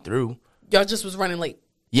halfway to be through. Y'all just was running late.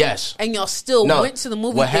 Yes. And y'all still went to the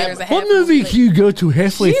movie theaters. What movie can you go to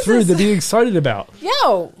halfway through to be excited about?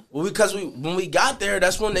 Yo. Well, because when we got there,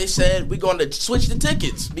 that's when they said we're going to switch the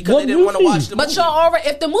tickets because they didn't want to watch the movie. But y'all already,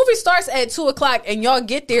 if the movie starts at 2:00 and y'all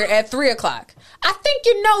get there at 3:00, I think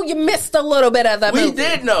you missed a little bit of the movie. We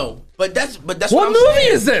did know. But that's what I'm movie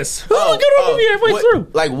saying. is this? Who's going to go to a movie halfway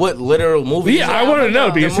through? Like what literal movie? Yeah, I want to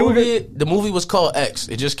know. Because the movie was called X.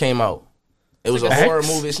 It just came out. It was a horror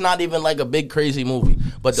movie. It's not even like a big crazy movie.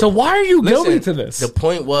 But so why are you going to this? The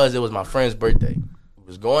point was, it was my friend's birthday. We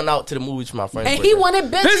was going out to the movies for my friend's birthday. And he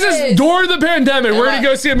wanted bitches. This is during the pandemic. We're going to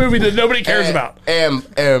go see a movie that nobody cares about.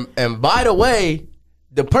 And by the way,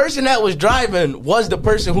 the person that was driving was the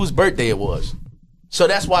person whose birthday it was. So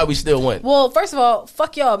that's why we still went. Well, first of all,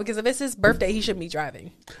 fuck y'all, because if it's his birthday, he shouldn't be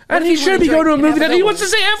driving. And he should be going to a movie that he wants to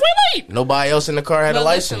see halfway late. Nobody else in the car had a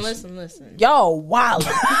license. Listen. Y'all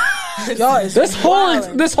wildin'. Y'all is this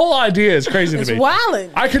whole idea is crazy to me. It's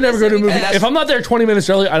wildin'. I could never go to a movie. If I'm not there 20 minutes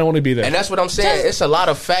early, I don't want to be there. And that's what I'm saying. It's a lot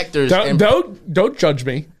of factors. Don't judge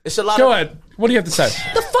me. It's a lot. Go ahead. What do you have to say?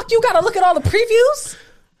 The fuck you gotta look at all the previews?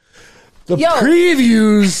 The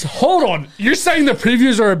previews. Hold on. You're saying the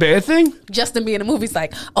previews are a bad thing? Justin being in the movie's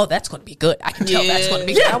like, oh, that's going to be good. I can tell that's going to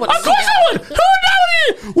be good. Yeah, of course I would. Who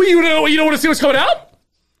knows? Well, you don't want to see what's coming out?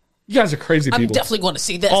 You guys are crazy people. I'm definitely going to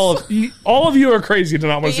see this. All of you are crazy to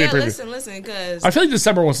not want to see a preview. Listen, because I feel like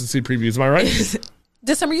December wants to see previews. Am I right?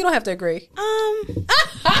 December, you don't have to agree.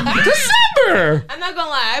 December. I'm not gonna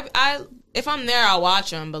lie. If I'm there, I'll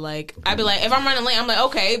watch them. But like, I'd be like, if I'm running late, I'm like,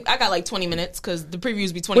 okay, I got like 20 minutes because the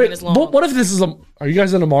previews be 20 minutes long. But what if this is are you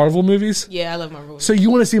guys into Marvel movies? Yeah, I love Marvel movies. So you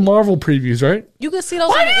want to see Marvel previews, right? You can see those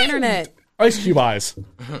on the internet. Ice Cube eyes.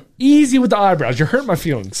 Easy with the eyebrows. You're hurting my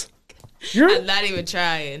feelings. I'm not even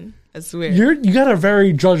trying. I swear. You got a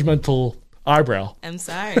very judgmental eyebrow. I'm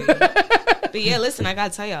sorry. But yeah, listen, I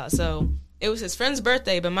gotta tell y'all. So it was his friend's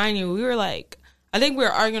birthday, but mind you, we were like, I think we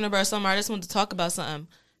were arguing about something. I just wanted to talk about something.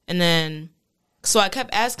 And then, so I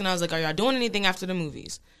kept asking, I was like, are y'all doing anything after the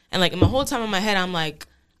movies? And like, the whole time in my head, I'm like,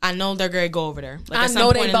 I know they're going to go over there. Like, I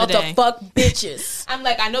know they about to fuck bitches. I'm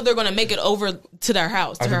like, I know they're going to make it over to their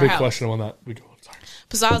house, to her house. I have a big question on that.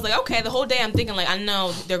 So I was like, okay, the whole day I'm thinking, like, I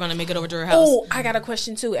know they're going to make it over to her house. Oh, I got a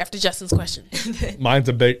question, too, after Justin's question. Mine's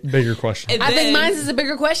a bigger question. I think mine's is a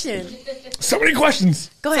bigger question. So many questions.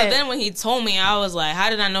 Go ahead. So then when he told me, I was like, how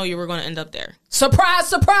did I know you were going to end up there? Surprise,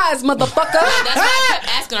 surprise, motherfucker. That's why I kept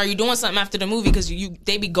asking, are you doing something after the movie? Because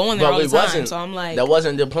they be going there all the time. So I'm like, that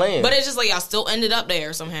wasn't the plan. But it's just like, y'all still ended up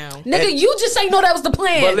there somehow. Nigga, you just ain't know that was the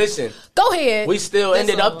plan. But listen. Go ahead. We still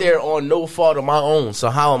ended up there on no fault of my own. So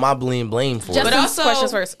how am I being blamed for it? But also,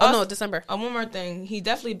 questions first. Oh, no, December. One more thing. He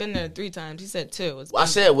definitely been there 3 times. He said 2. I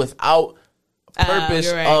said without purpose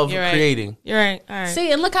of creating. You're right. All right.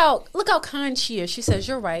 See, and look how kind she is. She says,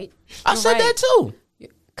 you're right. I said that too.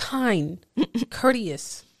 Kind,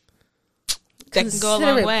 courteous. That can go a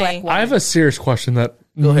long way. I have a serious question that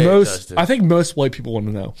I think most white people want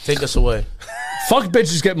to know. Take us away. Fuck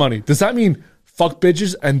bitches get money. Does that mean fuck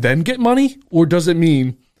bitches and then get money? Or does it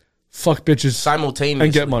mean fuck bitches simultaneously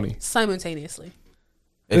and get money? Simultaneously.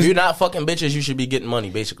 If you're not fucking bitches, you should be getting money,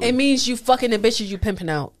 basically. It means you fucking the bitches you pimping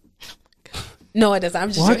out. No, it doesn't.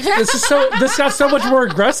 I'm just joking. This got so much more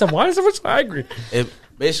aggressive. Why is everyone so angry?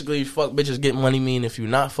 Basically, fuck bitches get money mean if you're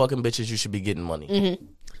not fucking bitches, you should be getting money. Mm-hmm.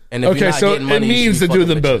 And if you're not getting money, it means to do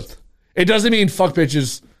them bitches. both. It doesn't mean fuck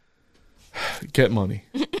bitches get money.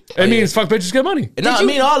 It means fuck bitches get money. No, I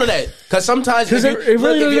mean all of that. Because sometimes it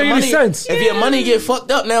really doesn't make any sense. If your money get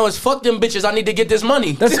fucked up now, it's fuck them bitches. I need to get this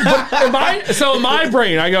money. In my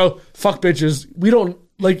brain, I go fuck bitches. We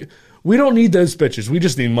don't need those bitches. We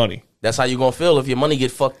just need money. That's how you gonna feel if your money get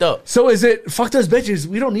fucked up. So is it fuck those bitches?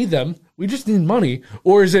 We don't need them. We just need money,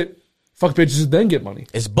 or is it fuck bitches and then get money?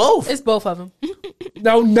 It's both. It's both of them.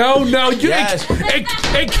 No. Yes.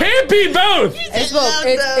 It can't be both. It's both.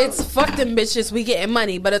 It's fuck them bitches. We getting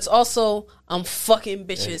money, but it's also I'm fucking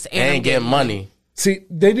bitches and getting money. See,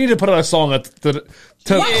 they need to put out a song to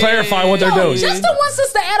clarify what they're doing. Justin wants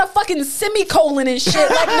us to add a fucking semicolon and shit.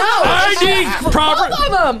 Like, no. I need proper.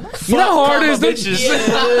 Both of them. You know how hard it is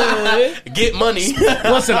to get money.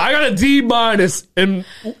 Listen, I got a D- in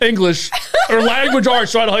English or language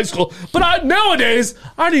arts out of high school, but nowadays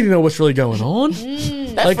I need to know what's really going on.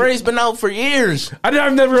 That phrase been out for years.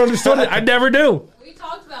 I've never understood it. I never do. We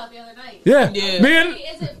talked about it the other night. Yeah. Man.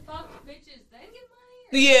 Is it fuck bitches then get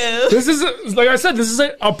money? Yeah. This is, like I said, this is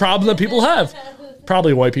a problem that people have.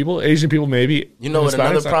 Probably white people, Asian people, maybe. You know what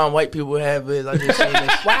another Hispanics. problem white people have is? I just seen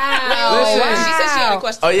this. Wow. She said she had a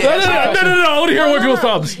question. Oh yeah. No. I want to hear white people's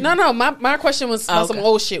problems. No. My question was on some okay.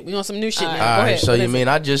 old shit. We on some new shit now. Go All right, ahead. so What you is mean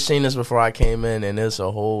it? I just seen this before I came in, and it's a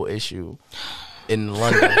whole issue in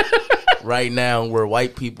London right now where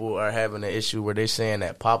white people are having an issue where they're saying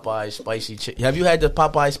that Popeye spicy chicken. Have you had the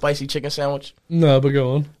Popeye spicy chicken sandwich? No, but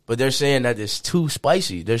go on. But they're saying that it's too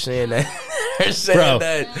spicy. They're saying that. They're saying Bro,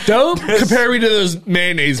 that. don't compare me to those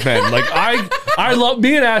mayonnaise men. Like I love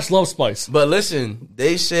me and Ash love spice. But listen,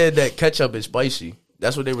 they said that ketchup is spicy.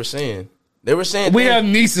 That's what they were saying. They were saying We have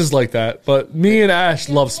nieces like that, but me and Ash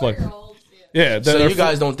love spice. Yeah, So they're you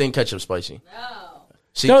guys don't think ketchup's spicy? No.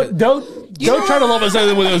 See, don't try to love us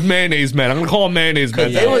other with those mayonnaise men. I'm gonna call them mayonnaise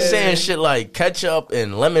men. they now. were saying shit like ketchup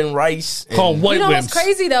and lemon rice. And Call them white You know limbs. what's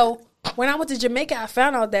crazy though? When I went to Jamaica, I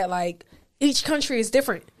found out that like each country is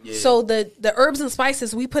different. So the herbs and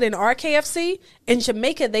spices we put in our KFC, in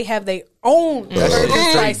Jamaica they have their own herbs and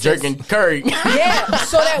Straight spices. jerking curry. Yeah,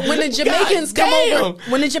 so that when the Jamaicans come damn.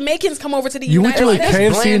 over, to the You went United to like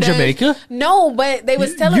States, KFC in bland ass- Jamaica? no, but they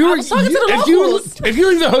was telling. I was talking to the locals. If you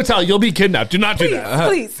leave the hotel, you'll be kidnapped. Do not do that.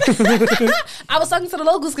 Please. I was talking to the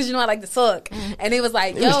locals because you know I like to suck, and they was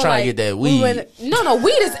like, They "Yo, was trying to like, get that we weed. went- no, weed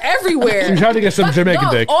is everywhere. You tried to get some Jamaican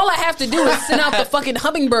No, dick. all I have to do is send out the fucking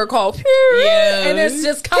hummingbird call, Yeah. and it's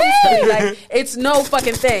just constantly like it's no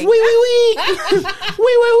fucking thing. Wee.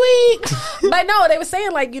 But no, they were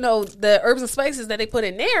saying like the herbs and spices that they put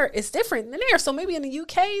in there is different than there. So maybe in the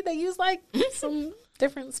UK they use like some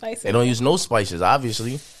different spices. They don't use no spices,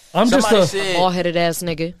 obviously. I'm Somebody just a said, Bald-headed ass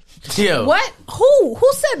nigga. yo, What? Who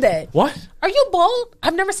said that? what? Are you bald?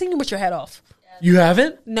 I've never seen you with your head off. You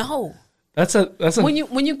haven't? No. That's a. When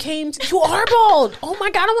you came, you are bald. Oh my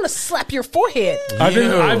god, I want to slap your forehead.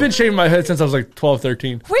 I've been shaving my head since I was like 12,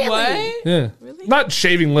 13. Really? What? Yeah, not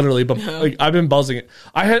shaving literally, but like I've been buzzing it.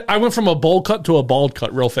 I went from a bowl cut to a bald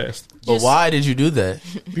cut real fast But why did you do that?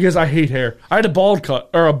 because I hate hair. I had a bald cut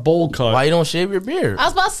or a bowl cut. Why you don't shave your beard? I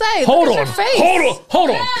was about to say, Hold look on, at your face. hold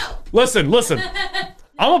on. Listen.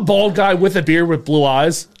 I'm a bald guy with a beard with blue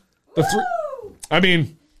eyes.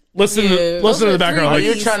 Listen to the background. Are Like,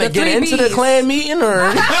 you trying to The get three into the Bs. clan meeting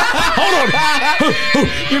or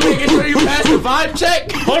you making sure you pass the vibe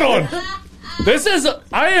check? hold on.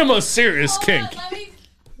 I am a serious kink.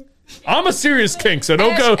 I'm a serious kink, so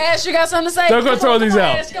don't go. Ash, you got something to say? Don't go throw these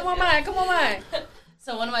out. Ash, come on, mine.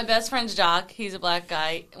 So one of my best friends, Jock, he's a black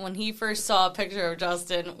guy. When he first saw a picture of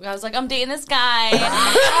Justin, I was like, I'm dating this guy.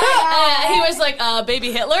 He was like,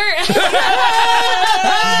 baby Hitler?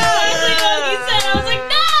 I was like,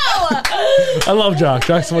 no! I love Jock.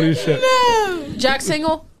 Jock's funny as shit. Jack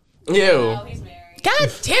single? Ew. He's married.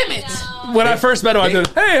 God damn it. When I first met him, I did,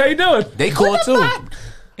 hey, how you doing? They cool too.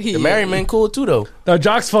 The married men cool too though. No,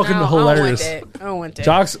 Jock's fucking hilarious. I don't want that.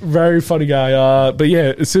 Jock's a very funny guy. But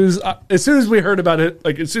yeah, as soon as we heard about it,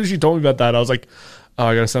 like as soon as you told me about that, I was like, oh,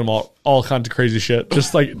 I gotta send him all kinds of crazy shit.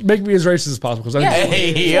 Just like make me as racist as possible. Because Yeah,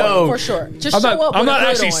 Hey, yo. for sure. Just I'm show not. up. I'm with not a hood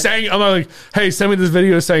actually on. saying. I'm not like, hey, send me this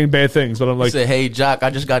video saying bad things. But I'm I like, said, hey Jock, I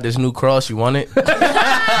just got this new cross. You want it?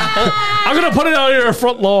 I'm gonna put it out here in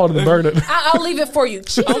front lawn and burn it. I'll leave it for you.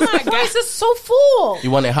 Jesus Christ, it's so full. You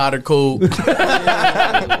want it hot or cold?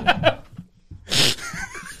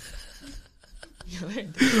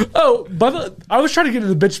 Oh, but I was trying to get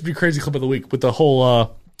into the bitch be crazy clip of the week with the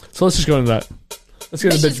whole. So let's just go into that. Let's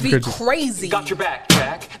get into Bitches bitch be be crazy. crazy. Got your back,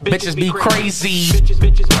 Jack. Bitches be crazy.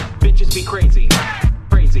 Bitches be crazy.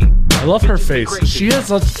 Crazy. I love her face. She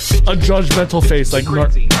has a judgmental face, like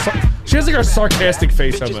she has like a sarcastic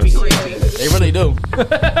face almost. They really do.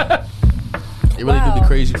 They really do be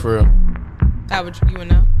crazy for real. That would you would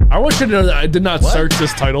know. I want you to know that I did not search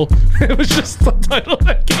this title. It was just the title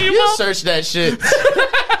that came You up. search that shit.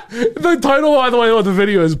 The title, by the way, of the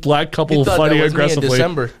video is "Black Couple You thought that Fighting was me in Aggressively."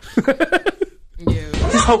 December.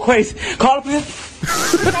 This whole crazy. Call the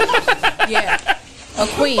police. Yeah. A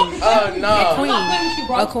queen. Oh no. Queen.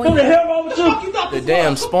 A queen. hell wrong with you? The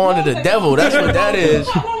damn spawn of the devil. That's what that is.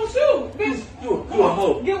 What's wrong with you? Bitch, you a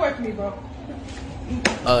hoe. Get away from me, bro.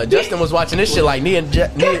 Justin was watching this shit like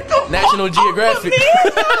National Geographic.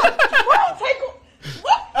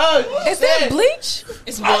 Is that bleach?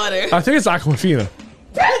 It's water. I think it's Aquafina,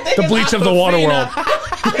 the bleach of the water world.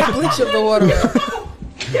 Bleach of the water. Get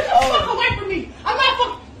the fuck away from me. I'm not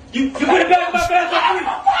fucking. You put it back in my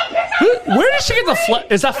bag. Where did she get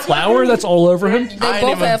the is that flour that's all over him? They I ain't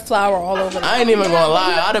both even- have flour all over them. I ain't even gonna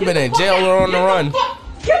lie. I'd have been in jail or on the run.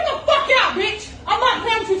 Get the fuck out, bitch. I'm not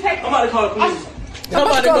playing with you. Take. I'm about to call the police. I'm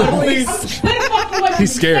about to go to police. Stay the fuck away from He's me.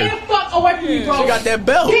 scared. Stay the fuck away from me, bro. She got that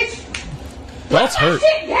belt. Bitch. Belt's Put my hurt.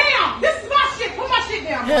 shit down. This is my shit. Put my shit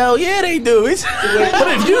down. Hell yeah, they do. It's But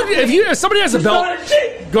if somebody has a belt,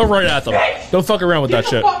 go right at them. Don't fuck around with that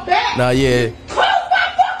shit. nah, yeah. Close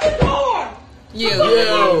my fucking door.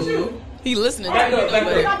 Yo, He listening. Back up.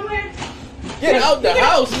 get out the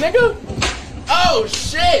house, nigga. Oh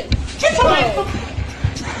shit. Get to my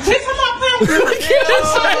Just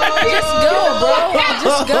go, bro.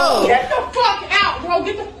 Just go. Get the fuck out, bro.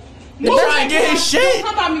 Get the. Try and get his shit.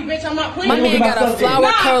 Talk about me, bitch. I'm not playing. My man got a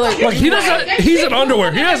flower color. Like he doesn't. He's in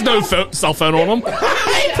underwear. He has no cell phone on him.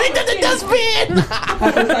 He picked up the dustbin.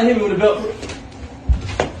 Hit me with a belt.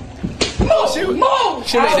 Move.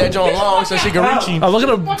 She made that joint long so she can reach him. Oh, look at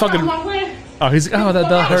him fucking. Oh, that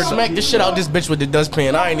belt hurt. Smack the shit out this bitch with the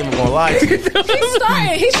dustpan. I ain't even gonna lie to you. He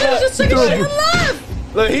started. He should have just took his shit and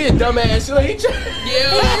left. Look, he a dumbass. Look, he He is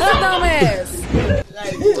a dumbass.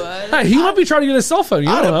 Hey, he might be trying to get his cell phone. You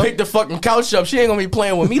I don't done know. picked the fucking couch up. She ain't gonna be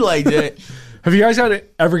playing with me like that. Have you guys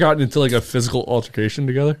ever gotten into like a physical altercation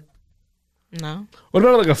together? No. What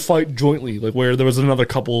about like a fight jointly, like where there was another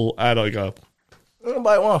couple at like a?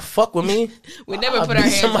 Nobody want to fuck with me. We never put our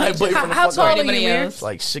hands on somebody each other. How tall are you, anybody Amir? else.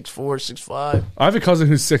 Like 6'4", 6'5". I have a cousin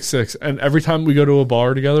who's 6'6", and every time we go to a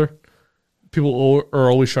bar together, people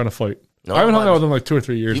are always trying to fight. No, I haven't hung nobody- out with them like 2 or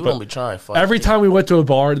 3 years, You but don't be trying to fight. every time we went to a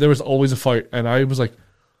bar, there was always a fight, and I was like,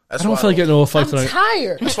 That's I don't why feel like getting into a fight I'm tonight.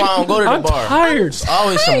 tired. That's why I don't go to the I'm bar. tired. It's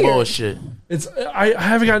always some bullshit. It's I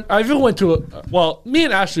haven't gotten. I even went to a. Well, me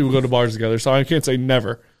and Ashley would go to bars together, so I can't say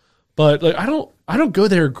never. But like I don't go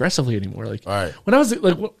there aggressively anymore. Like All right. when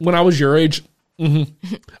I was your age,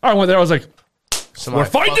 I went there. I was like, Somebody we're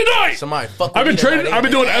fighting fuck- tonight. Somebody fuck I've been with me training. tonight. I've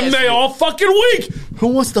been doing Ass MMA whoop. all fucking week. Who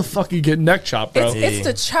wants to fucking get neck chopped, bro? It's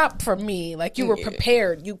the chop for me. Like you were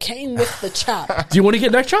prepared. You came with the chop. Do you want to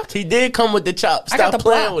get neck chopped? He did come with the chop. I got Stop the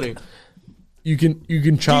playing block. with him. You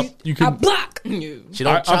can chop. You I can. block. She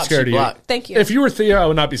don't chop. I'm scared she of you. block. Thank you. If you were Theo, I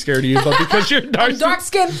would not be scared of you. But because you're dark, Dark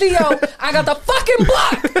skinned Theo, I got the fucking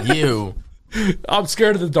block. You. I'm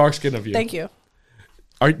scared of the dark skin of you. Thank you.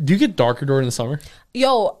 Do you get darker during the summer?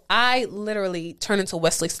 Yo, I literally turn into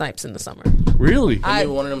Wesley Snipes in the summer. Really? Give me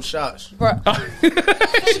one of them shots. Bro.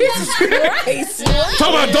 Jesus Christ. Talk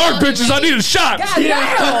about dark bitches. I need a shot.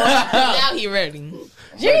 Now he ready.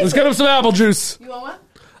 Let's get him some apple juice. You want one?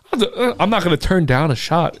 I'm not going to turn down a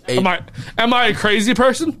shot. Hey. Am I a crazy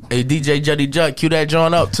person? Hey, DJ Juddy Judd, cue that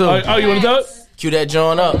joint up, too. Oh, you want to do it? Cue that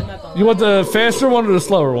joint up. You want the faster one or the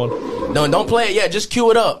slower one? No, don't play it yet. Just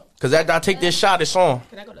cue it up. Because after I take this shot, it's on.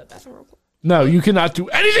 Can I go to the bathroom real quick? No, you cannot do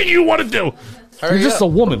anything you want to do. Hurry You're just up. a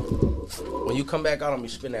woman. When you come back out on me,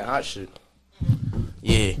 spin that hot shit.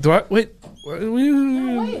 Yeah. Do I wait?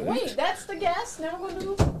 Wait, that's the gas. Now we're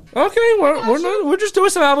going to do. Okay, we're just doing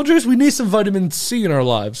some apple juice. We need some vitamin C in our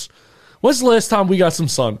lives. When's the last time we got some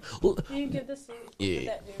sun? Can you give this?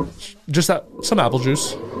 Yeah. Just some apple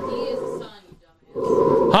juice. D is a sun, you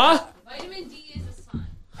dumbass. Huh? Vitamin D is a sun.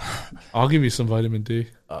 I'll give you some vitamin D.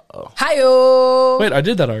 Hi-yo. Wait, I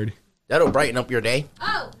did that already. That'll brighten up your day.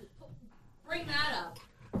 Oh, bring that up.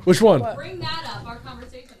 Which one? Bring that up. Our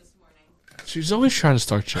conversation this morning. She's always trying to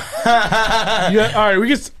start shit. Yeah, all right. We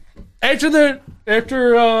get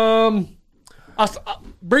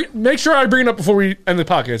make sure I bring it up before we end the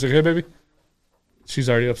podcast, okay, baby? She's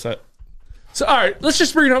already upset. So, all right, let's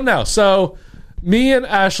just bring it up now. So, me and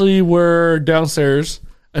Ashley were downstairs,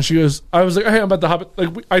 and she goes, I was like, hey, I'm about to hop.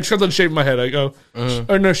 I just got done shaving my head. I go,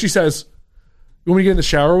 or no, she says, you want me to get in the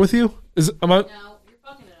shower with you? Am I? No, you're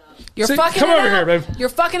fucking it up. You're See, fucking come it over up. here, babe. You're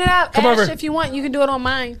fucking it up. Come Ash, over. if you want, you can do it on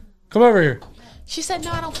mine. Come over here. She said,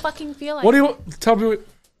 no, I don't fucking feel like What do you want? Tell me.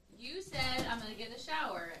 You said I'm gonna get in the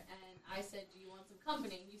shower, and I said, do you want some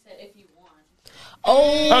company? You said if you want.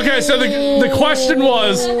 Oh. Okay, so the question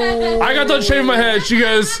was, I got done shaving my head. She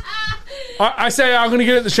goes, I say I'm gonna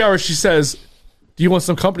get in the shower. She says, do you want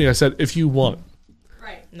some company? I said, if you want.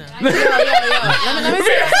 Right. No. Let me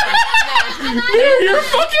say something. Your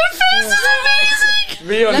fucking face is amazing.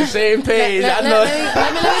 We on the same page. I know.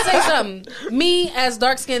 Let me say something. Me, as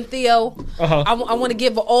dark-skinned Theo, I want to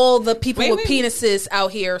give all the people with penises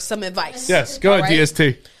out here some advice. Yes, go ahead, All right?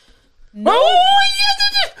 DST. No. Oh,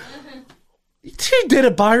 she did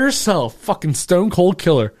it by herself. Fucking stone cold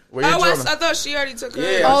killer. Where you I trying to- thought she already took her.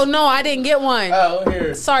 Yeah. Oh, no, I didn't get one. Oh,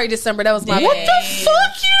 here. Sorry, December. That was my What bad. the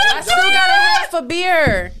fuck you I still got a half a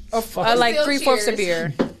beer. Or like Still 3/4 a cheers.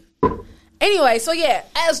 beer. Anyway, so yeah,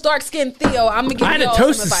 as dark-skinned Theo, I'm going to give I had you a all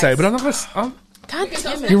toast some to advice. say, but I'm not gonna. God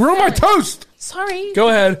damn it. You ruined my toast. Sorry. Go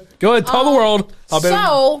ahead. Tell the world.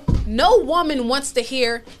 So, no woman wants to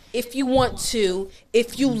hear if you want to,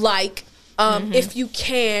 if you like, if you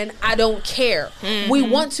can, I don't care. We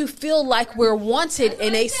want to feel like we're wanted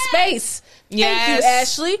in a space. Thank you, Yes.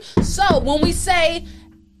 Ashley. So, when we say,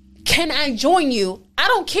 can I join you? I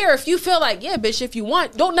don't care if you feel like, yeah, bitch, if you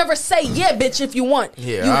want. Don't never say, yeah, bitch, if you want.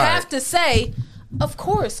 Yeah, you all have right. to say, of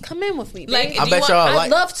course, come in with me. Like, Babe. I bet y'all I'd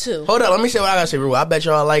like. love to. Hold up, let me say what I gotta say, real quick. I bet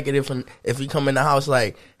y'all like it if we come in the house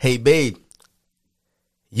like, hey, babe,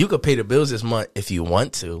 you could pay the bills this month if you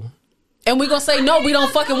want to, And we're going to say, no, we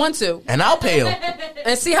don't fucking want to. and I'll pay them.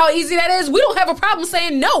 And see how easy that is? We don't have a problem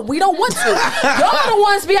saying, no, we don't want to. Y'all the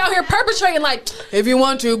ones be out here perpetrating like, if you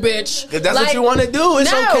want to, bitch. If that's Like, what you want to do, it's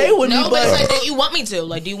no, okay with No, me. but it's like, But do you want me to?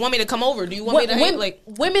 Like, do you want me to come over? Do you want me to hang? Like,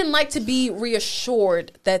 women like to be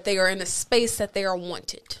reassured that they are in a space that they are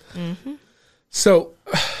wanted. So,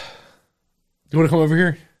 you want to come over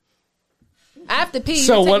here? I have to pee.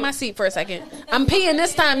 So You take what- my seat for a second. I'm peeing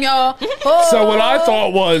this time, y'all. Oh. So what I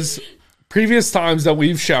thought was previous times that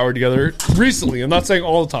we've showered together recently. I'm not saying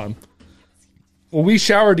all the time. When we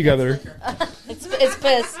showered together, It's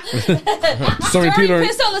piss. Stormy Peter,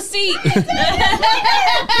 Piss on the seat.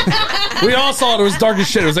 we all saw it. It was dark as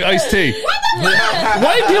shit. It was like iced tea.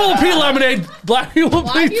 White people pee lemonade. Black people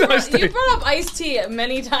Why pee you iced brought, you tea. brought up iced tea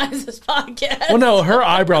many times this podcast. Well, no, her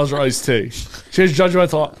eyebrows are iced tea. She has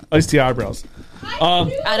judgmental iced tea eyebrows.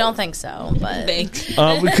 I don't think so, but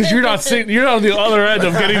Because you're not on the other end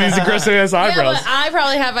of getting these aggressive ass yeah, eyebrows. but I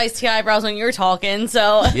probably have iced tea eyebrows when you're talking.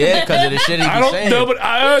 So yeah, because of the shit he be I don't saying. know,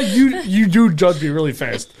 but you do judge me really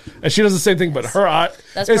fast, and she does the same thing. But her eye,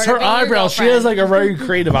 That's it's part her of being your eyebrows. She has like a very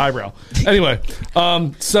creative eyebrow. Anyway,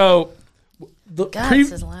 so the God,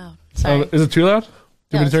 this is loud. Sorry. is it too loud?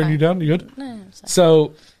 Do you No, want me it's to turn fine. you down? You good? No, I'm sorry.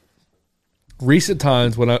 So recent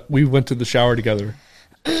times when we went to the shower together,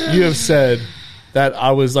 you have said that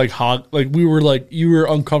I was like we were like you were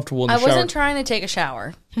uncomfortable in the I shower. wasn't trying to take a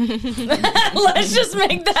shower. Let's just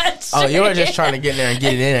make that straight. Oh, you were just trying to get in there and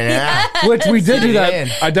get it in and out. Which we did do Man.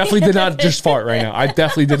 that. I definitely did not just fart right now. I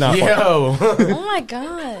definitely did not fart. Yo. Oh my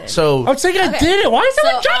god. So I'm saying I did it. Why is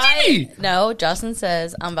someone judging me? No, Justin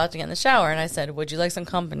says, I'm about to get in the shower. And I said, would you like some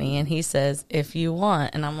company? And he says, if you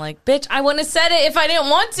want. And I'm like, bitch, I wouldn't have said it if I didn't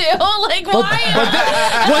want to. Like, why?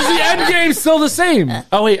 But was the end game still the same?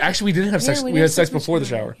 Oh wait, actually we didn't have sex. we We did had sex sex before the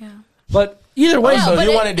shower. But either way, No, so but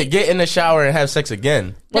you it- wanted to get in the shower and have sex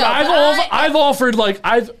again. but No, I've offered like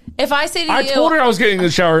if I say to I you, told her I was getting in the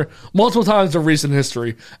shower multiple times in recent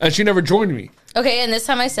history, and she never joined me. okay, and this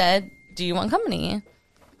time I said, do you want company?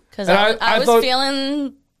 Because And I I was thought-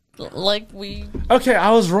 feeling like we Okay,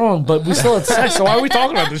 I was wrong, but we still had sex. So why are we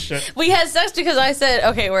talking about this shit? had sex because I said,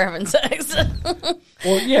 okay, we're having sex.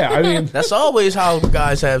 Well, yeah, I mean, That's always how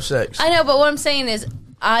guys have sex. I know, but what I'm saying is,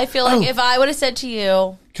 I feel like if I would have said to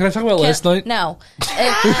you, can I talk about last night? no,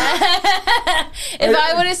 if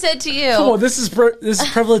I would have said to you, Come on, this is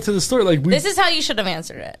prevalent to the story. Like we. this is how you should have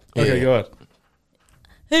answered it. Okay, Yeah. go ahead.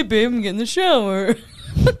 Hey, babe, I'm getting in the shower.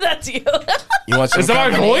 That's you. You want some Is that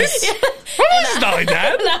my company? voice? It's not like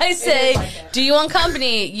that. And I say, do you want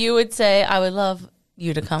company? You would say, I would love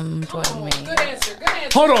you to come join me. Good answer. Good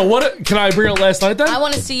answer. Hold on. What? Can I bring it last night then? I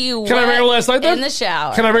want to see you. Can I bring it last night then? in the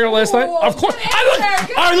shower? Can I bring it last night? Of course.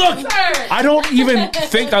 I look. I don't even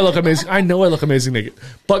think I look amazing. I know I look amazing naked.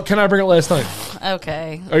 But can I bring it last night?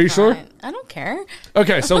 Okay. Are you sure? fine. I don't care.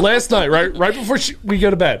 Okay, so last night, right before we go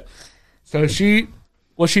to bed, so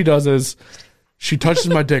what she does is she touches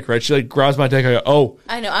my dick, right? She like grabs my dick. I go, oh.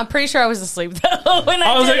 I know. I'm pretty sure I was asleep though when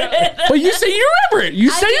I was did like, it. but you say you remember it. You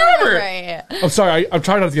I say do you remember it. remember it. I'm sorry. I'm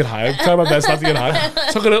trying not to get high. I'm trying my best not to get high.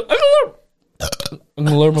 So I'm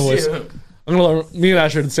gonna lower my voice. I'm gonna lower. Me and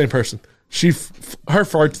Asher are the same person. Her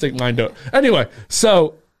farts think mine don't. Anyway,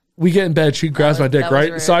 so we get in bed. She grabs my dick, that was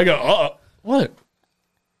right? rude. So I go, what?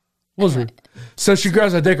 What was rude? So she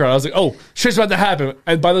grabs my dick, right? I was like, oh, shit's about to happen.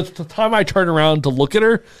 And by the time I turn around to look at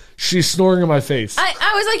her, she's snoring in my face. I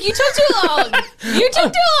was like, you took too long. You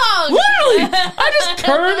took too long. Literally, I just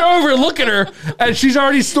turn over and look at her, and she's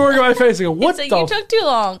already snoring in my face. I go, what So the? you took too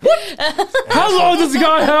long. How long does the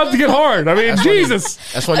guy have to get hard? I mean, Jesus.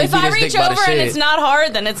 That's when he If beat I his dick reach by the over and shit. it's not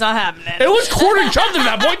hard, then it's not happening. It was quarter chubbed at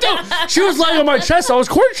that point, too. She was laying on my chest. So I was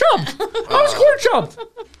quarter chubbed. I was quarter chubbed.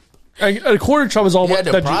 And a quarter chub is all You had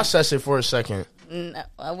to that process it for a second.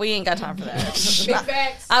 No, we ain't got time for that. Big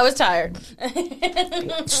facts. I was tired.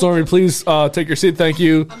 Stormy, please take your seat. Thank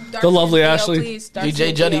you. The lovely Ashley. Please, Darcy DJ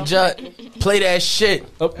and Juddy Theo. Judd, play that shit.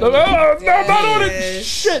 Oh, no, I'm not on it.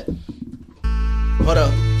 Shit. Hold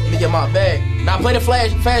up, let me get my bag. Now play the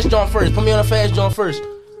fast joint first. Put me on the fast joint first.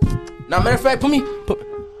 Now matter of fact,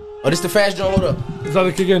 oh, this the fast joint. Hold up. Is that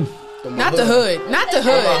a kick in? Not the hood. Not the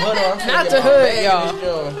hood. Hold on. Not the hood, y'all.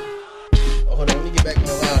 Oh, hold on, let me get back in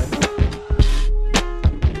the line.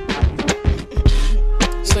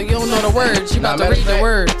 So you don't know the words. You about Nah, to matter read of the fact-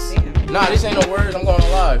 words. Nah, this ain't no words. I'm going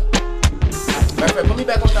on live. Matter of fact, put me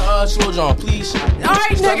back on the slow John, please. All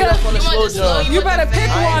right, Start me off on the You want slow the slow? John. You better pick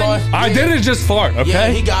I ain't one. going. I did it just fart, okay? Yeah,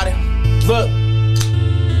 he got it. Look.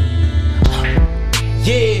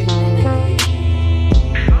 Yeah.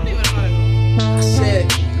 I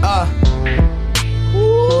said,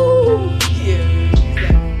 ooh, yeah.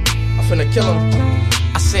 I'm finna kill him.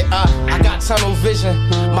 I said, I got tunnel vision.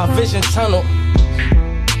 My vision tunnel.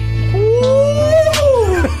 Ooh.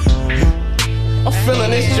 I'm feeling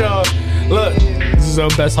this job. Look. This is our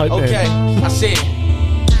best hype Okay, man. I said,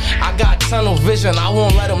 I got tunnel vision. I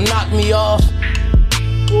won't let them knock me off.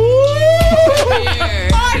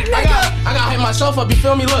 I got to hype myself up. You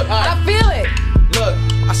feel me? Look, I feel it. look.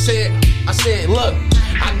 I said, look.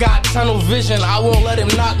 I got tunnel vision. I won't let him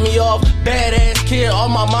knock me off. Badass kid. All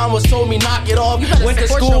my mom was told me knock it off. better Went to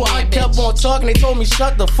support school. your I man, kept bitch. on talking. They told me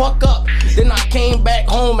shut the fuck up. Then I came back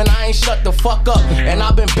home and I ain't shut the fuck up. And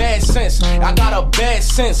I've been bad since. I got a bad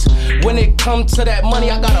sense. When it come to that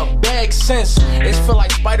money, I got a bag sense. It's feel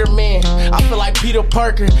like Spider-Man. I feel like Peter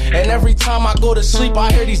Parker. And every time I go to sleep,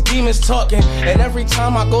 I hear these demons talking. And every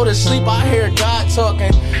time I go to sleep, I hear God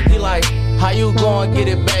talking. He like, how you gonna get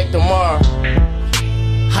it back tomorrow?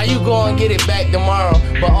 How you gonna get it back tomorrow?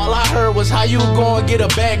 But all I heard was how you gonna get a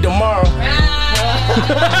bag tomorrow.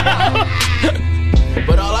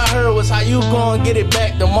 But all I heard was how you gonna get it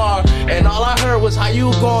back tomorrow. And all I heard was how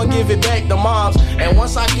you gonna give it back to moms. And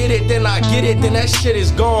once I get it, then I get it, then that shit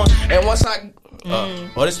is gone. And once I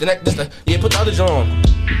oh, this the next, yeah, put the other joint on.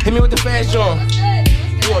 Hit me with the fast joint.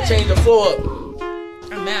 You gonna change the floor up.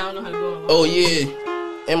 I'm mad. I don't know how to go. Oh yeah.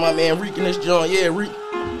 And my man Reek in this joint. Yeah, Reek.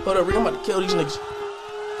 Hold up, Reek, I'm about to kill these niggas.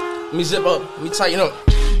 Let me zip up. Let me tighten up.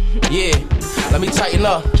 Yeah, let me tighten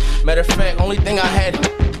up. Matter of fact, only thing I had.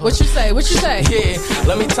 What you say? What you say? Yeah,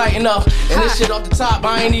 let me tighten up. And this shit off the top,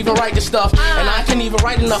 I ain't even write this stuff. And I can't even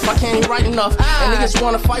write enough, I can't even write enough. And niggas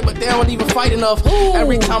wanna fight, but they don't even fight enough.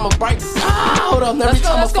 Every time a break, hold up. Every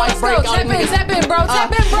time a fight break, all the niggas. Tap in, bro.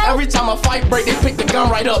 Tap in, bro. Every time a fight break, they pick the gun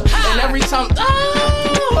right up. And every time,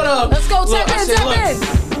 hold up. Let's go, Look, tap I in, said, tap look.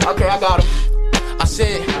 in. Okay, I got him. I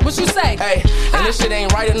said, What you say? hey, and this shit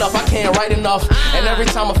ain't right enough, I can't write enough. And every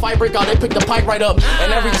time a fight break out, they pick the pipe right up.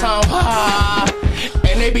 And every time,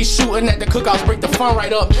 and they be shooting at the cookouts, break the fun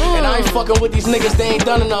right up. And I ain't fucking with these niggas, they ain't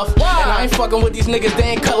done enough. And I ain't fucking with these niggas, they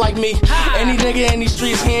ain't cut like me. Any nigga in these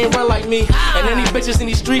streets, he ain't run like me. And any bitches in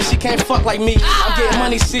these streets, she can't fuck like me. I'm getting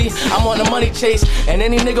money, see, I'm on the money chase. And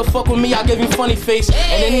any nigga fuck with me, I'll give him funny face.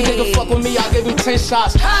 And any nigga fuck with me, I'll give him 10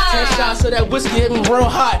 shots. 10 shots of that whiskey, hit him real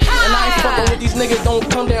hot. And I ain't fucking with these niggas, don't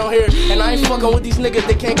come down here. And I ain't fucking with these niggas,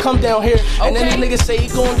 they can't come down here. And any niggas say he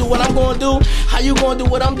gon' do what I'm gon' do. How you gon' do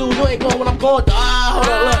what I'm doing? You ain't going what I'm going to. Hold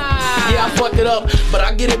on, look. Yeah, I fucked it up, but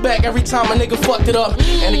I get it back every time a nigga fucked it up.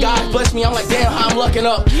 And God bless me, I'm like, damn, how I'm lucking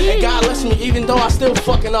up. And God bless me, even though I still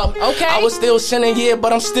fucking up. Okay. I was still sinning, yeah,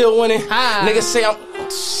 but I'm still winning. Niggas say I'm.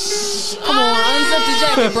 Come on, unzip the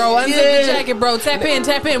jacket, bro. Unzip the jacket, bro.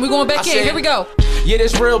 Tap in. We going back in. Here we go. Yeah,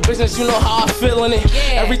 this real business, you know how I feel in it.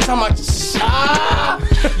 Yeah. Every time I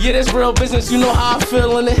yeah, this real business, you know how I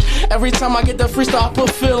feel in it. Every time I get the freestyle, I put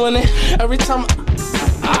feel in it. Every time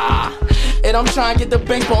and I'm trying to get the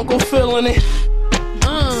bank, but Uncle Phil in it.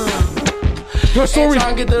 Your story.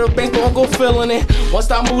 Trying to get to the bank, but Uncle Phil in it. Once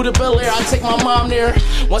I move to Bel Air, I take my mom there.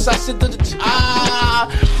 Once I sit to the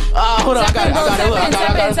hold on, I got it. Look, I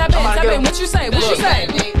got it. Tap in. What you say? What you say?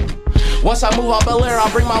 Once I move out Bel Air,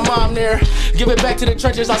 I'll bring my mom there. Give it back to the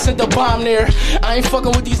trenches, I sent the bomb there. I ain't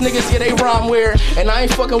fucking with these niggas, yeah, they rhyme weird. And I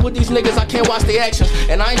ain't fucking with these niggas, I can't watch their actions.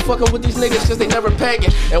 And I ain't fucking with these niggas cause they never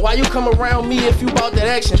packing. And why you come around me if you bout that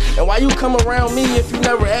action? And why you come around me if you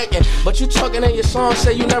never acting? But you talking in your song,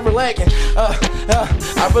 say you never lacking.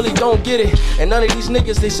 I really don't get it. And none of these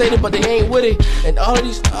niggas, they say it, but they ain't with it. And all of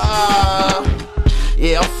these,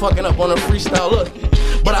 yeah, I'm fucking up on the freestyle, look.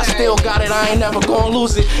 But I still got it, I ain't never gonna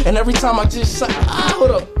lose it. And every time I just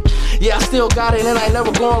hold up. Yeah, I still got it and I ain't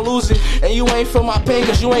never gonna lose it. And you ain't feel my pain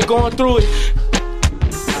cause you ain't going through it.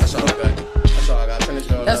 That's all I got. That's all I got. Finish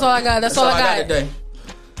going. That's all I got. That's all I got today.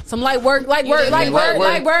 Some light work. Light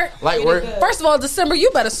work. First of all, December,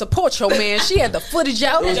 you better support your man. She had the footage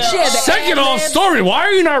out. She had the Second off, ad-libs. story. Why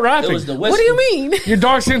are you not rapping? It was the What do you mean? You're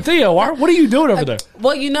dark skin Theo. What are you doing over there?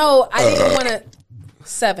 Well, you know, I didn't want to.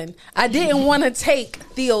 I didn't want to take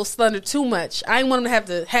Theo's thunder too much. I didn't want him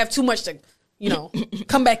to have too much to,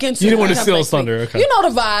 come back into. You didn't want to come steal back his thunder, okay. You know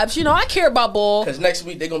the vibes. I care about Bull. Because next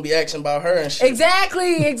week they're going to be asking about her and shit.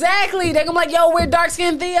 Exactly. They're going to be like, yo, we're dark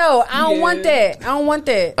skinned Theo. I don't want that.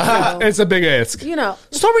 It's a big ask. You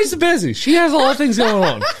Story's busy. She has a lot of things going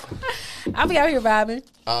on. I'll be out here vibing.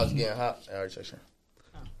 I was getting hot. I already checked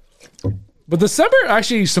her. But December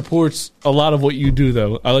actually supports a lot of what you do,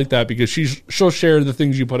 though. I like that because she'll share the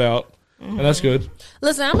things you put out, and that's good.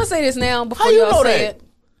 Listen, I'm gonna say this now before How you y'all know say that? it.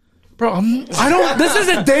 Bro, I don't. This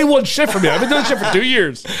isn't day one shit for me. I've been doing shit for 2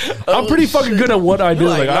 years. I'm pretty fucking good at what I do.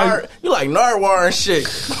 You like Narwhal and shit.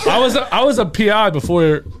 I was a PI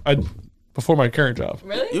before my current job.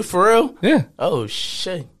 Really? You for real? Yeah, Oh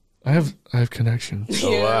shit. I have connections.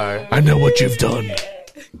 Oh, all right. I know what you've done.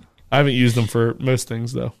 I haven't used them for most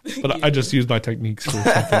things though, but I just use my techniques for some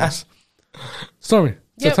things. Stormy,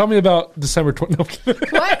 so Yep. tell me about December 20. No, I'm kidding.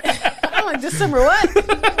 What? I'm like, December what?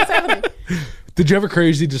 What's happening? Did you have a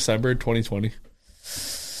crazy December 2020?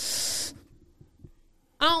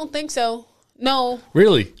 I don't think so. No.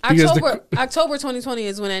 Really? Because October 2020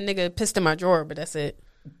 is when that nigga pissed in my drawer, but that's it.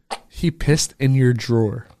 he pissed in your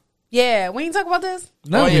drawer. Yeah, we ain't talk about this.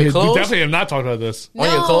 No, On your we clothes? definitely have not talked about this. On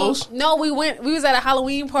your clothes? No, we was at a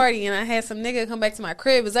Halloween party and I had some nigga come back to my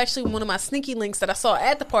crib. It was actually one of my sneaky links that I saw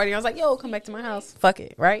at the party. I was like, yo, come back to my house. Fuck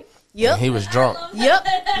it, right? Yep. He was drunk. Yep.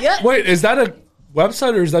 Wait, is that a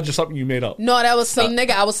website or is that just something you made up? No, that was some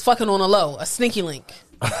nigga I was fucking on a low, a sneaky link.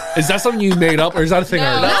 Is that something you made up or is that a thing?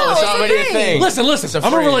 I heard? No, it's it's a already a thing. thing. Listen. It's a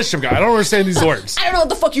I'm a phrase. relationship guy. I don't understand these words. I don't know what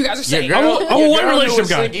the fuck you guys are saying. I'm a Your one girl knew relationship what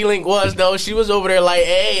guy. Slinky Link was though. She was over there like,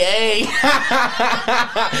 hey.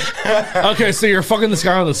 Okay, so you're fucking this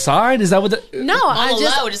guy on the side? Is that what the... No, On I the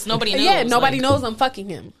just low, just nobody knows. Yeah, nobody like, knows I'm fucking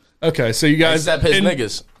him. Okay, so you guys... Except his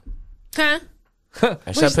niggas. Huh?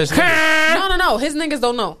 Except his niggas. No. His niggas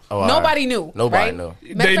don't know. Oh, all Nobody right. knew. Nobody right? knew.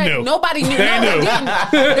 Matter They of fact, knew. Nobody knew.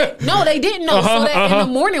 They knew. They didn't know. So that in the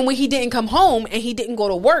morning when he didn't come home and he didn't go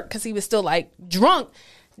to work because he was still like drunk,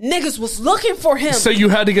 niggas was looking for him. So you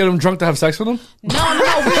had to get him drunk to have sex with him? No.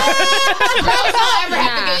 Girls don't ever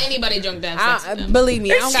have to get anybody drunk to have sex with them. Believe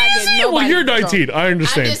me, I don't gotta get nobody Well, you're drunk. 19. I I'm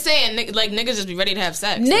understand. just saying, like niggas just be ready to have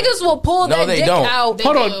sex. Niggas will pull No, that they dick don't. out. They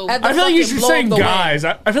Hold do. on. At the I feel like you fucking should blow say of the wind. guys.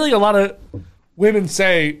 I feel like a lot of women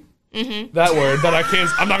say that word that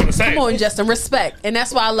I'm not going to say Come it. on, Justin, respect, and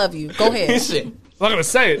that's why I love you. Go ahead. I'm not going to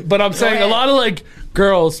say it, but I'm saying a ahead. lot of like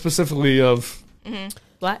girls specifically of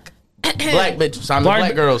Black. Black bitches. I'm the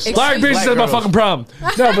black girls. Black bitches is my girls. fucking problem.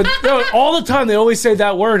 No, but no, all the time they always say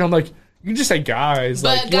that word. I'm like, you can just say guys. But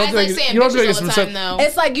like, you don't guys have to like make it- saying you don't have to make bitches it all the specific. time, though.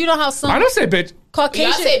 It's like you know how some I don't say bitch.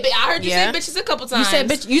 Caucasian. I heard you Yeah. say bitches a couple You times. said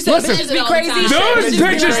bitch. You said Listen. bitches be All the crazy. time. You said Those be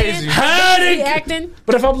bitches crazy. had Be it. acting.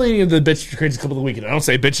 But if I'm leaning into the bitch crazy couple of the weekend, I don't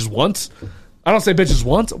say bitches once. I don't say bitches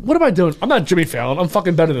once. What am I doing? I'm not Jimmy Fallon. I'm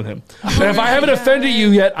fucking better than him. And if I haven't offended you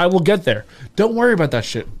yet, I will get there. Don't worry about that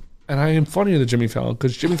shit. And I am funnier than Jimmy Fallon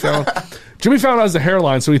because Jimmy Fallon has the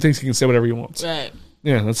hairline, so he thinks he can say whatever he wants. Right.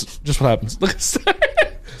 Yeah, that's just what happens. Look at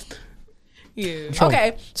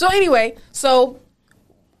Okay. So anyway,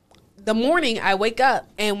 the morning I wake up,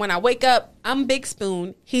 and when I wake up, I'm Big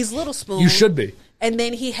Spoon. He's Little Spoon. You should be. And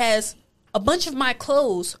then he has a bunch of my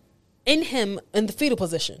clothes in him in the fetal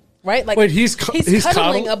position. Right? Like Wait, he's cuddling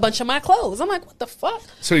coddling? a bunch of my clothes. I'm like, what the fuck?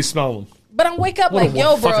 So he's smelling them. But I wake up What like, a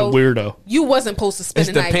yo, fucking bro, weirdo. you wasn't supposed to spend It's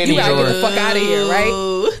the the night. penny You gotta get the drawer. fuck out of here,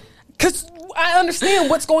 right? Because I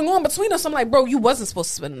understand what's going on between us. I'm like, bro, you wasn't supposed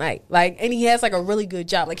to spend the night. Like, and he has like a really good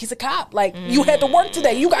job. Like, he's a cop. Like, you had to work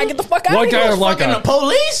today. You gotta get the fuck out White of guy here. or black Fucking guy? the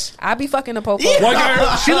police? I be fucking the popo. White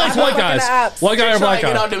guy. She likes white Fucking the guys. ops. White guy or black Trying to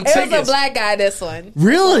get guy? out them It was a tickets. black guy, this one.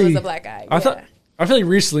 Really? It was a black guy. I yeah. thought. I feel like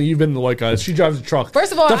recently you've been the white guy. She drives a truck.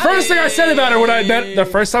 First of all, the first thing I said about her when I met the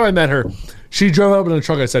first time I met her, she drove up in a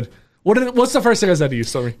truck. I said, "What's the first thing I said to you,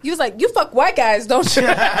 Stormy?" You was like, you fuck white guys, don't you?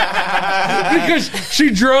 Because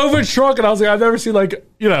she drove a truck, and I was like, I've never seen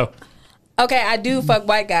Okay, I do fuck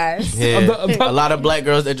white guys. Yeah. A lot of black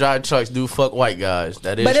girls that drive trucks do fuck white guys.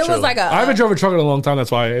 That is But it true. was like I haven't drove a truck in a long time.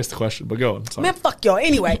 That's why I asked the question. But go on. Sorry. Man, fuck y'all.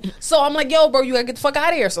 Anyway, so I'm like, yo, bro, you gotta get the fuck out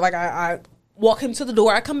of here. So like, I walk him to the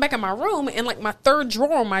door. I come back in my room, and like my third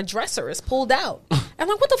drawer on my dresser is pulled out. I'm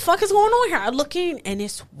like, what the fuck is going on here? I look in, and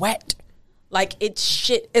it's wet. Like, it's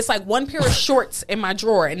shit. It's like one pair of shorts in my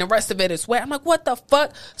drawer, and the rest of it is wet. I'm like, what the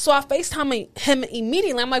fuck? So I FaceTime him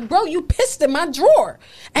immediately. I'm like, bro, you pissed in my drawer.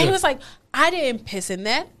 And he was like, I didn't piss in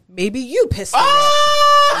that. Maybe you pissed in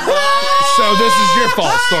that. So this is your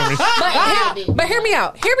fault, Stormy. But hear me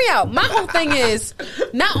out. Hear me out. My whole thing is,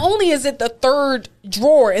 not only is it the third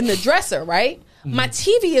drawer in the dresser, right? My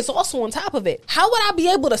TV is also on top of it. How would I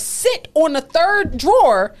be able to sit on the third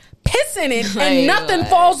drawer, piss in it, and Right, nothing right.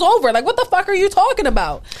 falls over? Like, what the fuck are you talking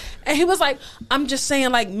about? And he was like, I'm just saying,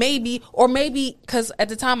 like, maybe, because at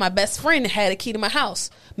the time my best friend had a key to my house.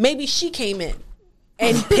 Maybe she came in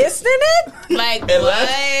and pissed in it? Like, And what?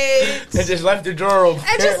 left. And just left the drawer open.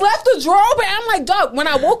 And just left the drawer open. I'm like, dog, when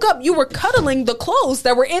I woke up, you were cuddling the clothes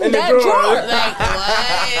that were in the that drawer. drawer. Like,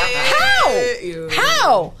 what?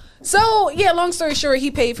 How? So yeah, long story short,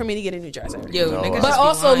 he paid for me to get a new dresser. Yo, niggas But just be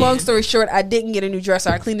also, lying. long story short, I didn't get a new dresser.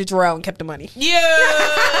 I cleaned the drawer out and kept the money. Yeah.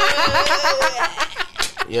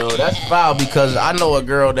 Yo, that's foul because I know a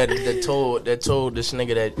girl that told this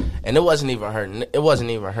nigga that, and it wasn't even her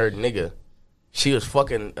nigga. She was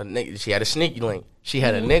fucking a nigga. She had a sneaky link. She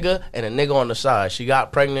had a nigga and a nigga on the side. She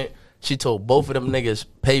got pregnant. She told both of them niggas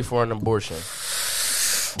pay for an abortion.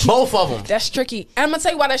 Both of them. That's tricky. And I'm gonna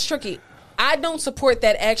tell you why that's tricky. I don't support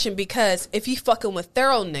that action because if you fucking with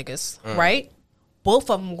thorough niggas, right?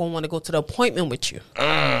 Both of them gonna want to go to the appointment with you.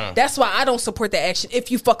 That's why I don't support that action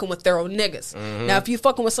if you fucking with thorough niggas. Now, if you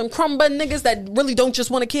fucking with some crumb butt niggas that really don't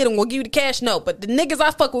just want a kid and will give you the cash, no. But the niggas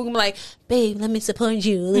I fuck with, I'm like, babe, let me support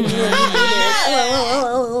you. So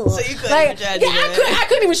you couldn't Like, even try to do yeah, that. I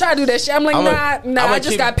couldn't even try to do that shit. I'm like, nah, I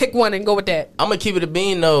just gotta pick one and go with that. I'm gonna keep it a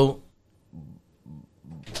bean though.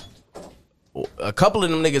 A couple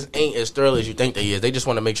of them niggas ain't as thorough as you think they is. They just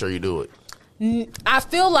want to make sure you do it. I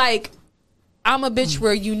feel like I'm a bitch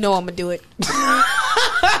where you know I'm gonna do it.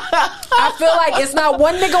 I feel like it's not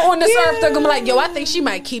one nigga on this earth that gonna be like, yo, I think she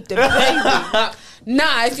might keep the baby.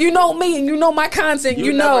 Nah, if you know me and you know my content,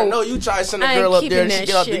 you never know. You try to send a I ain't girl up there and keeping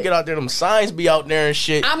she that get out there, them signs be out there and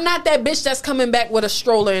shit. I'm not that bitch that's coming back with a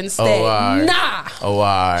stroller instead. Oh, all right. Nah. Oh, all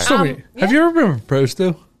right. So wait, have you ever been proposed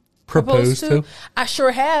to? Proposed to? I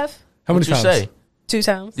sure have. How many What'd you times? say? 2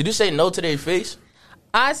 times. Did you say no to their face?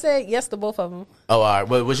 I said yes to both of them. Oh, all right.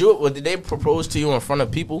 But did they propose to you in front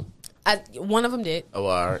of people? One of them did. Oh,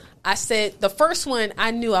 all right. I said the first one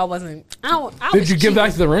I knew I wasn't. Did you give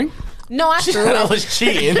back to the ring? No, I threw it. I was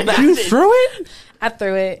cheating. You threw it? I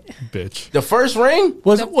threw it. Bitch. The first ring?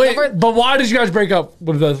 But why did you guys break up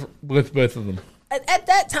with both of them? At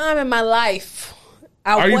that time in my life,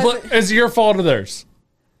 Is it your fault or theirs?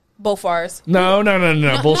 Both ours. No.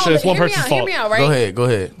 Bullshit. It's one hear me person's out, fault. Hear me out, right? Go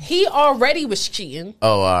ahead. He already was cheating.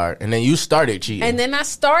 Oh, all right. And then you started cheating. And then I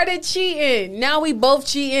started cheating. Now we both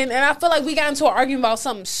cheating. And I feel like we got into an argument about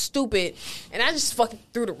something stupid. And I just fucking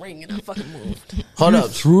threw the ring and I fucking moved. Hold You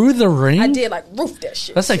up. threw the ring? I did like roof that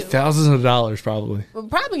shit. That's like too. thousands of dollars probably.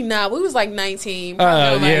 But probably not. We was like 19.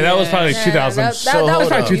 Yeah, that was probably 2000. That So was hold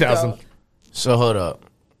probably up. 2000. So hold up.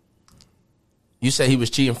 You said he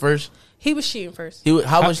was cheating first? He was cheating first.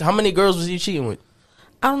 How many girls was he cheating with?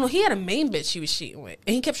 I don't know. He had a main bitch he was cheating with.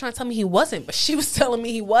 And he kept trying to tell me he wasn't. But she was telling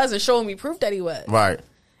me he was and showing me proof that he was. Right.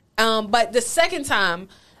 But the second time,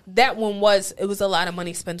 it was a lot of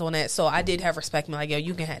money spent on that. So I did have respect. I'm like, yo,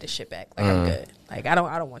 you can have this shit back. Like, I'm good. Like, I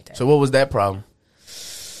don't want that. So what was that problem?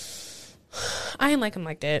 I ain't like him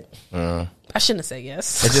like that. I shouldn't have said yes.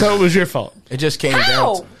 So it was your fault. It just came down.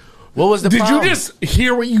 How? What was the Did problem? you just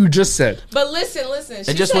hear what you just said? But listen.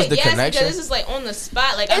 She just said was the yes connection? because this is like on the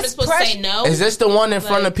spot. Like I'm It's just supposed to say pressure. no. Is this the one in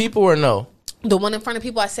front of people or no? The one in front of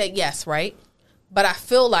people, I said yes, right? But I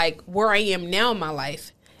feel like where I am now in my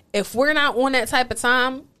life, if we're not on that type of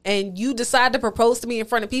time and you decide to propose to me in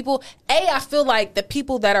front of people, I feel like the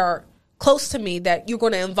people that are close to me that you're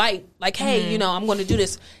going to invite, like, hey, I'm going to do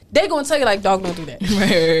this, they're going to tell you, like, dog, don't do that.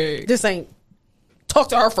 This ain't. Talk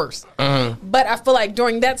to her first. But I feel like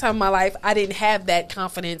during that time of my life, I didn't have that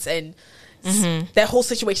confidence and that whole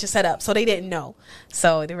situation set up. So they didn't know.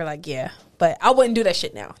 So they were like, yeah. But I wouldn't do that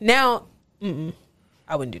shit now. Now,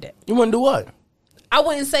 I wouldn't do that. You wouldn't do what? I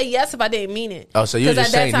wouldn't say yes if I didn't mean it. Oh, so you 'Cause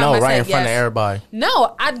just at that say time, no I right said in front of yes. everybody.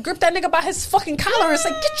 No, I'd grip that nigga by his fucking collar and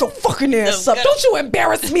say, get your fucking ass up. Don't you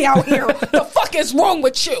embarrass me out here. The fuck is wrong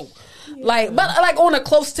with you? Like, but like on a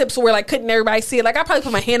close tip so where like couldn't everybody see it. Like I probably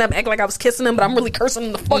put my hand up, act like I was kissing him, but I'm really cursing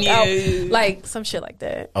him the fuck out. Like some shit like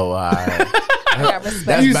that. Oh, all right. I got respect.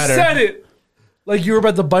 That's You better. said it like you were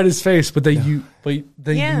about to bite his face, but then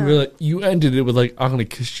Yeah. you ended it with like, I'm gonna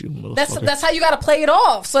kiss you, motherfucker. That's how you got to play it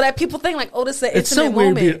off so that people think like, oh, this is an It's so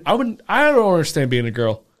intimate weird. moment. I don't understand being a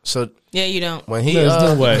girl. So Yeah, you don't. when he There's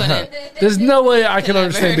no way. couldn't. There's no way I can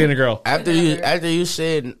understand being a girl. after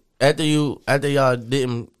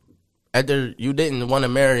you didn't want to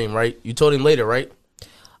marry him, right? You told him later, right?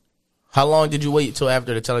 How long did you wait till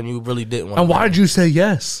after to tell him you really didn't want? And why did you say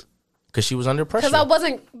yes? Because she was under pressure. Because I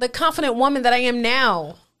wasn't the confident woman that I am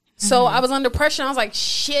now. So I was under pressure and I was like,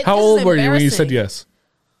 shit, How this old is were you when you embarrassing. said yes?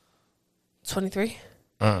 23.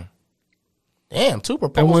 Damn, 2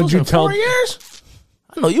 proposals And when did you in tell- 4 years?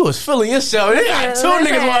 I know you was feeling yourself. They got 2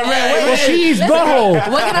 niggas want to marry. Well, she eats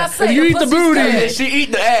butthole. What can I say? And you eat the pussy's booty. good. She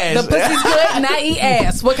eat the ass. The pussy's good and I eat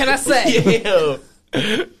ass. What can I say? Yeah.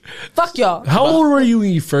 Fuck y'all. How old were you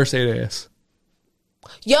when you first ate ass?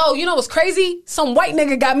 Yo, you know what's crazy? Some white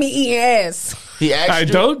nigga got me eating ass. He asked Right,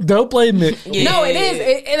 you. don't blame it. No, it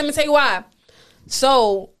is. And let me tell you why.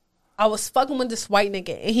 So I was fucking with this white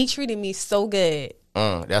nigga and he treated me so good.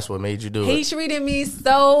 That's what made you do He it. treated me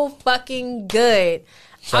so fucking good.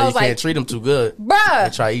 So I you was can't like, treat him too good. bruh.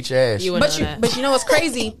 And try to eat your ass. You wouldn't But know you, that. but you know what's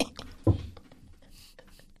crazy?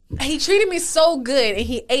 He treated me so good, and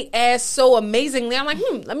he ate ass so amazingly. I'm like,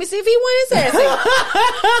 let me see if he won his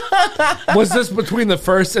ass. Was this between the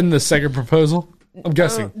first and the second proposal? I'm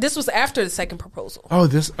guessing. This was after the second proposal. Oh,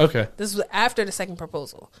 this okay. This was after the second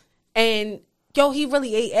proposal, and yo, he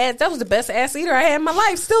really ate ass. That was the best ass eater I had in my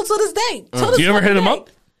life. Still to this day. Do you ever hit him up?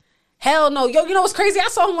 Hell no. Yo, you know what's crazy? I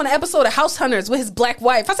saw him on an episode of House Hunters with his black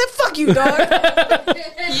wife. I said, fuck you, dog.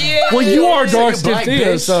 Well, you are dark black skinned,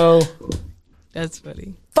 bitch. so That's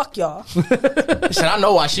funny. Fuck y'all. He said, I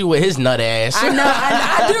know why she with his nut ass. I know.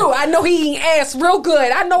 I do. I know he eating ass real good.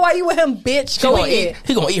 I know why you with him, bitch. He Go gonna ahead.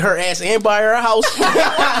 He gonna eat her ass and buy her a house.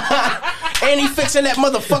 And he fixing that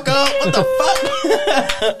motherfucker up. What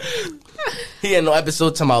the fuck? He had no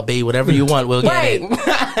episode talking about, babe, whatever you want, we'll get Right. it.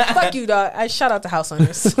 Fuck you, dog. I shout out to House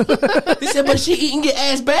Hunters. He said, but she eating your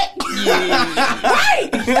ass back? Right.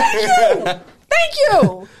 Thank you. Thank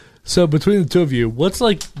you. so between the two of you, what's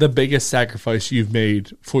like the biggest sacrifice you've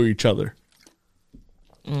made for each other?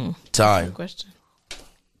 Time. Question.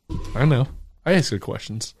 I know. I ask good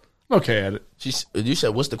questions. I'm okay at it. You said,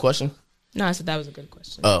 what's the question? No, I said that was a good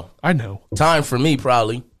question. Oh, I know. time for me,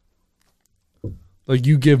 probably. Like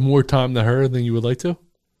you give more time to her than you would like to?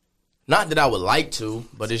 Not that I would like to,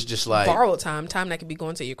 but it's just like, Borrowed time that could be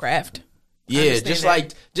going to your craft. yeah,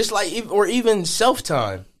 understand just like, or even self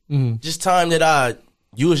time. Just time that I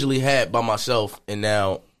usually had by myself, and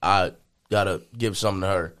now I gotta give something to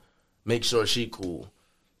her. Make sure she cool.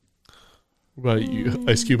 What about you?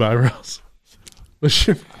 Ice Cube eyebrows. What's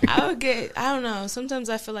your I would get. I don't know. Sometimes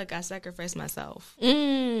I feel like I sacrifice myself.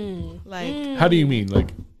 Like How do you mean? Like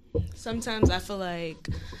sometimes I feel like.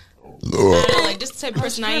 I don't know, like just the type of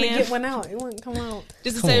person I Trying to am. get one out. It wouldn't come out.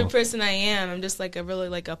 Just the type of person I am. I'm just like a really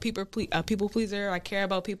like a people pleaser. I care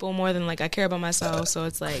about people more than like I care about myself. So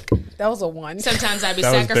it's like That was a one. sometimes I'd be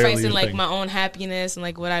That was barely sacrificing a like thing. my own happiness and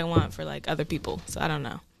like what I want for like other people. So I don't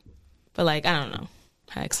know. But like I don't know.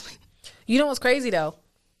 How to explain. You know what's crazy though?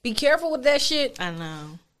 Be careful with that shit. I don't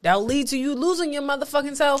know. That'll lead to you losing your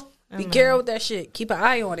motherfucking self. Be careful with that shit. Keep an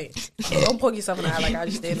eye on it. Don't poke yourself in the eye like I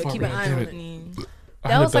just did, but keep an eye on it.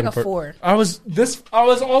 That was like a 4. I was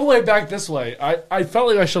all the way back this way. I felt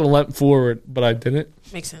like I should have leapt forward, but I didn't.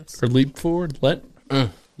 Makes sense. Or leap forward.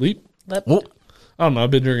 Leap. Let- I don't know. I've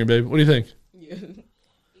been drinking, babe. What do you think?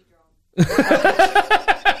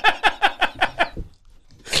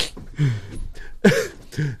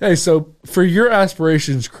 Hey, so for your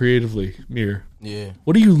aspirations creatively, Mir, Yeah.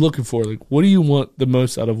 what are you looking for? Like, what do you want the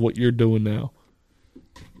most out of what you're doing now?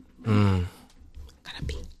 All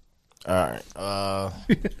right.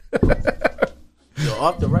 Yo,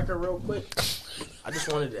 off the record, real quick. I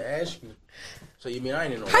just wanted to ask you. So you mean I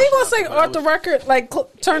ain't in no? How you gonna say off the record? Like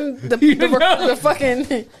turn the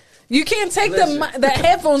fucking. You can't take the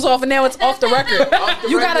headphones off and now it's off the record.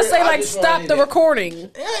 You gotta say like stop the recording.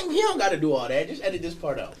 You don't got to do all that. Just edit this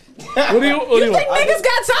part out. What do you You think want? niggas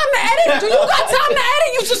got time to edit? Do you got time to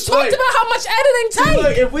edit? You just talked Wait. about how much editing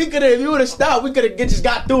Look, takes, if you would have stopped, we could have just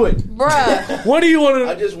got through it. bruh. What do you want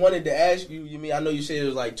I to? just wanted to ask you. You mean I know you said it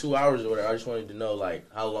was like 2 hours or whatever. I just wanted to know like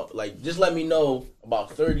how long. Like just let me know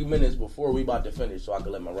about 30 minutes before we about to finish, so I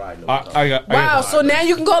can let my ride know. I got. Wow, so now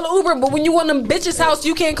you can call the Uber, but when you want them bitches' house,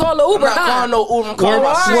 you can't call the I'm Uber, not calling huh? no Uber. I'm calling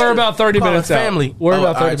my sister. We're about 30 Calling minutes out. family. We're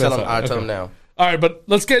about 30 all right, minutes All out. right, tell Okay. them now. All right, but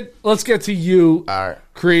let's get to you. All right.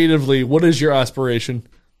 Creatively, what is your aspiration?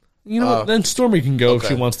 You know, what? Then Stormy can go if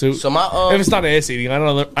she wants to. So my if it's not ass eating, I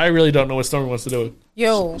don't know. I really don't know what Stormy wants to do.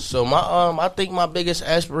 Yo, So my I think my biggest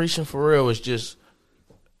aspiration for real is just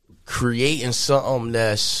creating something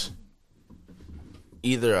that's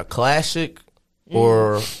either a classic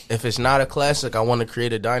or if it's not a classic, I want to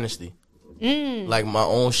create a dynasty. Like my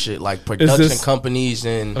own shit, like production companies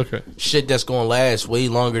and shit that's gonna last way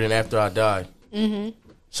longer than after I die.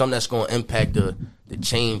 Something that's gonna impact the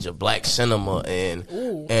change of black cinema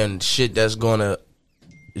and shit that's gonna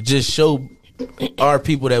just show our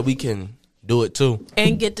people that we can do it too.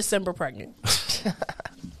 and get December pregnant.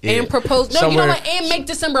 Yeah. And propose. No, you know Somewhere- what? And make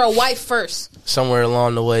December a wife first. Somewhere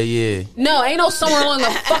along the way, yeah. No, ain't no somewhere along the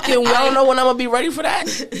fucking way. I don't know when I'm gonna be ready for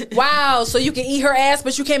that. Wow, so you can eat her ass,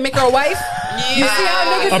 but you can't make her a wife? You see how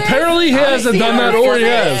niggas is? Apparently, he hasn't done that, or he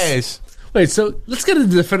has. Yes. Wait, so let's get a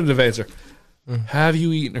definitive answer. Have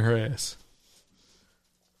you eaten her ass?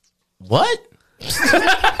 What?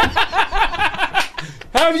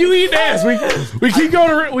 Have you eaten ass? We keep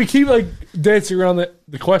going. We keep like dancing around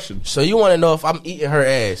the question. So you want to know if I'm eating her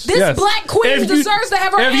ass? This Yes. black queen If you- deserves to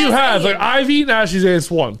have her ass If you have, eaten. like, I've eaten Ashley's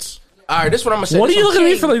ass once. All right, this is what I'm gonna say. What are This you one- looking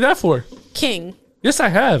at me for like that for? King. Yes, I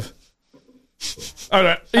have. All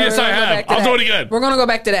right. Yes, I have. I'll do it again. We're gonna go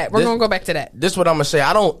back to that. We're gonna go back to that. This is what I'm gonna say.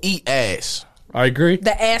 I don't eat ass. I agree.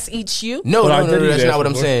 The ass eats you. No, But I no, did no, eat that's ass not what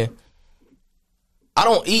I'm before. saying. I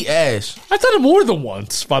don't eat ass. I've done it more than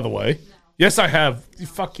once, by the way. Yes, I have.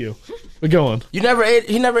 Fuck you. We're going. You never ate?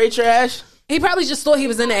 He never ate your ass? He probably just thought he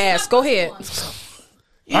was in the ass. Go ahead.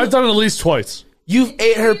 I've done it at least twice. You've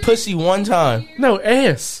ate her pussy one time. No,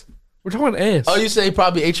 ass. We're talking ass. Oh, you say he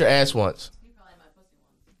probably ate your ass once.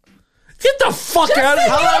 Get the fuck out of here.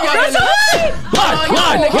 How long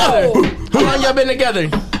y'all been together? How long y'all been together?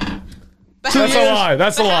 But That's a lie.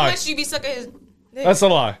 That's a How lie. much you be sucking his dick? That's a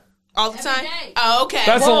lie. All the time? Oh, okay.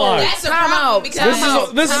 That's a lie. That's a Time problem out.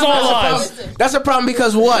 because This is all lies. That's a problem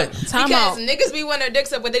because what? Time because out. niggas be wanting their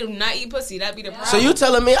dicks up, but they do not eat pussy. That'd be the problem. So you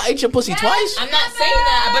telling me I ate your pussy twice? I'm not saying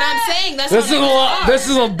that, but I'm saying that's This how is a niggas lie. are. This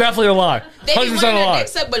is definitely a lie. They be 100% wanting a their lie.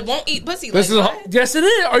 dicks up, but won't eat pussy. This is like, what? yes, it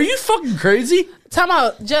is. Are you fucking crazy? Time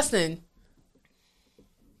out, Justin.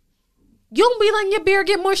 You don't be letting your beard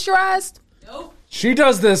get moisturized? She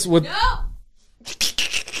does this with.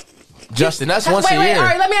 Justin, that's once wait, a wait. year. All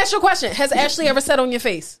right, let me ask you a question. Has Ashley ever said on your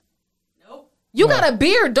face? Nope. You got a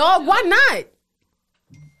beard, dog. Why not?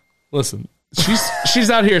 Listen, she's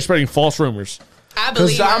out here spreading false rumors. I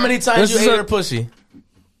believe So how many times This you is ate a- her pussy?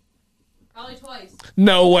 Probably twice.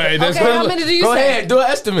 No way. There's Okay, been- how many do you Go say? ahead, do an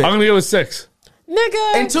estimate. I'm gonna go with 6.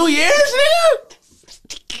 Nigga. In 2 years, nigga?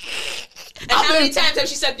 And how many times have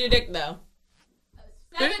she sucked your dick, though?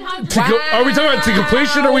 700. Are we talking about to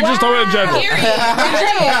completion, or are we just talking about in general?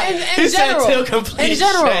 Period. He said till In completion.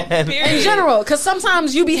 general. Period. In general. Because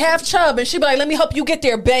sometimes you be half chub and she be like, let me help you get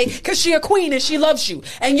there, babe. Because she a queen and she loves you.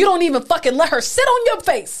 And you don't even fucking let her sit on your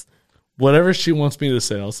face. Whatever she wants me to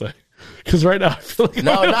say, I'll say. Because right now I feel like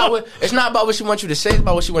No, it's not about what she wants you to say. It's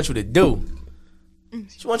about what she wants you to do.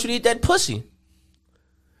 She wants you to eat that pussy.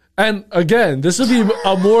 And again, this would be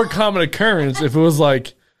a more common occurrence if it was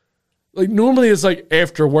like normally it's like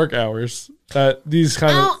after work hours that these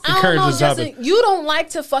kind of I don't know, occurrences Justin. happen. You don't like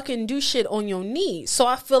to fucking do shit on your knees. So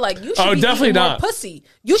I feel like you should Oh, be definitely eating more not. pussy.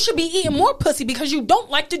 You should be eating more pussy because you don't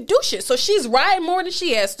like to do shit. So she's riding more than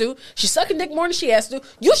she has to. She's sucking dick more than she has to.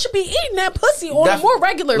 You should be eating that pussy on a more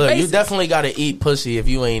regular Look, basis. you definitely got to eat pussy if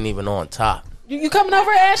you ain't even on top. You coming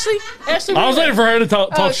over, Ashley? Ashley, I was waiting for her to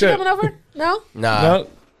talk she shit. coming over? No? Nah. No,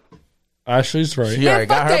 Ashley's right. She already Man, fuck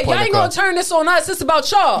got her that. point Y'all ain't gonna across. turn this on us. It's about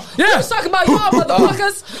y'all. Yeah. Let's talk about y'all,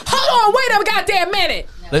 motherfuckers. Hold on, wait a goddamn minute.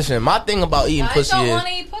 Listen, my thing about eating Guys pussy don't is want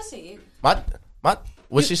to eat pussy. my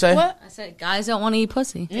what'd she say? What? I said guys don't want to eat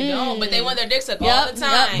pussy. They don't, but they want their dicks up all Yep, the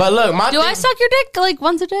time. yep. But look, my Do I thing, suck your dick like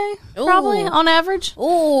once a day? Probably Ooh. on average.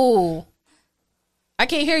 Ooh. I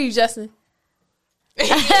can't hear you, Justin.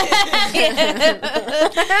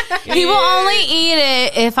 He will only eat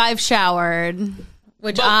it if I've showered,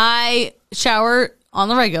 which I shower on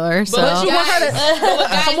the regular. So. But you want her to.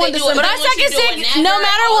 Someone But I suck his dick no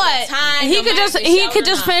matter what. He could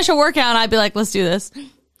just finish a workout and I'd be like, let's do this.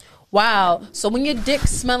 Wow. So when your dick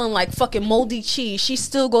smelling like fucking moldy cheese, she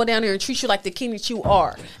still go down there and treat you like the king that you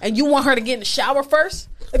are. And you want her to get in the shower first?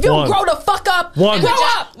 If you don't One. grow the fuck up, One. grow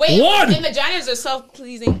up. Wait, One. and vaginas are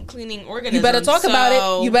self-cleaning organisms. You better talk about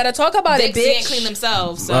it. You better talk about it, dicks can't bitch. clean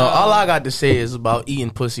themselves. So. well, all I got to say is about eating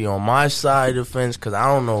pussy on my side of the fence because I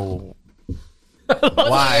don't know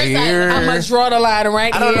why here. I'm gonna draw the line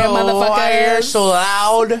right I don't here, know why you're motherfuckers. so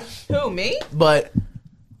loud, Who, me? but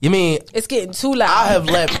you mean It's getting too loud.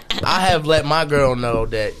 I have let my girl know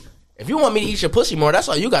that if you want me to eat your pussy more, that's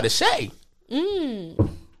all you got to say.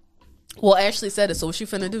 Well, Ashley said it, so what you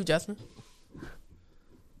finna do, Justin?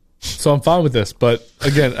 So I'm fine with this. But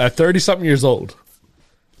again, at 30-something years old,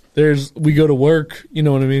 we go to work. You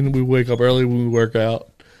know what I mean? We wake up early when we work out.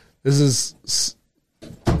 This is.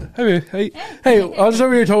 Hey! I was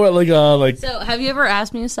over here talking about like. So, have you ever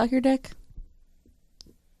asked me to suck your dick?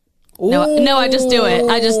 No, I just do it.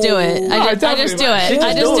 I just do it. I just do it.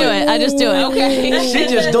 I just do it. I just do it. Okay. She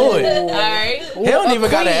just do it. All right. He don't even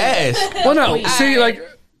got to ask. Well, no. See, like,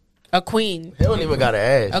 A queen. He don't even got to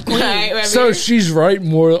ask. A queen. All right. so she's right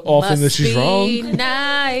more often than Must she's be wrong.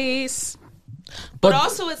 nice. But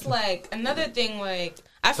also, it's like another thing. Like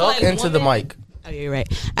I feel Talk like into the women- mic. Oh, you're right.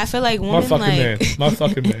 I feel like My women fucking like man. My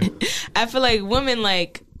fucking man. I feel like women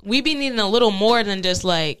like we be needing a little more than just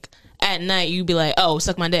like at night you be like, oh,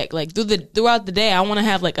 suck my dick. Like throughout the day, I want to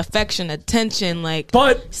have like affection, attention, like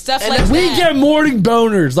But stuff like we that. get morning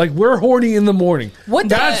boners. Like, we're horny in the morning.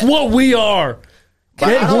 That's what we are. Get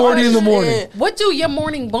I don't horny in the morning. understand. What do your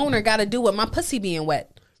morning boner got to do with my pussy being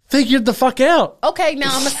wet? figure the fuck out. Okay, now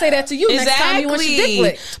I'm gonna say that to you next time you want your dick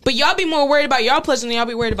licked. But y'all be more worried about y'all pleasure than y'all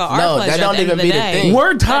be worried about our pleasure. that don't at the even end of be the day. thing.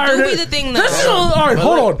 We're tired. That do be the thing, though. This is all right.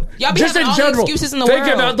 Hold on. Y'all be Just having in all the general, excuses in the think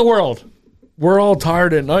world. about the world. We're all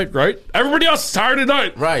tired at night, right? Everybody else is tired at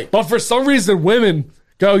night, Right. But for some reason, women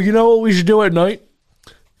go, you know what we should do at night?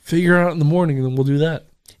 Figure it out in the morning, and then we'll do that.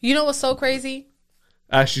 You know what's so crazy?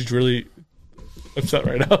 Ashley's really upset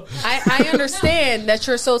right now. I understand that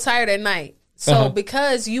you're so tired at night. So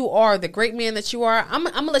because you are the great man that you are, I'm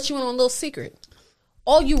gonna let you in on a little secret.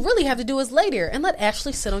 All you really have to do is lay there and let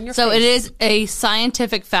Ashley sit on your So face. it is a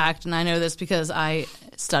scientific fact, and I know this because I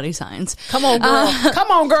study science. Come on, girl.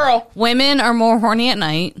 Come on, girl. Women are more horny at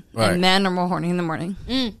night, Right. and men are more horny in the morning.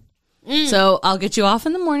 So I'll get you off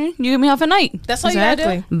in the morning. You get me off at night. That's all you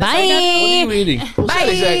gotta do. Bye. What are you eating?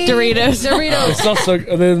 Bye. Doritos. It's not so. Are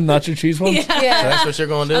they the nacho cheese ones? Yeah. That's what you're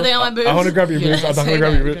going to do? Are they on my boobs? I want to grab your boobs. I'm not going to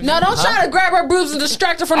grab your boobs. No, don't try to grab her boobs and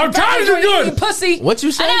distract her from I'm the fact trying that to you do ain't good. eating pussy. What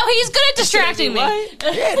you say? I know, he's good at distracting me.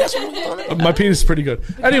 Yeah, that's what we're going to do. My penis is pretty good.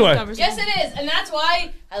 Anyway, Yes, it is. And that's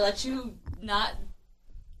why I let you not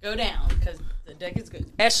go down, because the dick is good.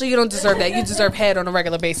 Ashley, you don't deserve that. You deserve head on a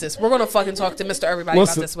regular basis. We're gonna fucking talk to Mr. Everybody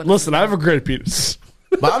about this one. listen. I have a great penis.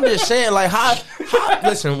 But I'm just saying, like, how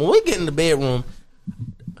listen, when we get in the bedroom,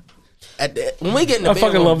 when we get in the I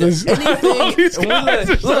bedroom, fucking love this. I love these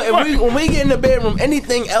guys. when we get in the bedroom,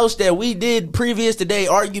 anything else that we did previous today,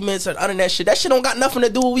 arguments and other than that shit don't got nothing to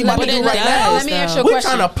do with what we about to do right now. Let me ask you a We're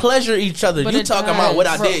question. trying to pleasure each other. But You it talking does. about what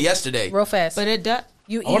I did yesterday? Real fast. But it does.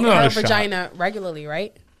 You wanna eat know her a shot. vagina regularly,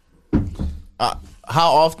 right?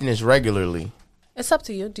 How often is regularly? It's up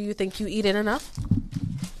to you. Do you think you eat it enough?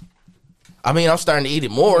 I mean, I'm starting to eat it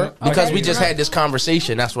more because Okay. we just had this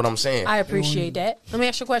conversation. That's what I'm saying. I appreciate that. Let me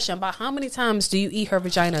ask you a question. About how many times do you eat her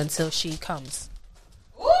vagina until she comes?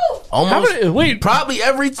 Almost. Wait, Probably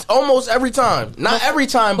almost every time. Not every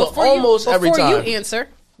time, but Before almost you, every before time. you answer,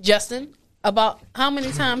 Justin, about how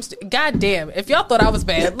many times? God damn! If y'all thought I was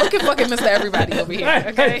bad, look at fucking Mr. Everybody over here.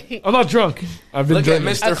 Okay. hey, I'm not drunk. I've been Look at drinking.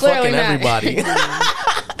 Mr. Clearly Fucking not. Everybody.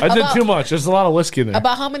 I did too much. There's a lot of whiskey in there.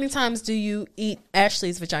 About how many times do you eat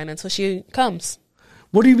Ashley's vagina until she comes?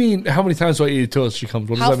 What do you mean? How many times do I eat it till she comes?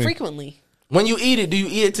 What does How that mean? frequently? When you eat it, do you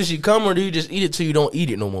eat it till she come or do you just eat it till you don't eat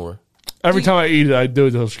it no more? Every time I eat it, I do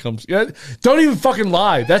it till she comes. Yeah, don't even fucking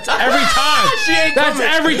lie. That's every time. She ain't That's coming.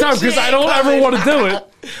 every time because She I ain't don't ever coming. want to do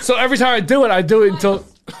it. So every time I do it until.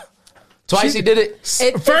 Twice he did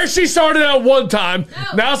it? First she started out one time.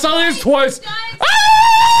 Now suddenly it's twice.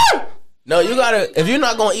 No, you gotta. If you're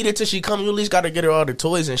not gonna eat it till she come, you at least gotta get her all the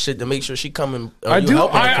toys and shit to make sure she coming. I do.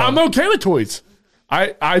 I'm okay with toys.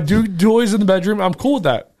 I do toys in the bedroom. I'm cool with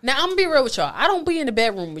that. Now I'm gonna be real with y'all. I don't be in the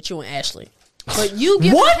bedroom with you and Ashley, but you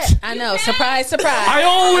give What? I know. Surprise, surprise. I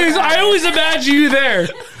always imagine you there.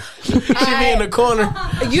 She be in the corner.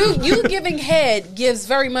 you giving head gives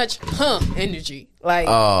very much energy. Like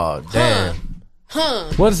Oh damn.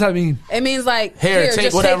 What does that mean? it means like Here, take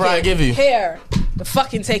just whatever take I it. give you. Here, the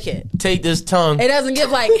fucking take it. Take this tongue. It doesn't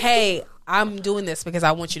give like, hey, I'm doing this because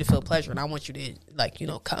I want you to feel pleasure and I want you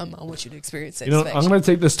to come. I want you to experience You know, satisfaction. I'm gonna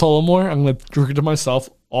take this Tullamore. I'm gonna drink it to myself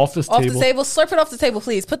off this off table. the table, slurp it off the table,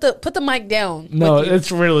 please. Put the mic down. No, with you.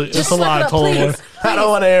 it's really it's Just a slurp lot it of up, please. Tullamore. I don't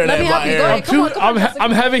want to hear Let that me in my help you. ear. Go ahead. Come on, come on, Justin.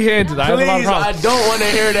 I'm heavy handed. I have a lot of Please, I problems. don't want to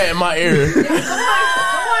hear that in my ear.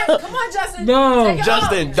 Come on, Justin. No. Take it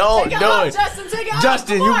Justin, off. don't Take it do off, it. Justin, take it off.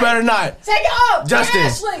 Justin, Come you on. better not. Take it off. Justin. For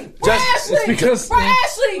Ashley. For Just- Ashley. It's because- For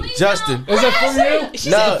Ashley. Justin. Is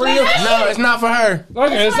that for you? No, no, it's not for her.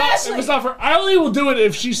 Okay, It's for Ashley. if it's not for. I only will do it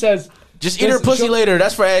if she says. Just eat her pussy later.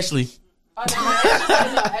 That's for Ashley.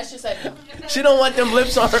 Ashley said no. She don't want them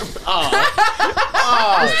lips on her.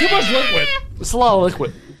 Oh. It's too much liquid. It's a lot of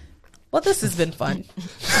liquid. Well, this has been fun.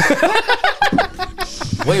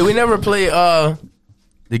 Wait, we never play the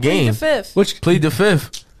game. The fifth. Which Plead the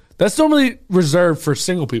fifth. that's normally reserved for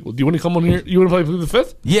single people. Do you want to come on here? You want to play Plead the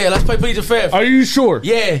Fifth? Yeah, let's play Plead the fifth. Are you sure?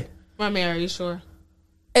 Yeah. My man, are you sure?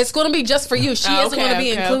 It's going to be just for you. She isn't going to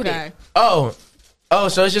be included. Okay. Oh,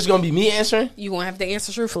 so it's just gonna be me answering? You're going to have to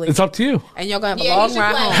answer truthfully. It's up to you. And y'all going to have Yeah, a you long should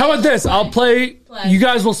ride play. home. How about this? I'll play. You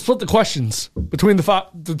guys will split the questions between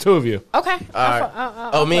the two of you. Okay. All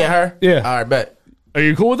right. Me and her? Yeah. All right, bet. Are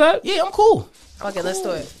you cool with that? Yeah, I'm cool. Okay, let's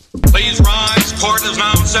do it. Please rise. Court is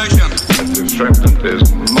now in session. The defendant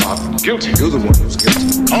is not guilty. You're the one who's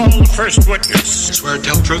guilty. Call the first witness. Swear to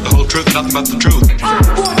tell the truth, the whole truth, nothing but the truth. I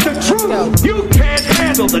want the truth. You can't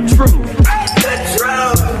handle the truth. The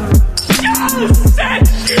truth. I'll set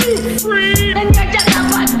you free. And you're just a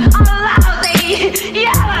lousy,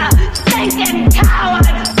 stinking coward.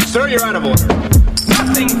 Sir, you're out of order.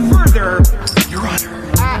 Nothing further, Your Honor.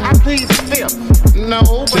 plead the fifth. No,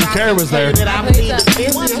 but Jim I Carrey can was say there. that I plead the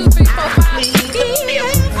fifth. 1, 2, 3, 4, 5.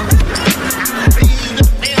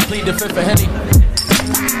 Plead the fifth for Henny.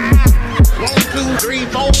 1, 2, 3,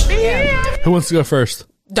 4. Yeah. Who wants to go first?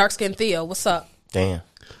 Dark Skin Theo, what's up? Damn.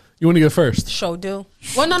 You want to go first? Show do.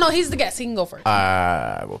 Well, no, he's the guest. He can go first.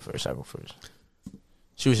 I go first.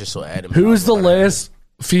 She was just so adamant. Who was the last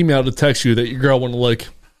female to text you that your girl wouldn't like?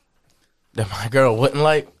 That my girl wouldn't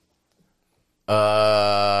like? I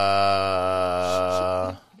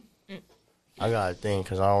gotta think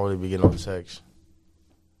because I don't really be getting on text.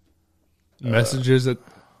 Messages that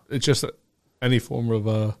it's just any form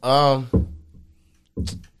of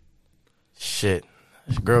shit.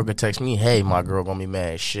 This girl could text me, hey, my girl gonna be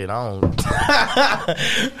mad. Shit, I don't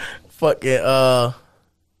fucking I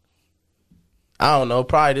don't know.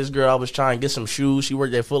 Probably this girl I was trying to get some shoes. She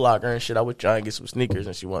worked at Foot Locker and shit. I was trying to get some sneakers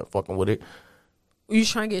and she wasn't fucking with it. You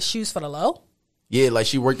trying to get shoes for the low? Yeah, like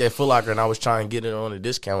she worked at Foot Locker and I was trying to get it on a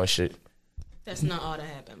discount and shit. That's not all that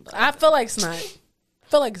happened. But I feel like it's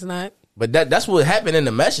not. But that's what happened in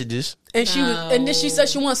the messages. And and then she said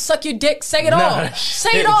she want to suck your dick. Say it all. Nah,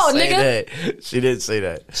 Say it all, nigga. She didn't say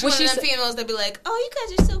that. She one of them females that be like, "Oh, you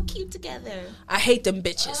guys are so cute together." I hate them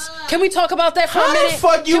bitches. Can we talk about that for a How minute? the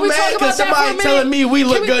fuck you Can we mad talk because about that for a somebody minute? telling me we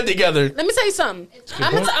look Can good together? Let me tell you something.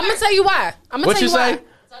 I'm gonna tell you why. I'm gonna What tell you you why. say?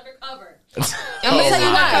 It's undercover. I'm gonna tell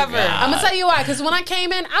you why. Cover. I'm gonna tell you why. Because when I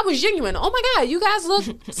came in, I was genuine. Oh my god, you guys look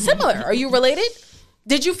similar. Are you related?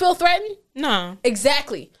 Did you feel threatened? No.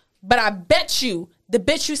 Exactly. But I bet you, the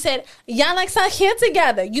bitch you said, y'all like sat here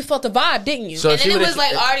together. You felt the vibe, didn't you? So And then she it was would've-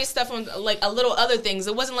 like already stuff on like a little other things.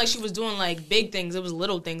 It wasn't like she was doing like big things. It was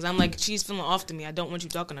little things. I'm like, she's feeling off to me. I don't want you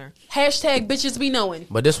talking to her. Hashtag bitches be knowing.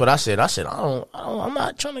 But this what I said. I'm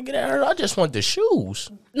not trying to get at her. I just want the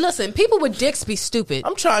shoes. Listen, people with dicks be stupid.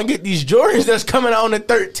 I'm trying to get these Jordans that's coming out on the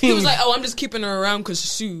 13th. He was like, "Oh, I'm just keeping her around because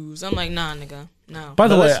shoes." I'm like, "Nah, nigga, no." By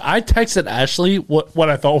the No, way, that's- I texted Ashley what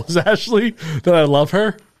I thought was Ashley, that I love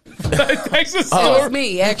her. I texted It Sarah. was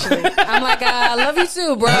me, actually. I'm like, I love you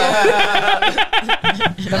too, bro.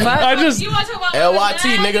 I just You want to talk about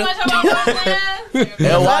LYT, nigga. You want to talk about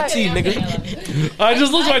LYT, nigga. I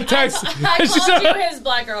just looked at my text. I and she called said, you his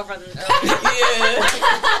black girlfriend. I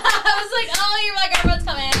was like, "Oh, your black girlfriend's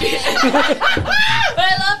coming," but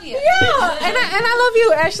I love you. Yeah, and I love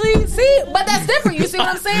you, Ashley. See, but that's different. You see what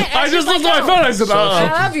I'm saying? I just looked at my Ashley's phone. like, I said, So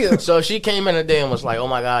I love you. So if she came in today and was like, "Oh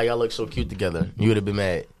my god, y'all look so cute together," you would have been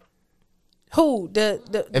mad. Who?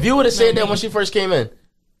 The If you would have said that when she first came in,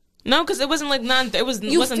 No, because it wasn't like it was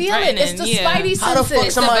you wasn't feel it. threatening. It's the yeah. spidey how the senses.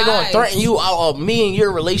 fuck somebody the gonna vibes. threaten you out of me and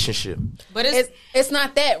your relationship? But it's It's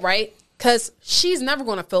not that, right? Because she's never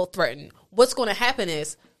going to feel threatened. What's going to happen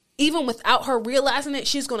is, even without her realizing it,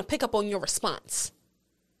 she's going to pick up on your response.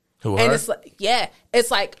 Who And her? it's like, yeah,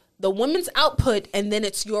 it's like the woman's output and then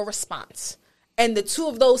it's your response. And the two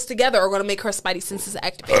of those together are going to make her spidey senses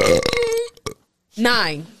activate.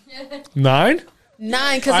 9. 9?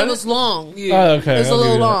 9 because it was long. Oh, okay. It was a I'll little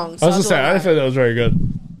give you that. long. I was going to say, I didn't think that was very good.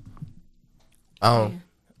 I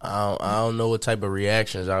don't know what type of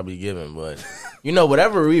reactions I'll be giving, but you know,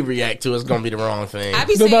 whatever we react to is gonna be the wrong thing. I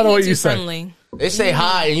be No saying matter he what too you say. friendly. They say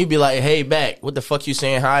hi and you be like, "Hey, back." What the fuck you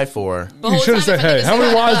saying hi for? The You whole should've time said, if a "Hey, nigga how say many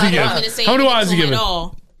hi, wives you you don't giving? want me to say How many anything wives to you him giving?" At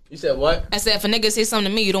all. You said what? I said if a nigga say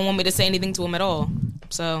something to me, you don't want me to say anything to him at all.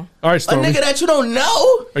 So All right, A Stormy. nigga that you don't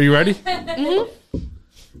know? Are you ready?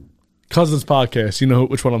 Cousins podcast. You know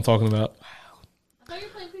which one I'm talking about.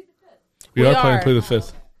 We are playing Play the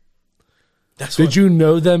Fifth. That's Did you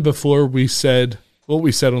know them before we said what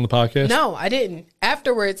we said on the podcast? No, I didn't.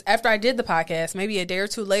 Afterwards, after I did the podcast, maybe a day or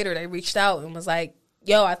two later, they reached out and was like,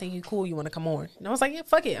 "Yo, I think you cool. You want to come on?" And I was like, "Yeah,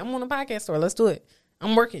 fuck it. I'm on a podcast tour. Let's do it.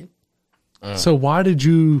 I'm working." So why did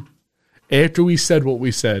you, after we said what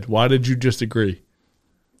we said, why did you just agree?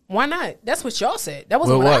 Why not? That's what y'all said. That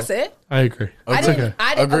wasn't Well, what I what? said. I agree. I It's didn't. okay.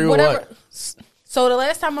 I didn't. Agree with whatever. what? So the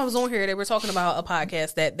last time I was on here, they were talking about a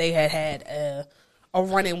podcast that they had a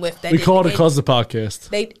run-in with. That We called it it, Cousin podcast.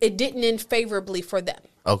 it didn't end favorably for them.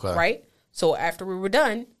 Okay. Right. So after we were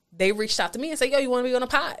done, they reached out to me and said, "Yo, you want to be on a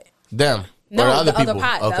pod?" Them. No, or the other other people.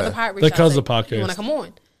 pod. Okay. The other pod reached The out and Cousin said, podcast. "You want to come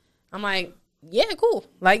on?" I'm like, "Yeah, cool."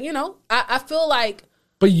 Like, you know, I feel like,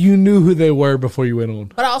 But you knew who they were before you went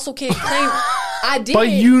on. but I also can't claim. I did. But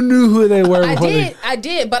you knew who they were I before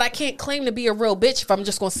did, but I can't claim to be a real bitch if I'm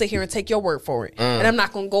just going to sit here and take your word for it. And I'm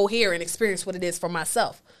not going to go here and experience what it is for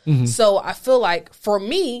myself. So I feel like for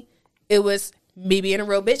me, it was me being a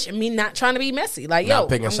real bitch and me not trying to be messy. Like, Not yo,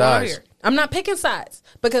 picking I'm going out sides. here. I'm not picking sides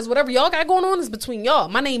because whatever y'all got going on is between y'all.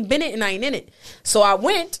 My name Bennett and I ain't in it. So I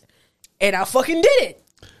went and I fucking did it.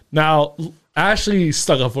 Now, Ashley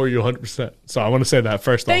stuck up for you 100%. So I want to say that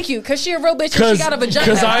first off. Thank you, because she a real bitch and she got a vagina.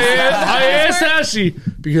 Because I asked Ashley,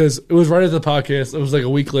 because it was right at the podcast. It was like a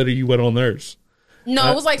week later you went on theirs.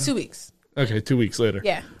 No, it was like 2 weeks. Okay, 2 weeks later.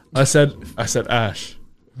 Yeah. I said, Ash.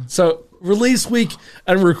 So release week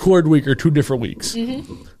and record week are 2 different weeks.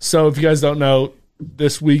 Mm-hmm. So if you guys don't know,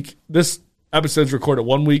 this episode's recorded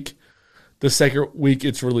 1 week. The second week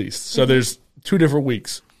it's released. So there's 2 different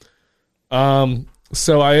weeks.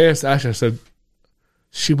 So I asked Ash, I said,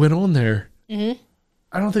 she went on there. Mm-hmm.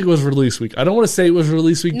 I don't think it was release week. I don't want to say it was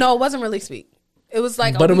release week. No, it wasn't release week. It was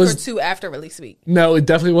like a week or 2 after release week. No, it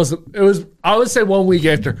definitely wasn't. It was, I would say 1 week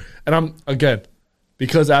after. And I'm, again,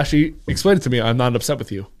 because Ashley explained it to me, I'm not upset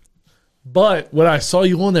with you. But when I saw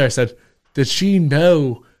you on there, I said, did she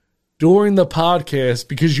know during the podcast,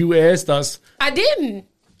 because you asked us. I didn't.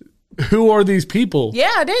 Who are these people?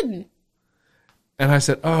 Yeah, I didn't. And I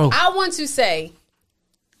said, oh. I want to say,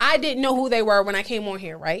 I didn't know who they were when I came on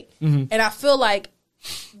here, right? Mm-hmm. And I feel like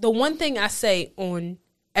the one thing I say on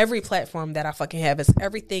every platform that I fucking have is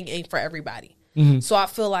everything ain't for everybody. Mm-hmm. So I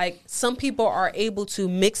feel like some people are able to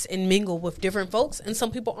mix and mingle with different folks and some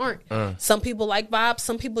people aren't. Some people like vibes,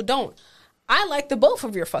 some people don't. I like the both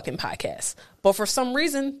of your fucking podcasts. But for some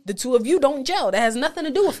reason, the 2 of you don't gel. That has nothing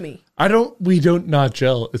to do with me. We don't not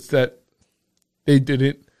gel. It's that they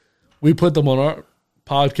didn't, we put them on our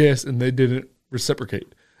podcast and they didn't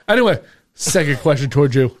reciprocate. Anyway, second question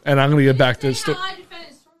towards you, and I'm going to get back to the story.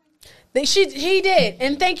 He did,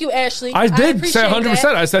 and thank you, Ashley. I did say 100%.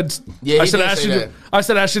 That. I said, Yeah, I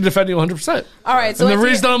said Ashley defend you 100%. All right, so and the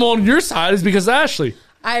reason I'm on your side is because of Ashley.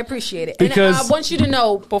 I appreciate it. Because and I want you to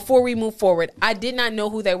know, before we move forward, I did not know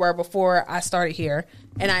who they were before I started here.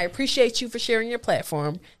 And I appreciate you for sharing your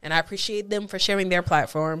platform. And I appreciate them for sharing their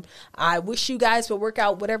platform. I wish you guys would work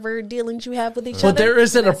out whatever dealings you have with each other. But there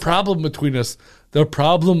isn't a problem between us. The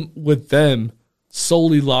problem with them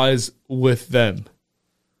solely lies with them.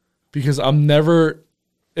 Because I'm never...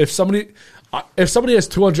 If somebody has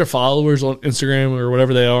 200 followers on Instagram or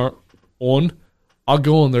whatever they are on, I'll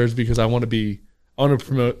go on theirs because I want to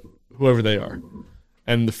promote whoever they are.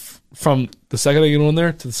 And from the second I get on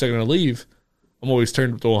there to the second I leave, I'm always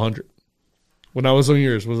turned up to 100. When I was on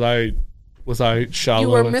yours, was I shallow? You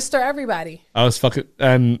were Mr. Everybody. I was fucking,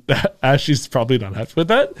 and Ashley's probably not happy with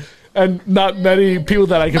that. And not many people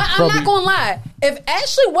that I could probably... I'm not gonna lie. If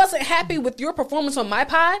Ashley wasn't happy with your performance on my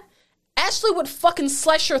pod, Ashley would fucking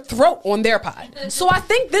slice your throat on their pod. So I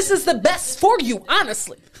think this is the best for you,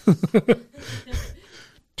 honestly.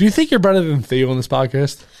 Do you think you're better than Theo on this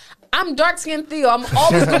podcast? I'm dark-skinned Theo. I'm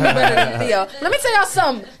always going to be better than Theo. Let me tell y'all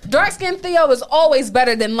something. Dark-skinned Theo is always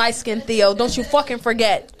better than light-skinned Theo. Don't you fucking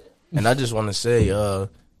forget. And I just want to say,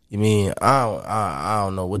 you mean, I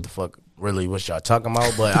don't know what the fuck really what y'all talking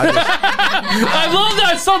about, but I just... I love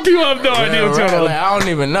that some people have no idea what's going on. Like, I don't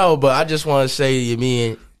even know, but I just want to say, you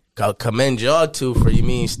mean, commend y'all too for, you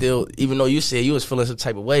mean, still, even though you said you was feeling some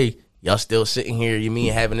type of way, y'all still sitting here, you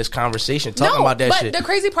mean, having this conversation, talking about that shit. But the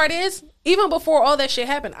crazy part is, even before all that shit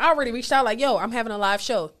happened, I already reached out like, yo, I'm having a live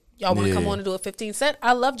show. Y'all want to come on and do a 15 set?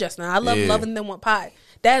 I love Justin. I love loving them with pie.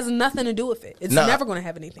 That has nothing to do with it. It's never going to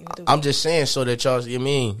have anything to do with it. I'm just saying so that y'all, you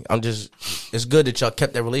mean, it's good that y'all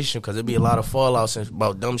kept that relationship because there'd be a lot of fallouts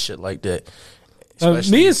about dumb shit like that.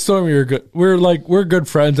 Me and Stormy are good. We're good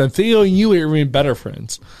friends, and Theo and you are even better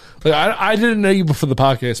friends. Like I didn't know you before the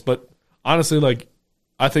podcast, but honestly, like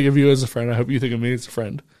I think of you as a friend. I hope you think of me as a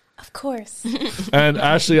friend. Of course. And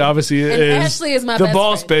Ashley obviously Ashley is my the best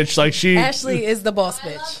boss friend. Bitch. Like Ashley is the boss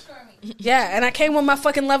bitch. Yeah, and I came with my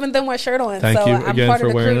fucking Love and Then White shirt on. Thank so you I'm again part for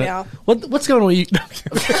of the wearing crew it. now. What's going on with you?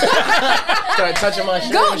 Start touching my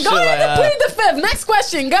shit. Go and shit ahead and like, plead the fifth. Next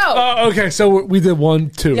question, go. Okay, so we did 1,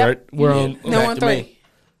 2, Yep. right? We're on. No, on 3.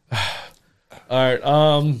 All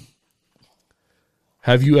right.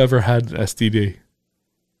 Have you ever had an STD?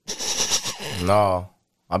 No,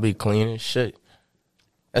 I be clean as shit.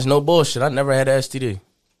 That's no bullshit. I never had an STD.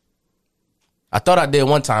 I thought I did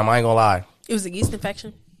one time. I ain't gonna lie. It was a yeast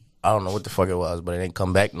infection. I don't know what the fuck it was, but it ain't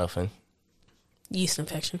come back nothing. Yeast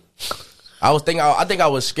infection. I think I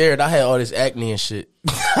was scared. I had all this acne and shit.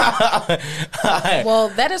 Well,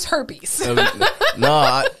 that is herpes.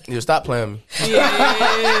 You stop playing me.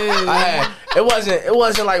 Yeah. It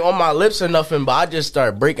wasn't like on my lips or nothing, but I just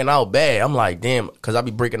started breaking out bad. I'm like, damn, because I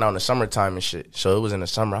be breaking out in the summertime and shit. So it was in the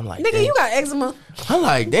summer. I'm like, nigga, damn. you got eczema. I'm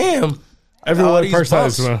like, damn. Everyone first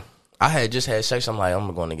has eczema. I had just had sex. I'm like,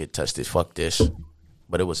 I'm going to get tested. Fuck this.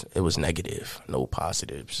 But it was negative. No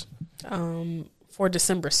positives. For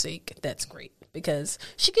December's sake, that's great. Because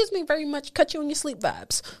she gives me very much cut you in your sleep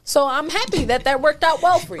vibes. So I'm happy that worked out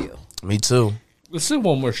well for you. Me too. Let's do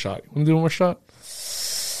one more shot. Want to do one more shot?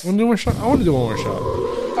 Want to do one shot? I want to do one more shot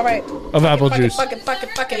All right. of apple juice. Fuck it.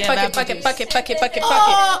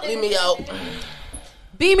 Leave me out.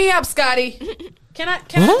 Beam me up, Scotty. Can I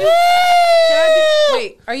do?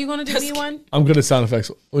 Wait, are you gonna do me one? I'm good at sound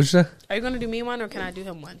effects. What'd you say? Are you gonna do me one, or can I do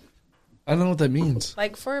him one? I don't know what that means.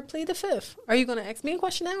 Like for plead the fifth. Are you gonna ask me a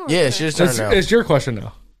question now? Or Yeah, it's your turn now. It's your question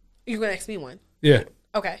now. You gonna ask me one? Yeah.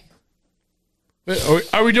 Okay. Wait,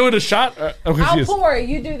 are we doing a shot? I'm I'll confused. pour it.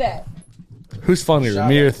 You do that. Who's funnier,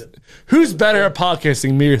 me or who's better at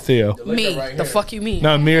podcasting, me or Theo? Me. The fuck you mean?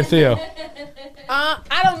 No, me or Theo.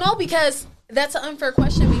 I don't know, because that's an unfair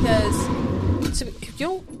question, because if you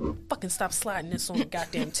don't fucking stop sliding this on the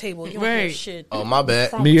goddamn table, you don't hear shit. Oh, my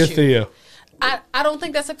bad. Me or Theo? I don't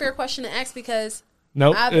think that's a fair question to ask, because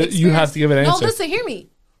Nope, you have to give an answer. No, listen, hear me.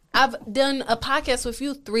 I've done a podcast with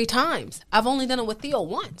you 3 times. I've only done it with Theo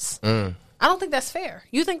once. I don't think that's fair.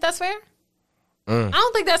 You think that's fair? I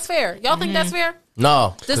don't think that's fair. Y'all think that's fair?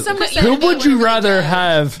 No. December Who 2nd. would you rather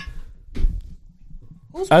have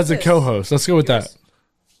as a co-host? Let's go with that.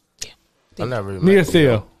 I never Me or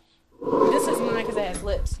Theo? This is mine because it has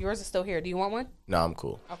lips. Yours is still here. Do you want one? No, I'm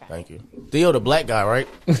cool. Okay. Thank you. Theo, the black guy, right?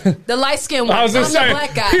 The light skinned one. I was I'm gonna the say,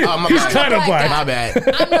 black guy. Oh, my He's bad. kind of black. My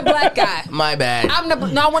bad. I'm the black guy. My bad.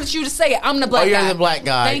 No, I wanted you to say it. I'm the black Oh, you're guy. the black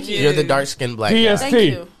guy. Thank you. You're the dark-skinned black guy. Thank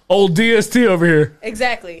DST. you. Old DST over here.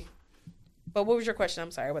 Exactly. But what was your question?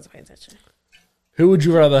 I'm sorry, I wasn't paying attention. Who would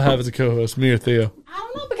you rather have as a co-host, me or Theo? I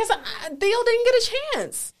don't know, because Theo didn't get a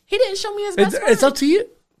chance. He didn't show me his best friend. It's up to you.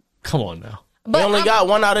 Come on now. But you only got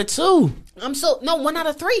 1 out of 2. I'm so 1 out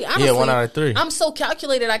of 3. Honestly. Yeah, 1 out of 3. I'm so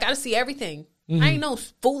calculated. I got to see everything. I ain't no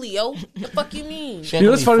folio. The fuck you mean? You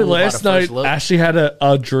know what's funny? Last night, Ashley had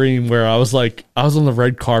a dream where I was on the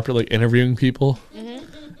red carpet, like interviewing people,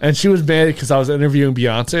 and she was mad because I was interviewing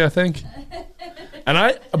Beyonce, I think.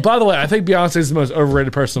 And by the way, I think Beyonce is the most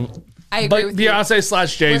overrated person. I agree with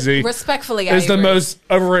Beyonce / Jay-Z respectfully, I is the agree. most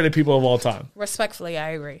overrated people of all time. Respectfully,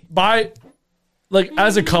 I agree.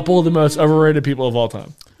 As a couple, the most overrated people of all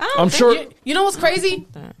time. I'm sure. You know what's crazy?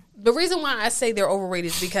 The reason why I say they're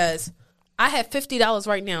overrated is because I have $50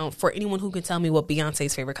 right now for anyone who can tell me what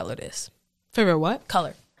Beyonce's favorite color is. Favorite what?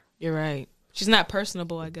 Color. You're right. She's not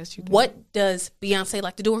personable, I guess you can. What does Beyonce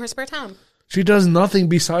like to do in her spare time? She does nothing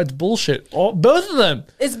besides bullshit. Both of them.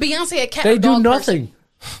 Is Beyonce a cat They or dog do nothing.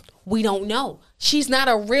 person? We don't know. She's not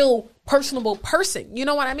a real personable person. You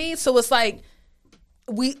know what I mean? So it's like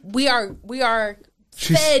we are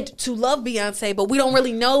fed to love Beyonce, but we don't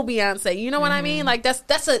really know Beyonce. You know what I mean? Like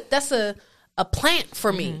that's a plant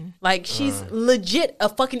for me. Like she's legit a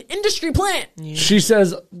fucking industry plant. She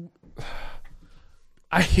says,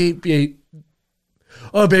 "I hate being."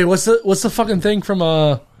 Oh, babe, what's the fucking thing from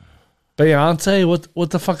Beyonce? What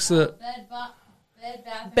the fuck's the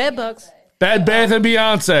Bed bugs. Bed Bath and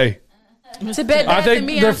Beyonce? It's a Bed Bath I think and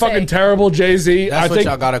Beyonce. they're fucking terrible. Jay-Z. That's I what think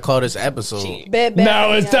y'all gotta call this episode. Bed Bath no,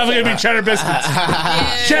 and it's Beyonce. definitely gonna be cheddar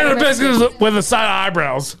biscuits. Cheddar biscuits with a side of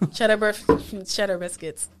eyebrows. Cheddar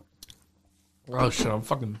biscuits. Oh shit! I've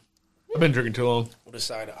been drinking too long. With a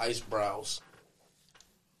side of ice brows.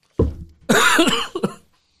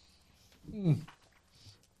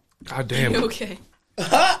 God damn. Okay.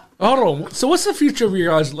 Hold on. So, what's the future of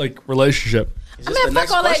your guys' relationship? Man, fuck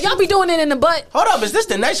all that. Y'all be doing it in the butt. Hold up, is this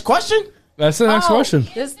the next question? That's the next question.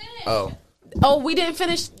 Oh, we didn't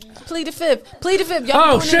finish plead the fifth. Plead the fifth.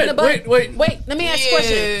 Y'all be doing it in the butt. Wait. Let me ask you a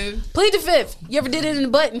question. Plead the fifth. You ever did it in the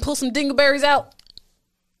butt and pull some dingleberries out?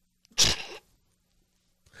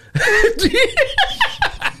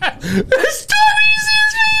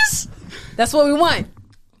 That's what we want.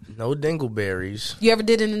 no dingleberries. You ever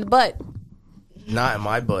did it in the butt? Not in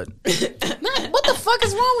my butt. What the fuck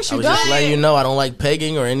is wrong with I you, was just dog? letting you know I don't like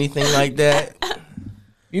pegging or anything like that.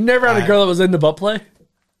 You never had a girl that was into butt play?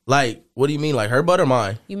 Like, what do you mean? Like her butt or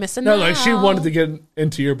mine? You missing No, out. like she wanted to get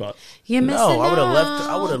into your butt. You missing No, I would have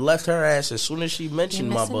out. left her ass as soon as she mentioned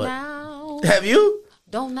You my missing butt. out. Have you?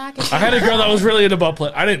 Don't knock it. I had a girl that was really into butt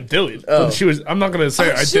play. I didn't do it. But she was. I'm not gonna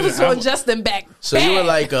say I She did was it. on Justin back. So you were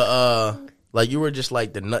like you were just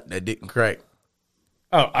like the nut that didn't crack.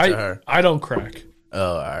 Oh, her. I don't crack.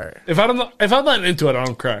 Oh, all right. If I'm not into it, I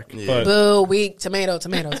don't crack. Yeah. But Boo, weak, tomato.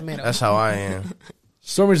 That's how I am.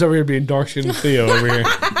 Stormy's over here being dark skinned Theo over here.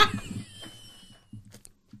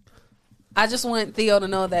 I just want Theo to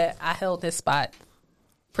know that I held his spot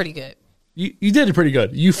pretty good. You did it pretty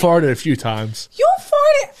good. You farted a few times. You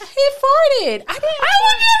farted. He farted. I would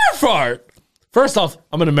never fart. First off,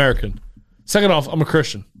 I'm an American. Second off, I'm a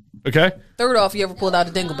Christian. Okay? Third off, you ever pulled out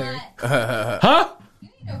a dingleberry? Huh?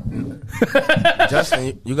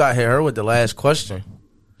 Justin, you got to hit her with the last question.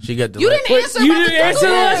 She got the. You didn't answer. You about didn't the answer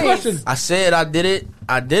the last dingleberries. question. I said I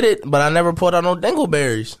did it, but I never pulled out no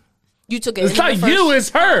dingleberries. You took it. It's not first. you, it's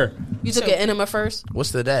her. You took an enema first.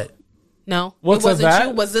 What's the that? No. What's it wasn't that?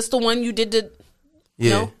 you. Was this the one you did? Yeah.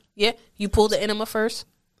 No. Yeah. You pulled the enema first.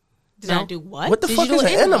 Did I do what? What the Did fuck you do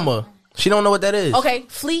is an an enema? She don't know what that is. Okay,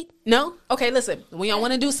 fleet. No. Okay, listen. When y'all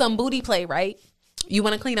want to do some booty play, right? You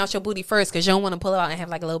want to clean out your booty first because you don't want to pull it out and have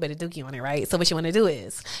like a little bit of dookie on it, right? So what you want to do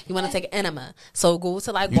is you want to take enema. So go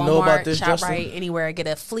to like You know about Walmart, this, ShopRite, Justin? anywhere, get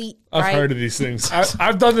a fleet. I've right? heard of these things.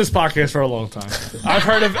 I've done this podcast for a long time. I've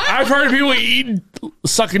heard of people eating,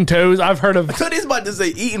 sucking toes. I've heard of. I thought he's about to say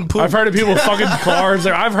eating poop. I've heard of people fucking cars.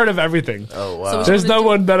 I've heard of everything. Oh wow. So There's no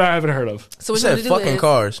one that I haven't heard of. So You what you want said to do fucking is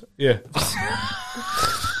cars. Yeah.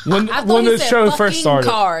 When I thought when you the said show fucking first started.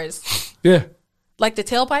 cars, Yeah. like the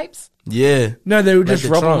tailpipes. Yeah. No, they would Like just the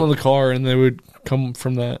rub them trunk. on the car and they would come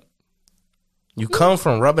from that. You come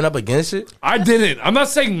from rubbing up against it? I didn't. I'm not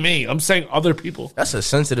saying me. I'm saying other people. That's a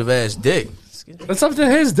sensitive ass dick. That's up to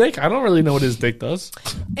his dick. I don't really know what his dick does.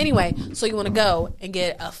 Anyway, so you want to go and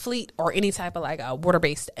get a fleet or any type of like a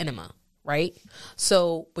water-based enema, right?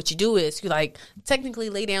 So what you do is you like technically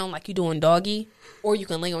lay down like you doing doggy, or you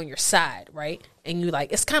can lay on your side, right? And you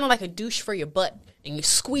like, it's kind of like a douche for your butt. And you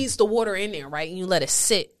squeeze the water in there, right? And you let it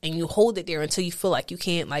sit and you hold it there until you feel like you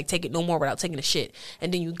can't like take it no more without taking a shit.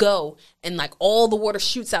 And then you go and like all the water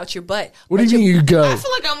shoots out your butt. What do you mean you go? I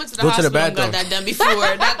feel like I went to the Go to the hospital and got bathroom. that done before.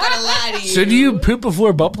 Not gonna lie to you. So do you poop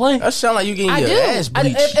before butt play? That sound like you getting I your do. ass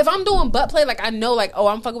bleached. If I'm doing butt play, like I know, like, oh,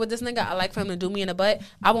 I'm fucking with this nigga. I like for him to do me in the butt.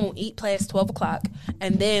 I won't eat past 12 o'clock,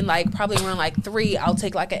 and then like probably around like 3, I'll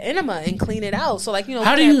take like an enema and clean it out. So like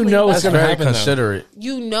How do you know it's That's gonna very happen? though? considerate.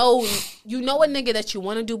 you know a nigga that you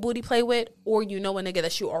want to do booty play with, or you know a nigga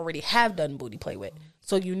that you already have done booty play with,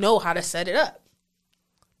 so you know how to set it up.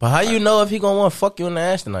 But how you know if he gonna want to fuck you in the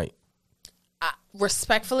ass tonight?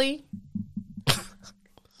 Respectfully,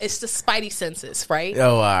 it's the spidey senses, right?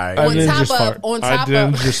 Oh, all right. I On didn't top just of- fart. on I top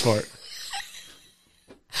didn't of- just fart.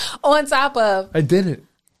 On top of, I didn't.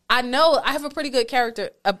 I know I have a pretty good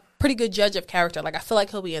character, a pretty good judge of character. Like I feel like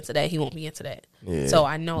he'll be into that, he won't be into that. Yeah. So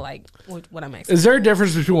I know like what I'm asking. Is there a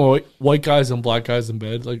difference between white guys and black guys in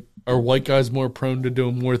bed? Like, are white guys more prone to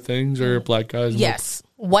doing more things, or black guys? Yes,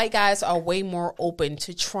 white guys are way more open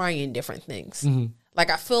to trying different things. Like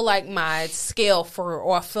I feel like my scale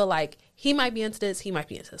or I feel like he might be into this, he might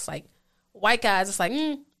be into this. Like white guys, it's like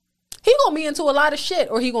he gonna be into a lot of shit,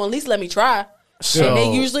 or he gonna at least let me try. So- and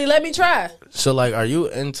they usually let me try. So, like, are you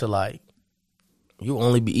into, like, you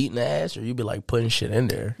only be eating the ass, or you be, like, putting shit in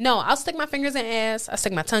there? No, I'll stick my fingers in ass. I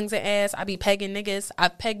stick my tongues in ass. I be pegging niggas. I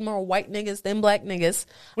peg more white niggas than black niggas.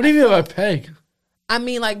 What do you mean by peg? I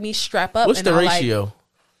mean, like me strap up. What's and the I'll, ratio? Like,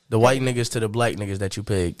 The white niggas to the black niggas that you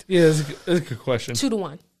pegged? Yeah, that's a good question.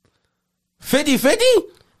 2-to-1. 50-50?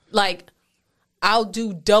 Like, I'll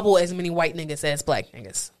do double as many white niggas as black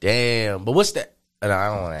niggas. Damn. But what's that? I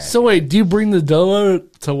don't want to ask. So wait, do you bring the dildo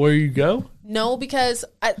to where you go? No, because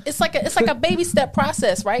it's like a baby step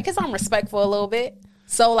process, right? Because I'm respectful a little bit.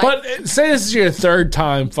 So like, But say this is your third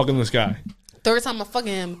time fucking this guy. third time I'm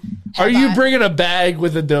fucking him. Are you bringing a bag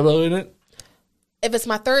with a dildo in it? If it's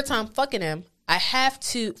my third time fucking him, I have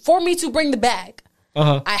to, for me to bring the bag,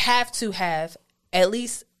 I have to have at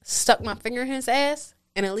least stuck my finger in his ass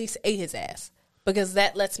and at least ate his ass, because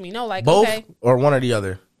that lets me know, like, Both okay, or one or the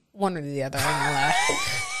other? one or the other. I ain't gonna lie.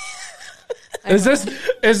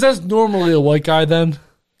 Is this normally a white guy then?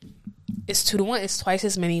 It's 2-to-1. It's twice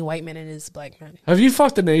as many white men as black men. Have you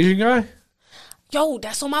fucked an Asian guy? Yo,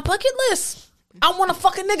 that's on my bucket list. I want to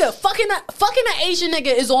fuck a nigga. Fucking an Asian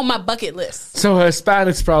nigga is on my bucket list. So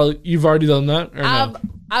Hispanics probably you've already done that or no?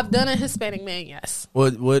 I've done a Hispanic man, yes.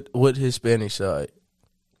 What Hispanic side?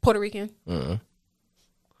 Puerto Rican.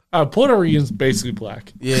 Puerto Rican's basically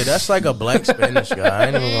black. Yeah, that's like a black Spanish guy. I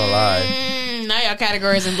ain't even gonna lie. Now y'all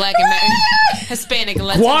categories in black and Hispanic and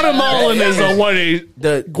Latino. Guatemalan is a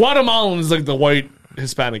white. Guatemalan is like the white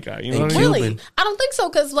Hispanic guy. You know what I mean? Really? I don't think so,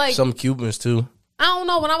 because like Some Cubans too. I don't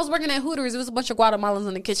know. When I was working at Hooters, it was a bunch of Guatemalans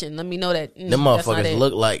in the kitchen. Let me know that Them that's not motherfuckers it.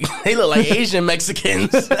 look like Asian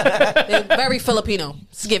Mexicans. They're very Filipino.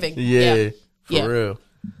 It's giving. Yeah, for Yeah. real.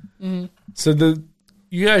 So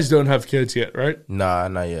you guys don't have kids yet, right? Nah,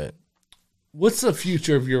 not yet. What's the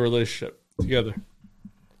future of your relationship together?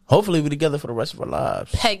 Hopefully, we together for the rest of our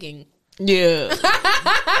lives. Pegging. Yeah.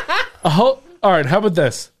 All right, how about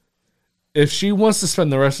this? If she wants to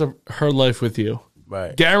spend the rest of her life with you,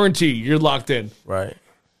 Right. guarantee you're locked in, Right.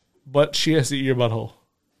 but she has to eat your butthole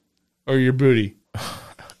or your booty.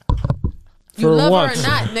 You For love once.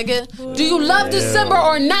 her or not, nigga? Do you love December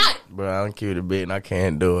or not? Bro, I don't keep the bit and I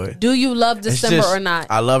can't do it. Do you love It's December just- or not?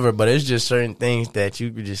 I love her, but it's just certain things that you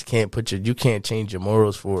just can't you can't change your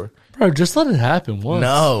morals for. Bro, just let it happen once.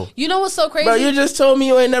 No. You know what's so crazy? Bro, you just told me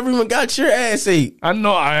you ain't never even got your ass ate. I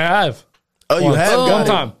know I have. Oh, you Once. have got One it?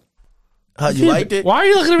 time. How, you liked it? Why are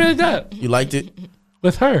you looking at me like that? You liked it?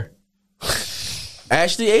 With her.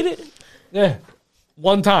 Ashley ate it? Yeah.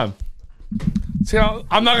 One time. See,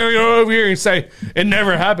 I'm not going to go over here and say it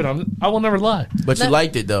never happened. I will never lie. But you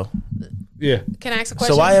liked it, though. Yeah. Can I ask a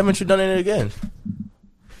question? So why haven't you done it again?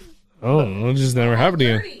 Oh, it just never happened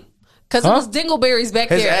again. Because it was dingleberries back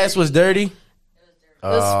His there. ass was dirty?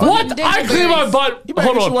 What? I clean my butt. You better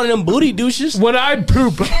Hold get on. you one of them booty douches. When I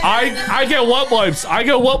poop, I get wet wipes. I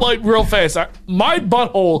get wet wipe real fast. My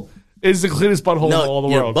butthole is the cleanest butthole in all the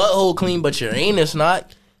your world. butthole clean, but your anus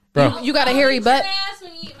not. Bro, You got a hairy butt,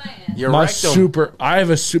 Your my rectum. I have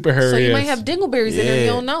a super hairy so you ass. might have dingleberries in there. You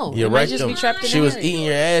don't know. Your It might rectum. just be trapped in She the was hair. eating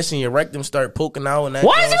your ass and your rectum start poking out. And that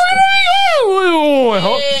Why is it?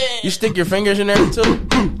 You stick your fingers in there too?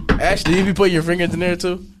 Ashley, you be putting your fingers in there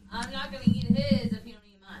too? I'm not gonna eat his if you don't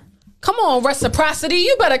eat mine. Come on, reciprocity.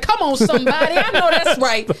 You better come on, somebody. I know that's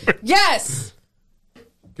right. Yes.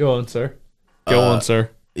 Go on, sir. Go on, sir.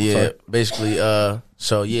 Yeah, Sorry. basically.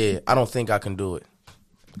 So yeah, I don't think I can do it.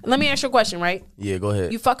 Let me ask you a question, right? Yeah, go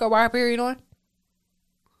ahead. You fuck her while her period on?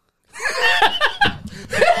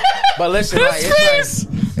 But listen, like, it's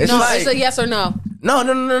no, like it's a yes or no. no.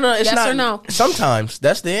 It's Yes not. or no? Sometimes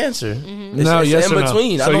that's the answer. No, it's yes in or no.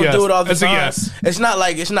 between. So I don't yes. do it all the It's a time. yes. It's not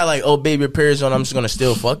like oh baby, your period's on. I'm just gonna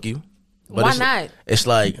still fuck you. But Why it's, not? It's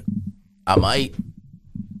like I might,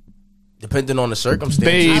 depending on the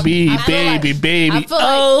circumstances. Baby, I feel like- baby. I feel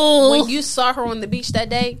Oh. like when you saw her on the beach that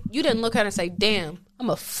day, you didn't look at her and say, damn, I'm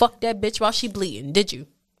going to fuck that bitch while she bleeding, did you?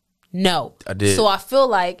 No. I did. So I feel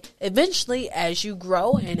like eventually as you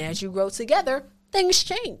grow and as you grow together, things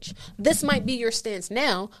change. This might be your stance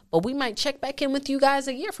now, but we might check back in with you guys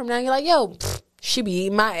a year from now. You're like, yo, she be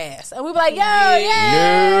eating my ass. And we be like, yo,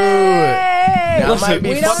 yeah. Now, I Listen, might be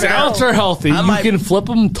we don't fucking know. Scouts are healthy. I You might- can flip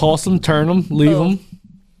them, toss them, turn them, leave Boom. them.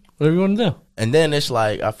 Whatever you want to do. And then it's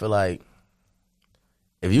like I feel like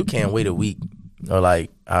if you can't wait a week or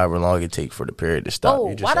like however long it take for the period to stop, Oh,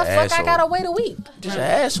 you're just why the an fuck asshole. I gotta wait a week? Just an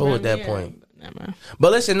asshole at that point.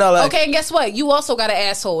 But listen, no, like Okay, and guess what? You also got an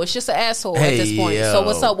asshole. It's just an asshole at Hey, this point. yo. So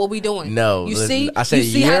what's up? What we doing? No, you listen, see? I said you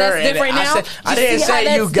see how you're that's an- different I now? said- I didn't see how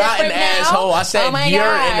say you that's got an different now? asshole. I said oh my you're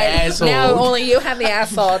God. an asshole. Now only you have the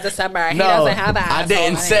asshole, December. He doesn't have an asshole. I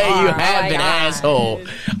didn't say you anymore. have Oh an my God. asshole.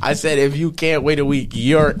 I said if you can't wait a week,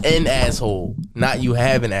 you're an asshole, not you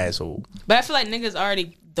have an asshole. But I feel like niggas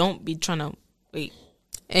already don't be trying to wait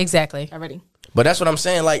Exactly. already. But that's what I'm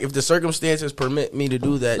saying. Like if the circumstances permit me to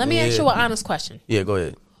do that, Let me then ask yeah. you an honest question. Yeah, go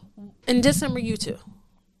ahead. In December, you too.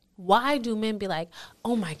 Why do men be like,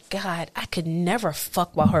 oh my God, I could never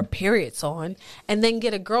fuck while her period's on, and then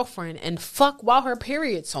get a girlfriend and fuck while her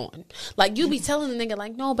period's on? Like, you be telling the nigga,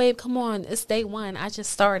 like, no, babe, come on, it's day one, I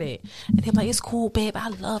just started. And they're like, it's cool, babe, I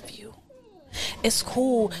love you. It's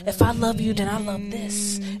cool. If I love you, then I love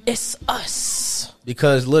this. It's us.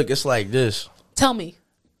 Because look, it's like this. Tell me.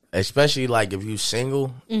 Especially like if you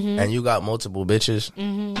single Mm-hmm. and you got multiple bitches,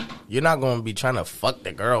 you're not gonna be trying to fuck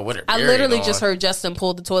the girl with her. I period literally on. just heard Justin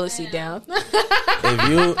pull the toilet seat down.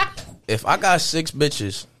 If I got 6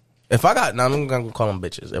 bitches, now I'm gonna call them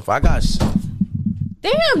bitches. If I got,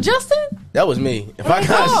 Damn, Justin. that was me. If I There you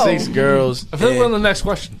got go. 6 girls, I feel like we're on and the next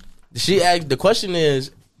question. she asked. The question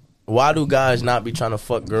is, why do guys not be trying to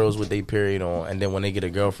fuck girls with their period on, and then when they get a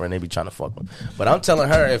girlfriend, they be trying to fuck them? But I'm telling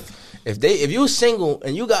her, if you're single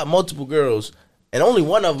and you got multiple girls. And only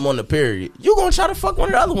one of them on the period, you gonna try to fuck one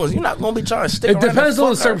of the other ones. You're not gonna be trying to stick. It around depends and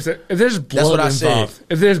on the fuck her. circumstance. If there's That's what blood I said. involved,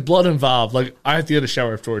 if there's blood involved, like I have to get a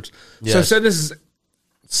shower afterwards. So Yes. say this is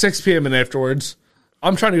 6 p.m. and afterwards,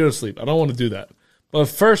 I'm trying to go to sleep. I don't want to do that. But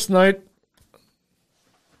first night,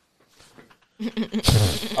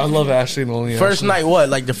 I love Ashley and only First Ashley. night, what?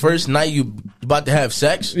 Like the first night you about to have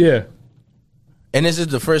sex? Yeah. And this is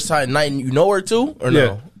the first night you know her too, or Yeah.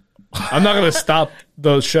 no? I'm not gonna stop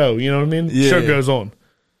the show. You know what I mean? Yeah. Show goes on.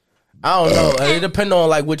 I don't know. It depends on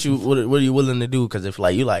like what are you willing to do? Because if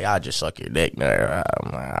like you like, I'll just suck your dick. I'm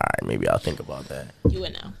like, all right, maybe I'll think about that. You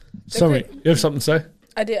would know. Sorry, you have something to say?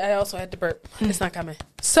 I did. I also had to burp. It's not coming.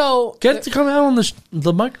 So Get it to come out on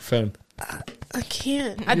the microphone. I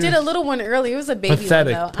can't. I did a little one earlier. It was a baby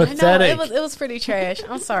Pathetic. one though. Pathetic. I know it was pretty trash.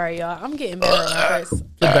 I'm sorry, y'all. I'm getting better at this. Get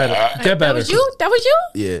better. Get That better. was you? That was you?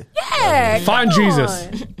 Yeah, Yeah. Find come Jesus.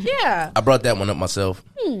 on. Yeah. I brought that one up myself.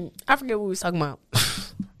 I forget what we was talking about.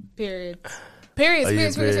 Period. Periods, Oh,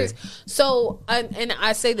 yeah, periods. So, and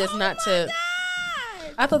I say this not to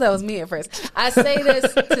I thought that was me at first. I say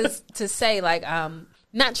this to say, like,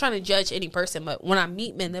 not trying to judge any person, but when I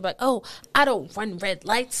meet men, they're like, oh, I don't run red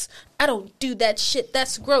lights. I don't do that shit.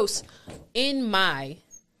 That's gross. In my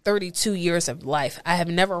 32 years of life, I have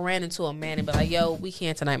never ran into a man and be like, yo, we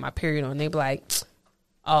can't tonight, my period on. They be like,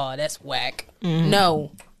 oh, that's whack.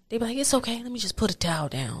 No. They be like, it's okay. Let me just put a towel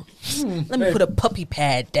down. Let me put a puppy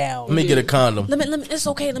pad down. Let me get a condom. Let me. It's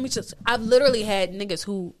okay. Let me just. I've literally had niggas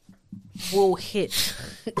who will hit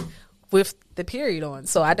with the period on.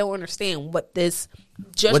 So I don't understand what this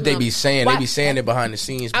judgment. What they be saying. Why- They be saying it behind the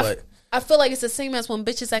scenes, but I feel like it's the same as when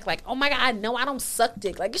bitches act like, oh my God, no, I don't suck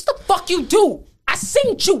dick. Like, it's the fuck you do. I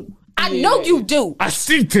seen you. I know you do. I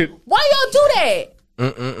seen it. Why y'all do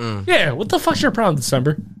that? Yeah, what the fuck's your problem,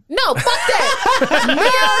 December? No, fuck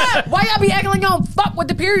that. Why y'all be acting like y'all don't fuck with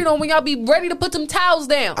the period on when y'all be ready to put them towels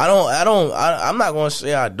down? I'm not gonna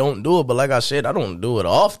say I don't do it, but like I said, I don't do it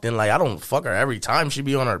often. Like I don't fuck her every time she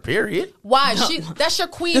be on her period. Why? That's your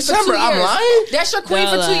queen for 2 December, years. I'm lying? That's your queen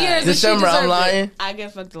for 2 years. December, I'm lying. I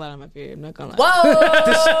get fucked a lot on my period. I'm not gonna lie.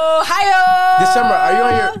 Whoa, hiya.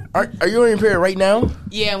 December, are you on your period right now?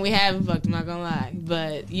 Yeah, and we haven't fucked. I'm not gonna lie,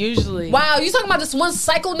 but usually. Wow, you talking about this one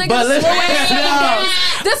cycle nigga? But This listen, slow ass 7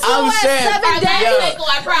 days? This slow I'm ass saying- 7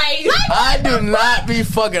 days? I do not be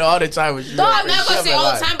fucking all the time with you. I'm not gonna say all the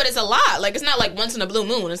Like- time, but it's a lot. Like it's not like once in a blue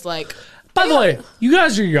moon. It's like By the way, you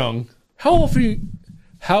guys are young. How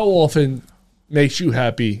often makes you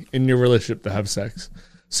happy in your relationship to have sex?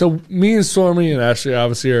 So me and Stormy and Ashley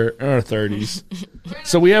obviously are in our 30s.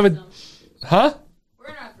 So we have a... Huh? We're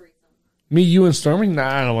in our threesome. Me, you, and Stormy? Nah,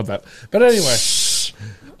 I don't want that. But anyway.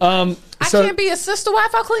 I can't be a sister wife.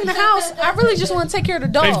 I'll clean the house. I really just want to take care of the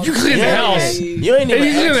dog. If you clean the house... You ain't If even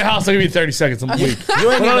you clean ask, the house, I'll give you 30 seconds a week.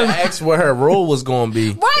 you ain't even asked what her role was gonna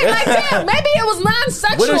be. Right, like damn, maybe it was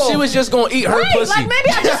non-sexual. What if she was just gonna eat her right, pussy? like maybe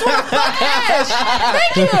I just want to fuck Ash.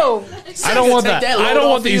 Thank you. I don't want Take that. that I load don't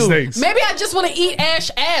want off these you. things. Maybe I just want to eat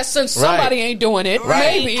Ash ass since Right. somebody ain't doing it.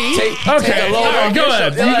 Right. Maybe. Take Okay, the load all right, off go your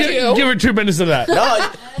ahead. shoulder. You give her 2 minutes of that. No,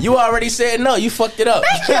 you already said no. You fucked it up.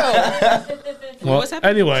 Well, What's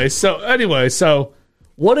happening? anyway, so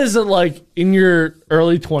what is it like in your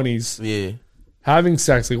early 20s Yeah. having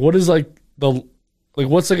sex? Like, what is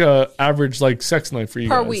what's like a average like sex night for you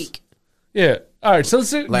Per guys? week. Yeah. All right. So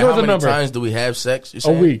let's go Like with how the many number. times do we have sex? You're A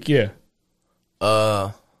saying? week. Yeah.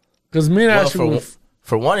 Because me and Well, Ashley,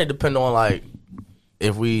 for one, it depends on like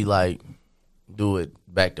if we like do it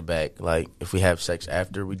back to back. Like if we have sex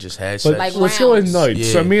after we just had but sex. Like let's go with rounds. nights.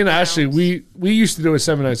 Yeah. So me and Ashley, we used to do it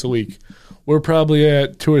 7 nights a week. We're probably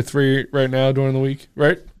at 2 or 3 right now during the week,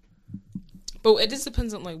 right? but it just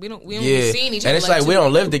depends on like we don't yeah, be seeing each other. and it's like we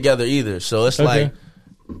don't live together either. So it's Okay. like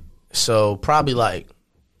so probably like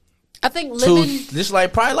I think two, living just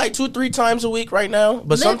like probably like 2-3 times a week right now.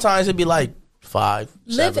 But sometimes it'd be like 5,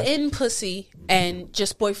 live 7. in pussy and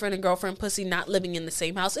just boyfriend and girlfriend pussy not living in the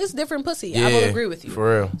same house. It's different pussy. I will agree with you.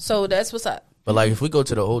 for real. So that's what's up. But like if we go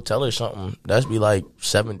to the hotel or something, that's be like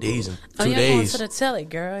 7 days and 2 Oh, you're going days. to the telly,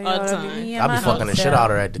 girl. You All know what I time. mean? I'll be fucking the shit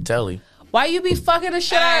out of her at the telly. Why you be fucking the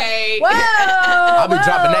shit Hey. out? Whoa! I'll be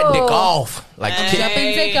dropping that dick off like Hey.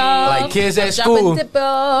 Dropping dick off. Like kids at Dropping school. dip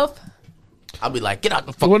off. I'll be like, get out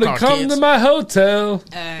the You fucking want to car, come kids. to my hotel?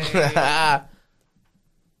 Hey.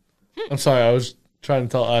 I'm sorry, I was trying to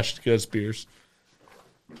tell Ash to get us beers.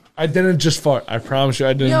 I didn't just fart. I promise you,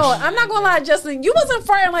 I didn't. Yo, I'm not gonna lie, Justin. You wasn't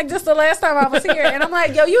farting like this the last time I was here, and I'm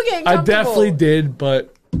like, yo, you getting I comfortable. definitely did,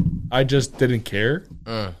 but I just didn't care.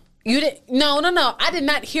 You did no. I did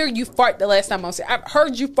not hear you fart the last time I was here. I've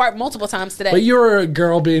heard you fart multiple times today. But you were a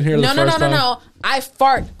girl being here the no, first time. no. I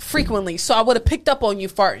fart frequently, so I would have picked up on you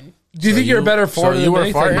farting. Do you think you're a better so farter you than were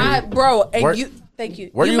me? farting? Bro, and Were- you. Thank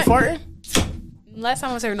you. Were you might- farting? Last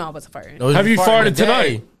time I was here, no, I wasn't farting. Or was Have you farted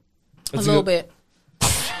today? tonight? A little bit.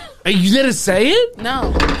 Hey, you didn't say it?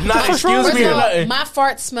 No. Not excuse First me or of all, nothing. my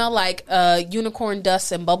farts smell like unicorn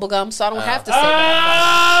dust and bubblegum, so I don't have to say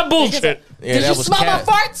that. Ah, bullshit. Yeah, Did that you was smell cap.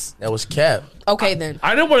 my farts? That was cap. Okay, then.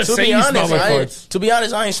 I didn't want to To say be you smell honest, my I ain't- farts. to be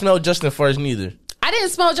honest, I ain't smelled Justin farts neither. I didn't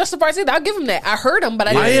smell Justin farts either. I'll give him that. I heard him, but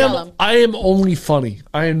I didn't smell him. I am only funny.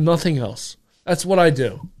 I am nothing else. That's what I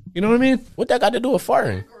do. You know what I mean? What that got to do with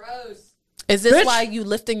farting? Is this Bitch. why you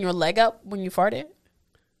lifting your leg up when you farted?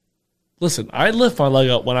 Listen, I lift my leg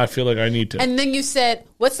up when I feel like I need to. And then you said,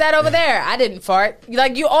 "What's that over there?" I didn't fart.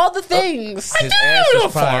 You all the things. His ass don't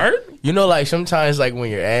is probably- fart. You know, like sometimes, like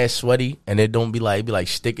when your ass sweaty and it don't be like, it be like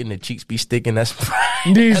sticking, the cheeks be sticking. That's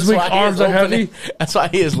These that's weak why he arms is are opening- heavy. That's why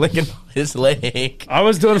he is licking his leg. I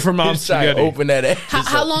was doing it for mom's He's trying to spaghetti. open that ass.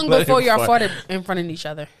 How up, long let before him y'all fart. farted in front of each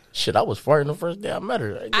other? Shit, I was farting the first day I met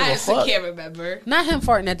her. I actually can't remember. Not him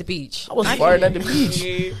farting at the beach. I was farting at the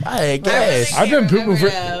beach. I had gas. I've been pooping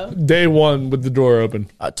for day one with the door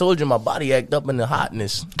open. I told you my body act up in the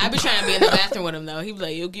hotness. I be trying to be in the bathroom with him though. He be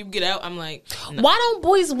like, "Yo, you get out." I'm like, no. Why don't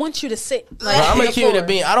boys want you to sit? Like, I'm gonna keep it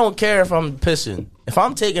being. I don't care if I'm pissing. If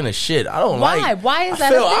I'm taking a shit, I don't Why? like. Why is I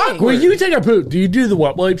that feel a thing? awkward. When you take a poop, do you do the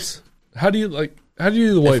wet wipes? How do you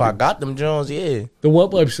do the wiping? If I got them Jones, yeah. The wet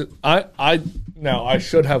wipes. Now I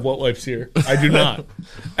should have wet wipes here. I do not,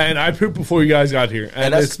 and I pooped before you guys got here,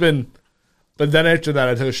 and it's been. But then after that,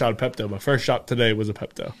 I took a shot of Pepto. My first shot today was a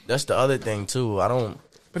Pepto. That's the other thing too. I don't.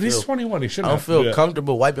 But he's 21. He shouldn't. I don't have to do feel that.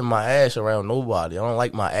 comfortable wiping my ass around nobody. I don't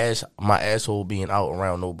like my asshole being out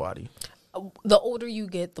around nobody. The older you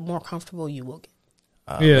get, the more comfortable you will get.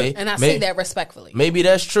 And I say that respectfully. Maybe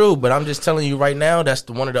that's true, but I'm just telling you right now. That's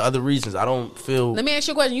one of the other reasons I don't feel. Let me ask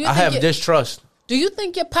you a question. I have distrust. Do you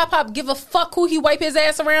think your pop give a fuck who he wipe his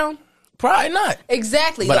ass around? Probably not.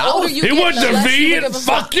 Exactly. But the older you get, he went the to less you give a Vietnam.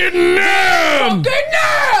 fuck. Fucking Nam.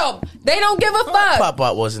 They don't give a fuck.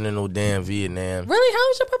 Pop-Pop wasn't in no damn Vietnam. Really? How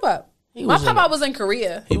was your pop-up? My was in pop-up was in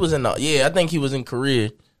Korea. He was in I think he was in Korea,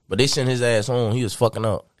 but they sent his ass home. He was fucking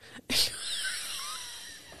up. He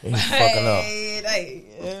was fucking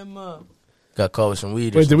up. Got caught with some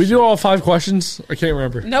weed. Wait, did we do all 5 questions? I can't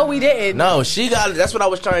remember. No, we didn't. No, she got it. That's what I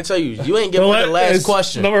was trying to tell you. You ain't giving her the last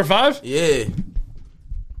question. Number 5? Yeah.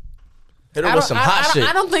 Hit her with some hot shit.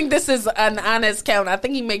 I don't think this is an honest count. I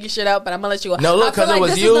think he making shit up, but I'm gonna let you go. No, look, because I feel it like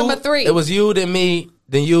was this you. is number 3. It was you, then me,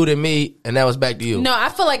 then you, then me, and that was back to you. No, I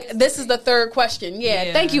feel like this is the 3rd question.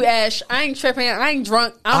 Yeah, thank you, Ash. I ain't tripping. I ain't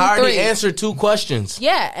drunk. I I'm already 3. answered 2 questions.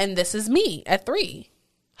 Yeah, and this is me at 3.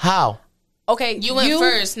 How? Okay, you went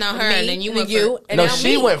first, not her, and then you went first. and no, now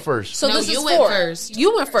she me. went first. So no, this you is went 4. first.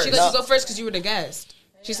 You went first. She goes, you go first because you were the guest.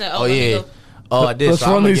 She said, Oh, yeah. Go. Oh, I did. Let's so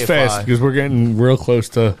run I'm gonna these get fast 5. because we're getting real close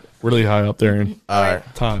to really high up there in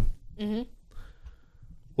time. Mm-hmm.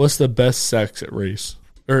 What's the best sex at race?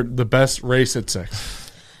 Or the best race at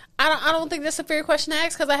sex? I don't think that's a fair question to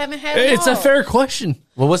ask because I haven't had it It's all. a fair question.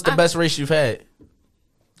 Well, what's the best race you've had?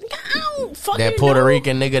 I don't fucking That Puerto know.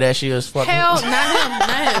 Rican nigga that she was fucking. Hell,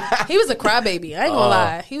 not him. He was a crybaby. I ain't gonna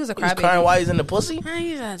lie. He was a He was crybaby. crying while he's in the pussy?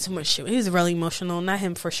 He had too much shit. He was really emotional. Not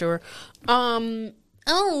him for sure.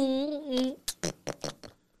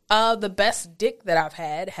 The best dick that I've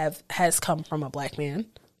had has come from a black man.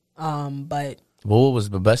 But Well, what was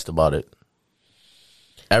the best about it?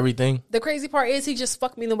 Everything? the crazy part is he just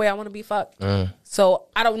fucked me the way I want to be fucked. So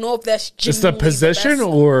I don't know if that's Just the genuinely position best.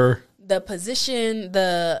 or The position,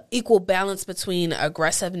 the equal balance between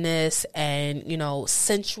aggressiveness and,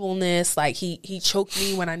 sensualness. Like he choked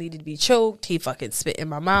me when I needed to be choked. He fucking spit in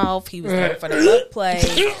my mouth. He was there for the butt play.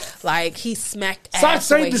 Like he smacked ass.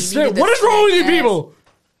 stop the way saying he the needed spit. to What is wrong with you smack ass. people?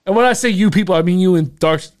 And when I say you people, I mean you and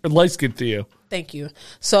dark or light skin to you. Thank you.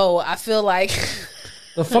 So I feel like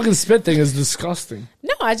The fucking spit thing is disgusting.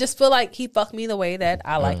 no, I just feel like he fucked me the way that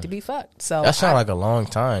I like to be fucked. So That sounds like a long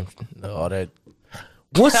time. All that.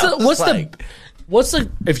 What's Like- the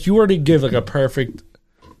if you were to give like a perfect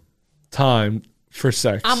time for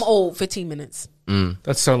sex? I'm old. 15 minutes.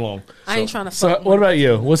 That's so long. I ain't trying to So fuck. what about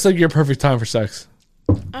you? What's like your perfect time for sex?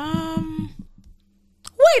 Wait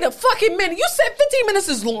a fucking minute. You said 15 minutes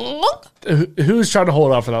is long? Who's trying to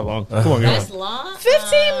hold out for that long? Come on, That's go on. long.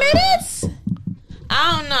 15 minutes?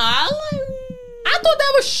 I don't know. I thought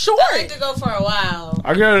that was short. I like to go for a while.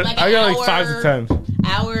 I got Like I an got like hour. 5 to 10.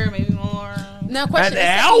 Hour, maybe more. Now, question An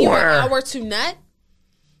is taking you hour? an hour to nut?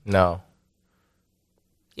 No.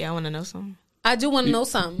 Yeah, I want to know something. I do want to know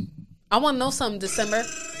something. I want to know something, December.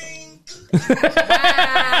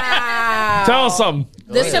 Tell us something.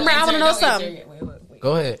 December, I want to know something.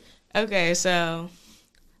 Go ahead. Okay, so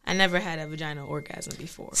I never had a vagina orgasm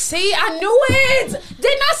before. See, I knew it.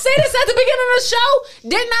 Didn't I say this at the beginning of the show?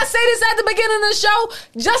 Didn't I say this at the beginning of the show?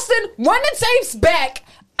 Justin, run the tapes back.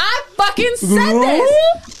 I fucking said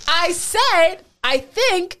this. I said, I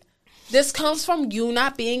think this comes from you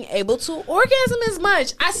not being able to orgasm as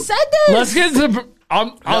much. I said this. Let's get to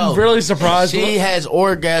I'm No. really surprised. She has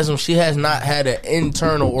orgasm. She has not had an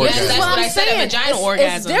internal Yes, orgasm. that's what what I'm I said. A saying. vagina It's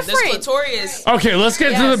orgasm. different. This clitorius. Okay, let's get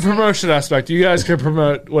to Yes. the promotion aspect. You guys can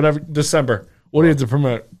promote whatever December. What do you have to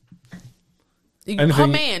promote? Her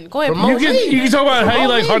anything- man. Go ahead. You promote can me. you can talk about how you Promote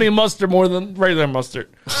like me. honey mustard more than regular mustard,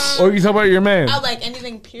 or you can talk about your man. I like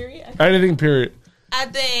anything. Period. Anything. Period. I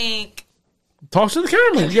think. Talk to the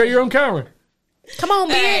camera. You got your own camera. Come on,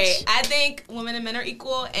 bitch. Hey, I think women and men are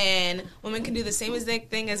equal, and women can do the same exact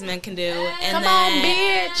thing as men can do. And Come then on,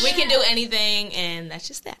 bitch. We can do anything, and that's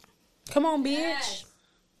just that. Come on, bitch.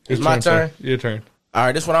 It's my turn. Sir. Your turn. All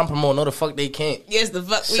right, this what I'm promoting. No, the fuck they can't. Yes, the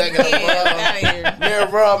fuck we Second can't. of all, Out of here. Mirror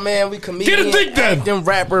Raw, man, we comedian, Get a dick then. acting,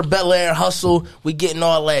 rapper, Bel Air hustle. We getting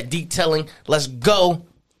all that detailing. Let's go.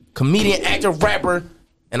 Comedian, actor, rapper.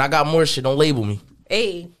 And I got more shit. Don't label me.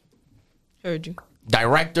 Hey, Heard you.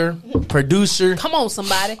 Director, producer, come on,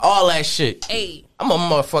 somebody. all that shit. Hey, I'm a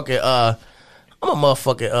motherfucking, I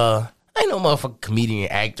ain't no motherfucking comedian,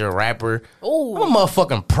 actor, rapper. Ooh. I'm a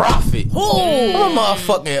motherfucking prophet. I'm a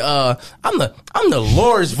motherfucking, I'm the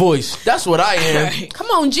Lord's voice. That's what I am. come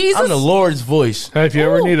on, Jesus. I'm the Lord's voice. Hey, if you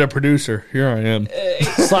ever need a producer, here I am.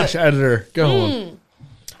 / editor. Go on.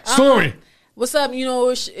 Stormy. What's up? You know,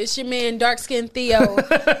 it's your man, Dark Skin Theo.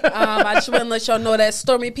 I just want to let y'all know that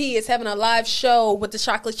Stormy P is having a live show with the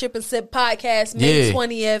Chocolate Chip and Sip podcast May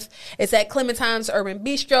 20th. It's at Clementine's Urban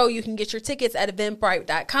Bistro. You can get your tickets at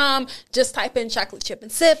eventbrite.com. Just type in Chocolate Chip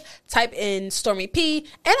and Sip, type in Stormy P,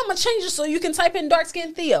 and I'm going to change it so you can type in Dark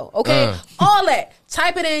Skin Theo, okay? All that.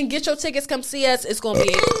 Type it in, get your tickets, come see us. It's going to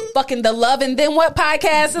be fucking the Love and Then What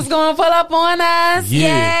podcast is going to pull up on us.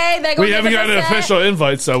 Yeah. Yay. We haven't got an official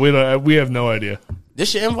invite, so we have no idea.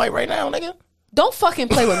 This your invite right now, nigga? Don't fucking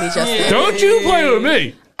play with me, Justin. Don't you play with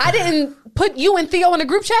me. I didn't put you and Theo in the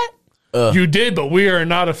group chat. You did, but we are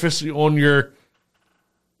not officially on your,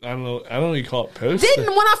 I don't know what you call it, post? Didn't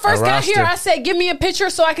when I first got roster. here, I said, give me a picture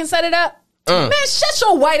so I can set it up? Man, shut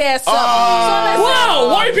your white ass up. Wow,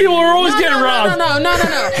 white people are always getting robbed. No.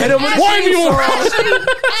 White people.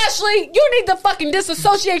 Ashley, you need to fucking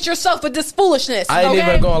disassociate yourself with this foolishness. I ain't okay?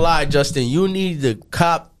 even gonna lie, Justin. You need to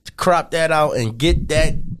crop that out and get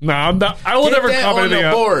that. Nah, I'm not. I will Get never that crop on anything the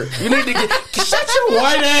out. board. You need to get shut your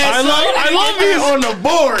white ass. I love these on the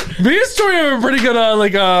board. Me and Story have a pretty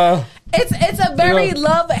good It's a very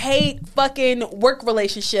love-hate fucking work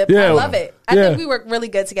relationship. Yeah. I love it. I Yeah. think we work really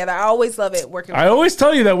good together. I always love it working with I always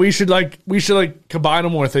tell you that we should combine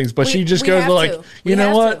more things, but she just we goes have like, to. you We know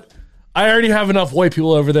have what? to. I already have enough white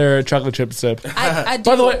people over there at Chocolate Chip and Sip. I do.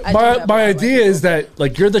 By the way, I do have my a lot of idea is that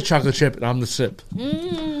like you're the chocolate chip and I'm the sip.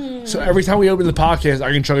 So every time we open the podcast,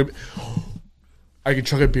 I can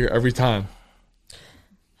chug a beer every time.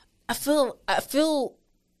 I feel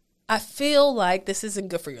like this isn't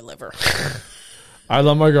good for your liver. I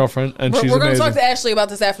love my girlfriend and she's We're going to amazing. talk to Ashley about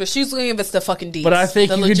this after. She's going to give us the fucking deets. But I think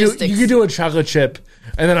the you logistics. could do a chocolate chip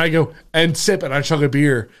and then I go and sip and I chug a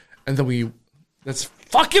beer and then that's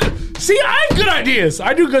fucking. See, I have good ideas.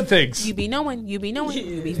 I do good things. You be knowing. You be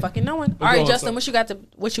fucking knowing. All right, Justin, what you got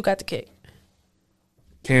to kick?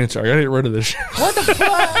 Cancer. I gotta get rid of this shit. What the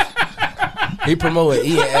fuck? He promoting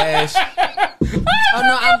eating ass. Oh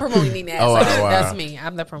no, I'm promoting eating ass. Oh, wow. That's me.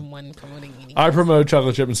 I'm the one promoting eating. I promote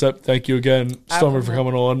Chocolate Chip and Sip. Thank you again, Stormy, for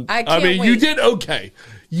coming on. I can't mean, wait. you did okay.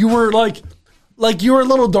 You were like you were a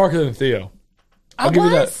little darker than Theo. I'll give you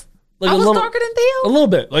that. Like I a was little, darker than Theo? A little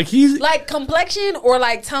bit. Like he's Like complexion or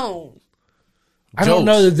like tone? I don't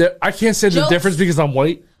know I can't say the Jokes? difference because I'm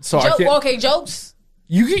white. So I can't. Okay, jokes.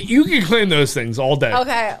 You can claim those things all day.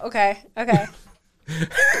 Okay.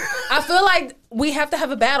 I feel like we have to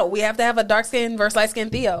have a battle. We have to have a dark skin versus light skin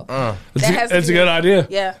Theo. It's a good idea.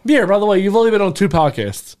 Yeah. Yeah, by the way, you've only been on 2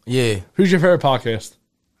 podcasts. Yeah. Who's your favorite podcast?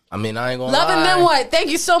 I mean, I ain't gonna Love lie. and then what? Thank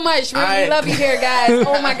you so much. We love you here, guys.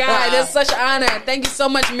 Oh my God, that's such an honor. Thank you so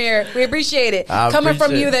much, Mir. We appreciate it. I Coming from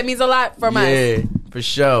appreciate you, it. that means a lot from us. Yeah, for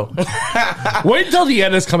sure. Wait until the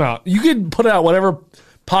edits come out. You can put out whatever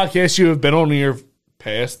podcast you have been on in your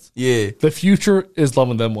past. Yeah. The future is Love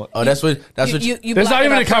and Then What. Oh, that's what You There's not blocking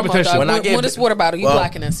even our a competition. promo, dog. When I With get this water bottle, you well,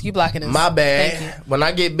 blocking us. You blocking us. My bad. Thank you. When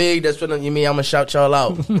I get big, that's what you mean. I'm gonna shout y'all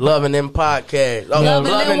out. Love and Then podcast. Oh, Love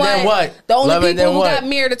and then what? The only Love and people then who what? got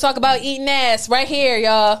Mir to talk about eating ass right here,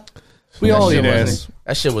 y'all. We all shit eat wasn't- ass.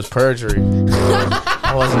 That shit was perjury.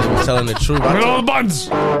 I wasn't even telling the truth. Look at all the buttons.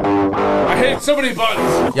 I hate so many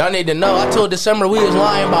buttons. Y'all need to know. I told December we was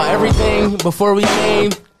lying about everything before we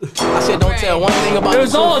came. I said don't tell one thing about It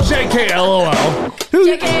was the all a truth. JK LOL.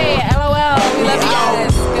 JK, LOL. We love you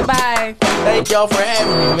guys. Goodbye. Thank y'all for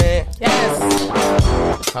having me, man.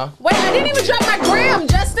 Yes. Huh? Wait, I didn't even drop my gram,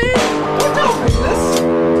 Justin.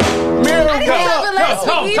 I didn't drop it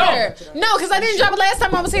last week either. No, because I didn't drop it last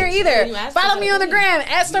time I was here either. Follow me on the gram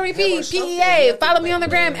at Stormy P, PEA. Follow me on the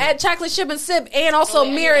gram at Chocolate Chip and Sip. And also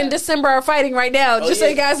Mir and December are fighting right now. Just so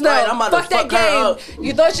you guys know. Right, I'm about to Fuck that fuck her game.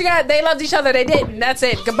 You thought they loved each other. They didn't. That's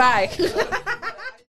it. Goodbye.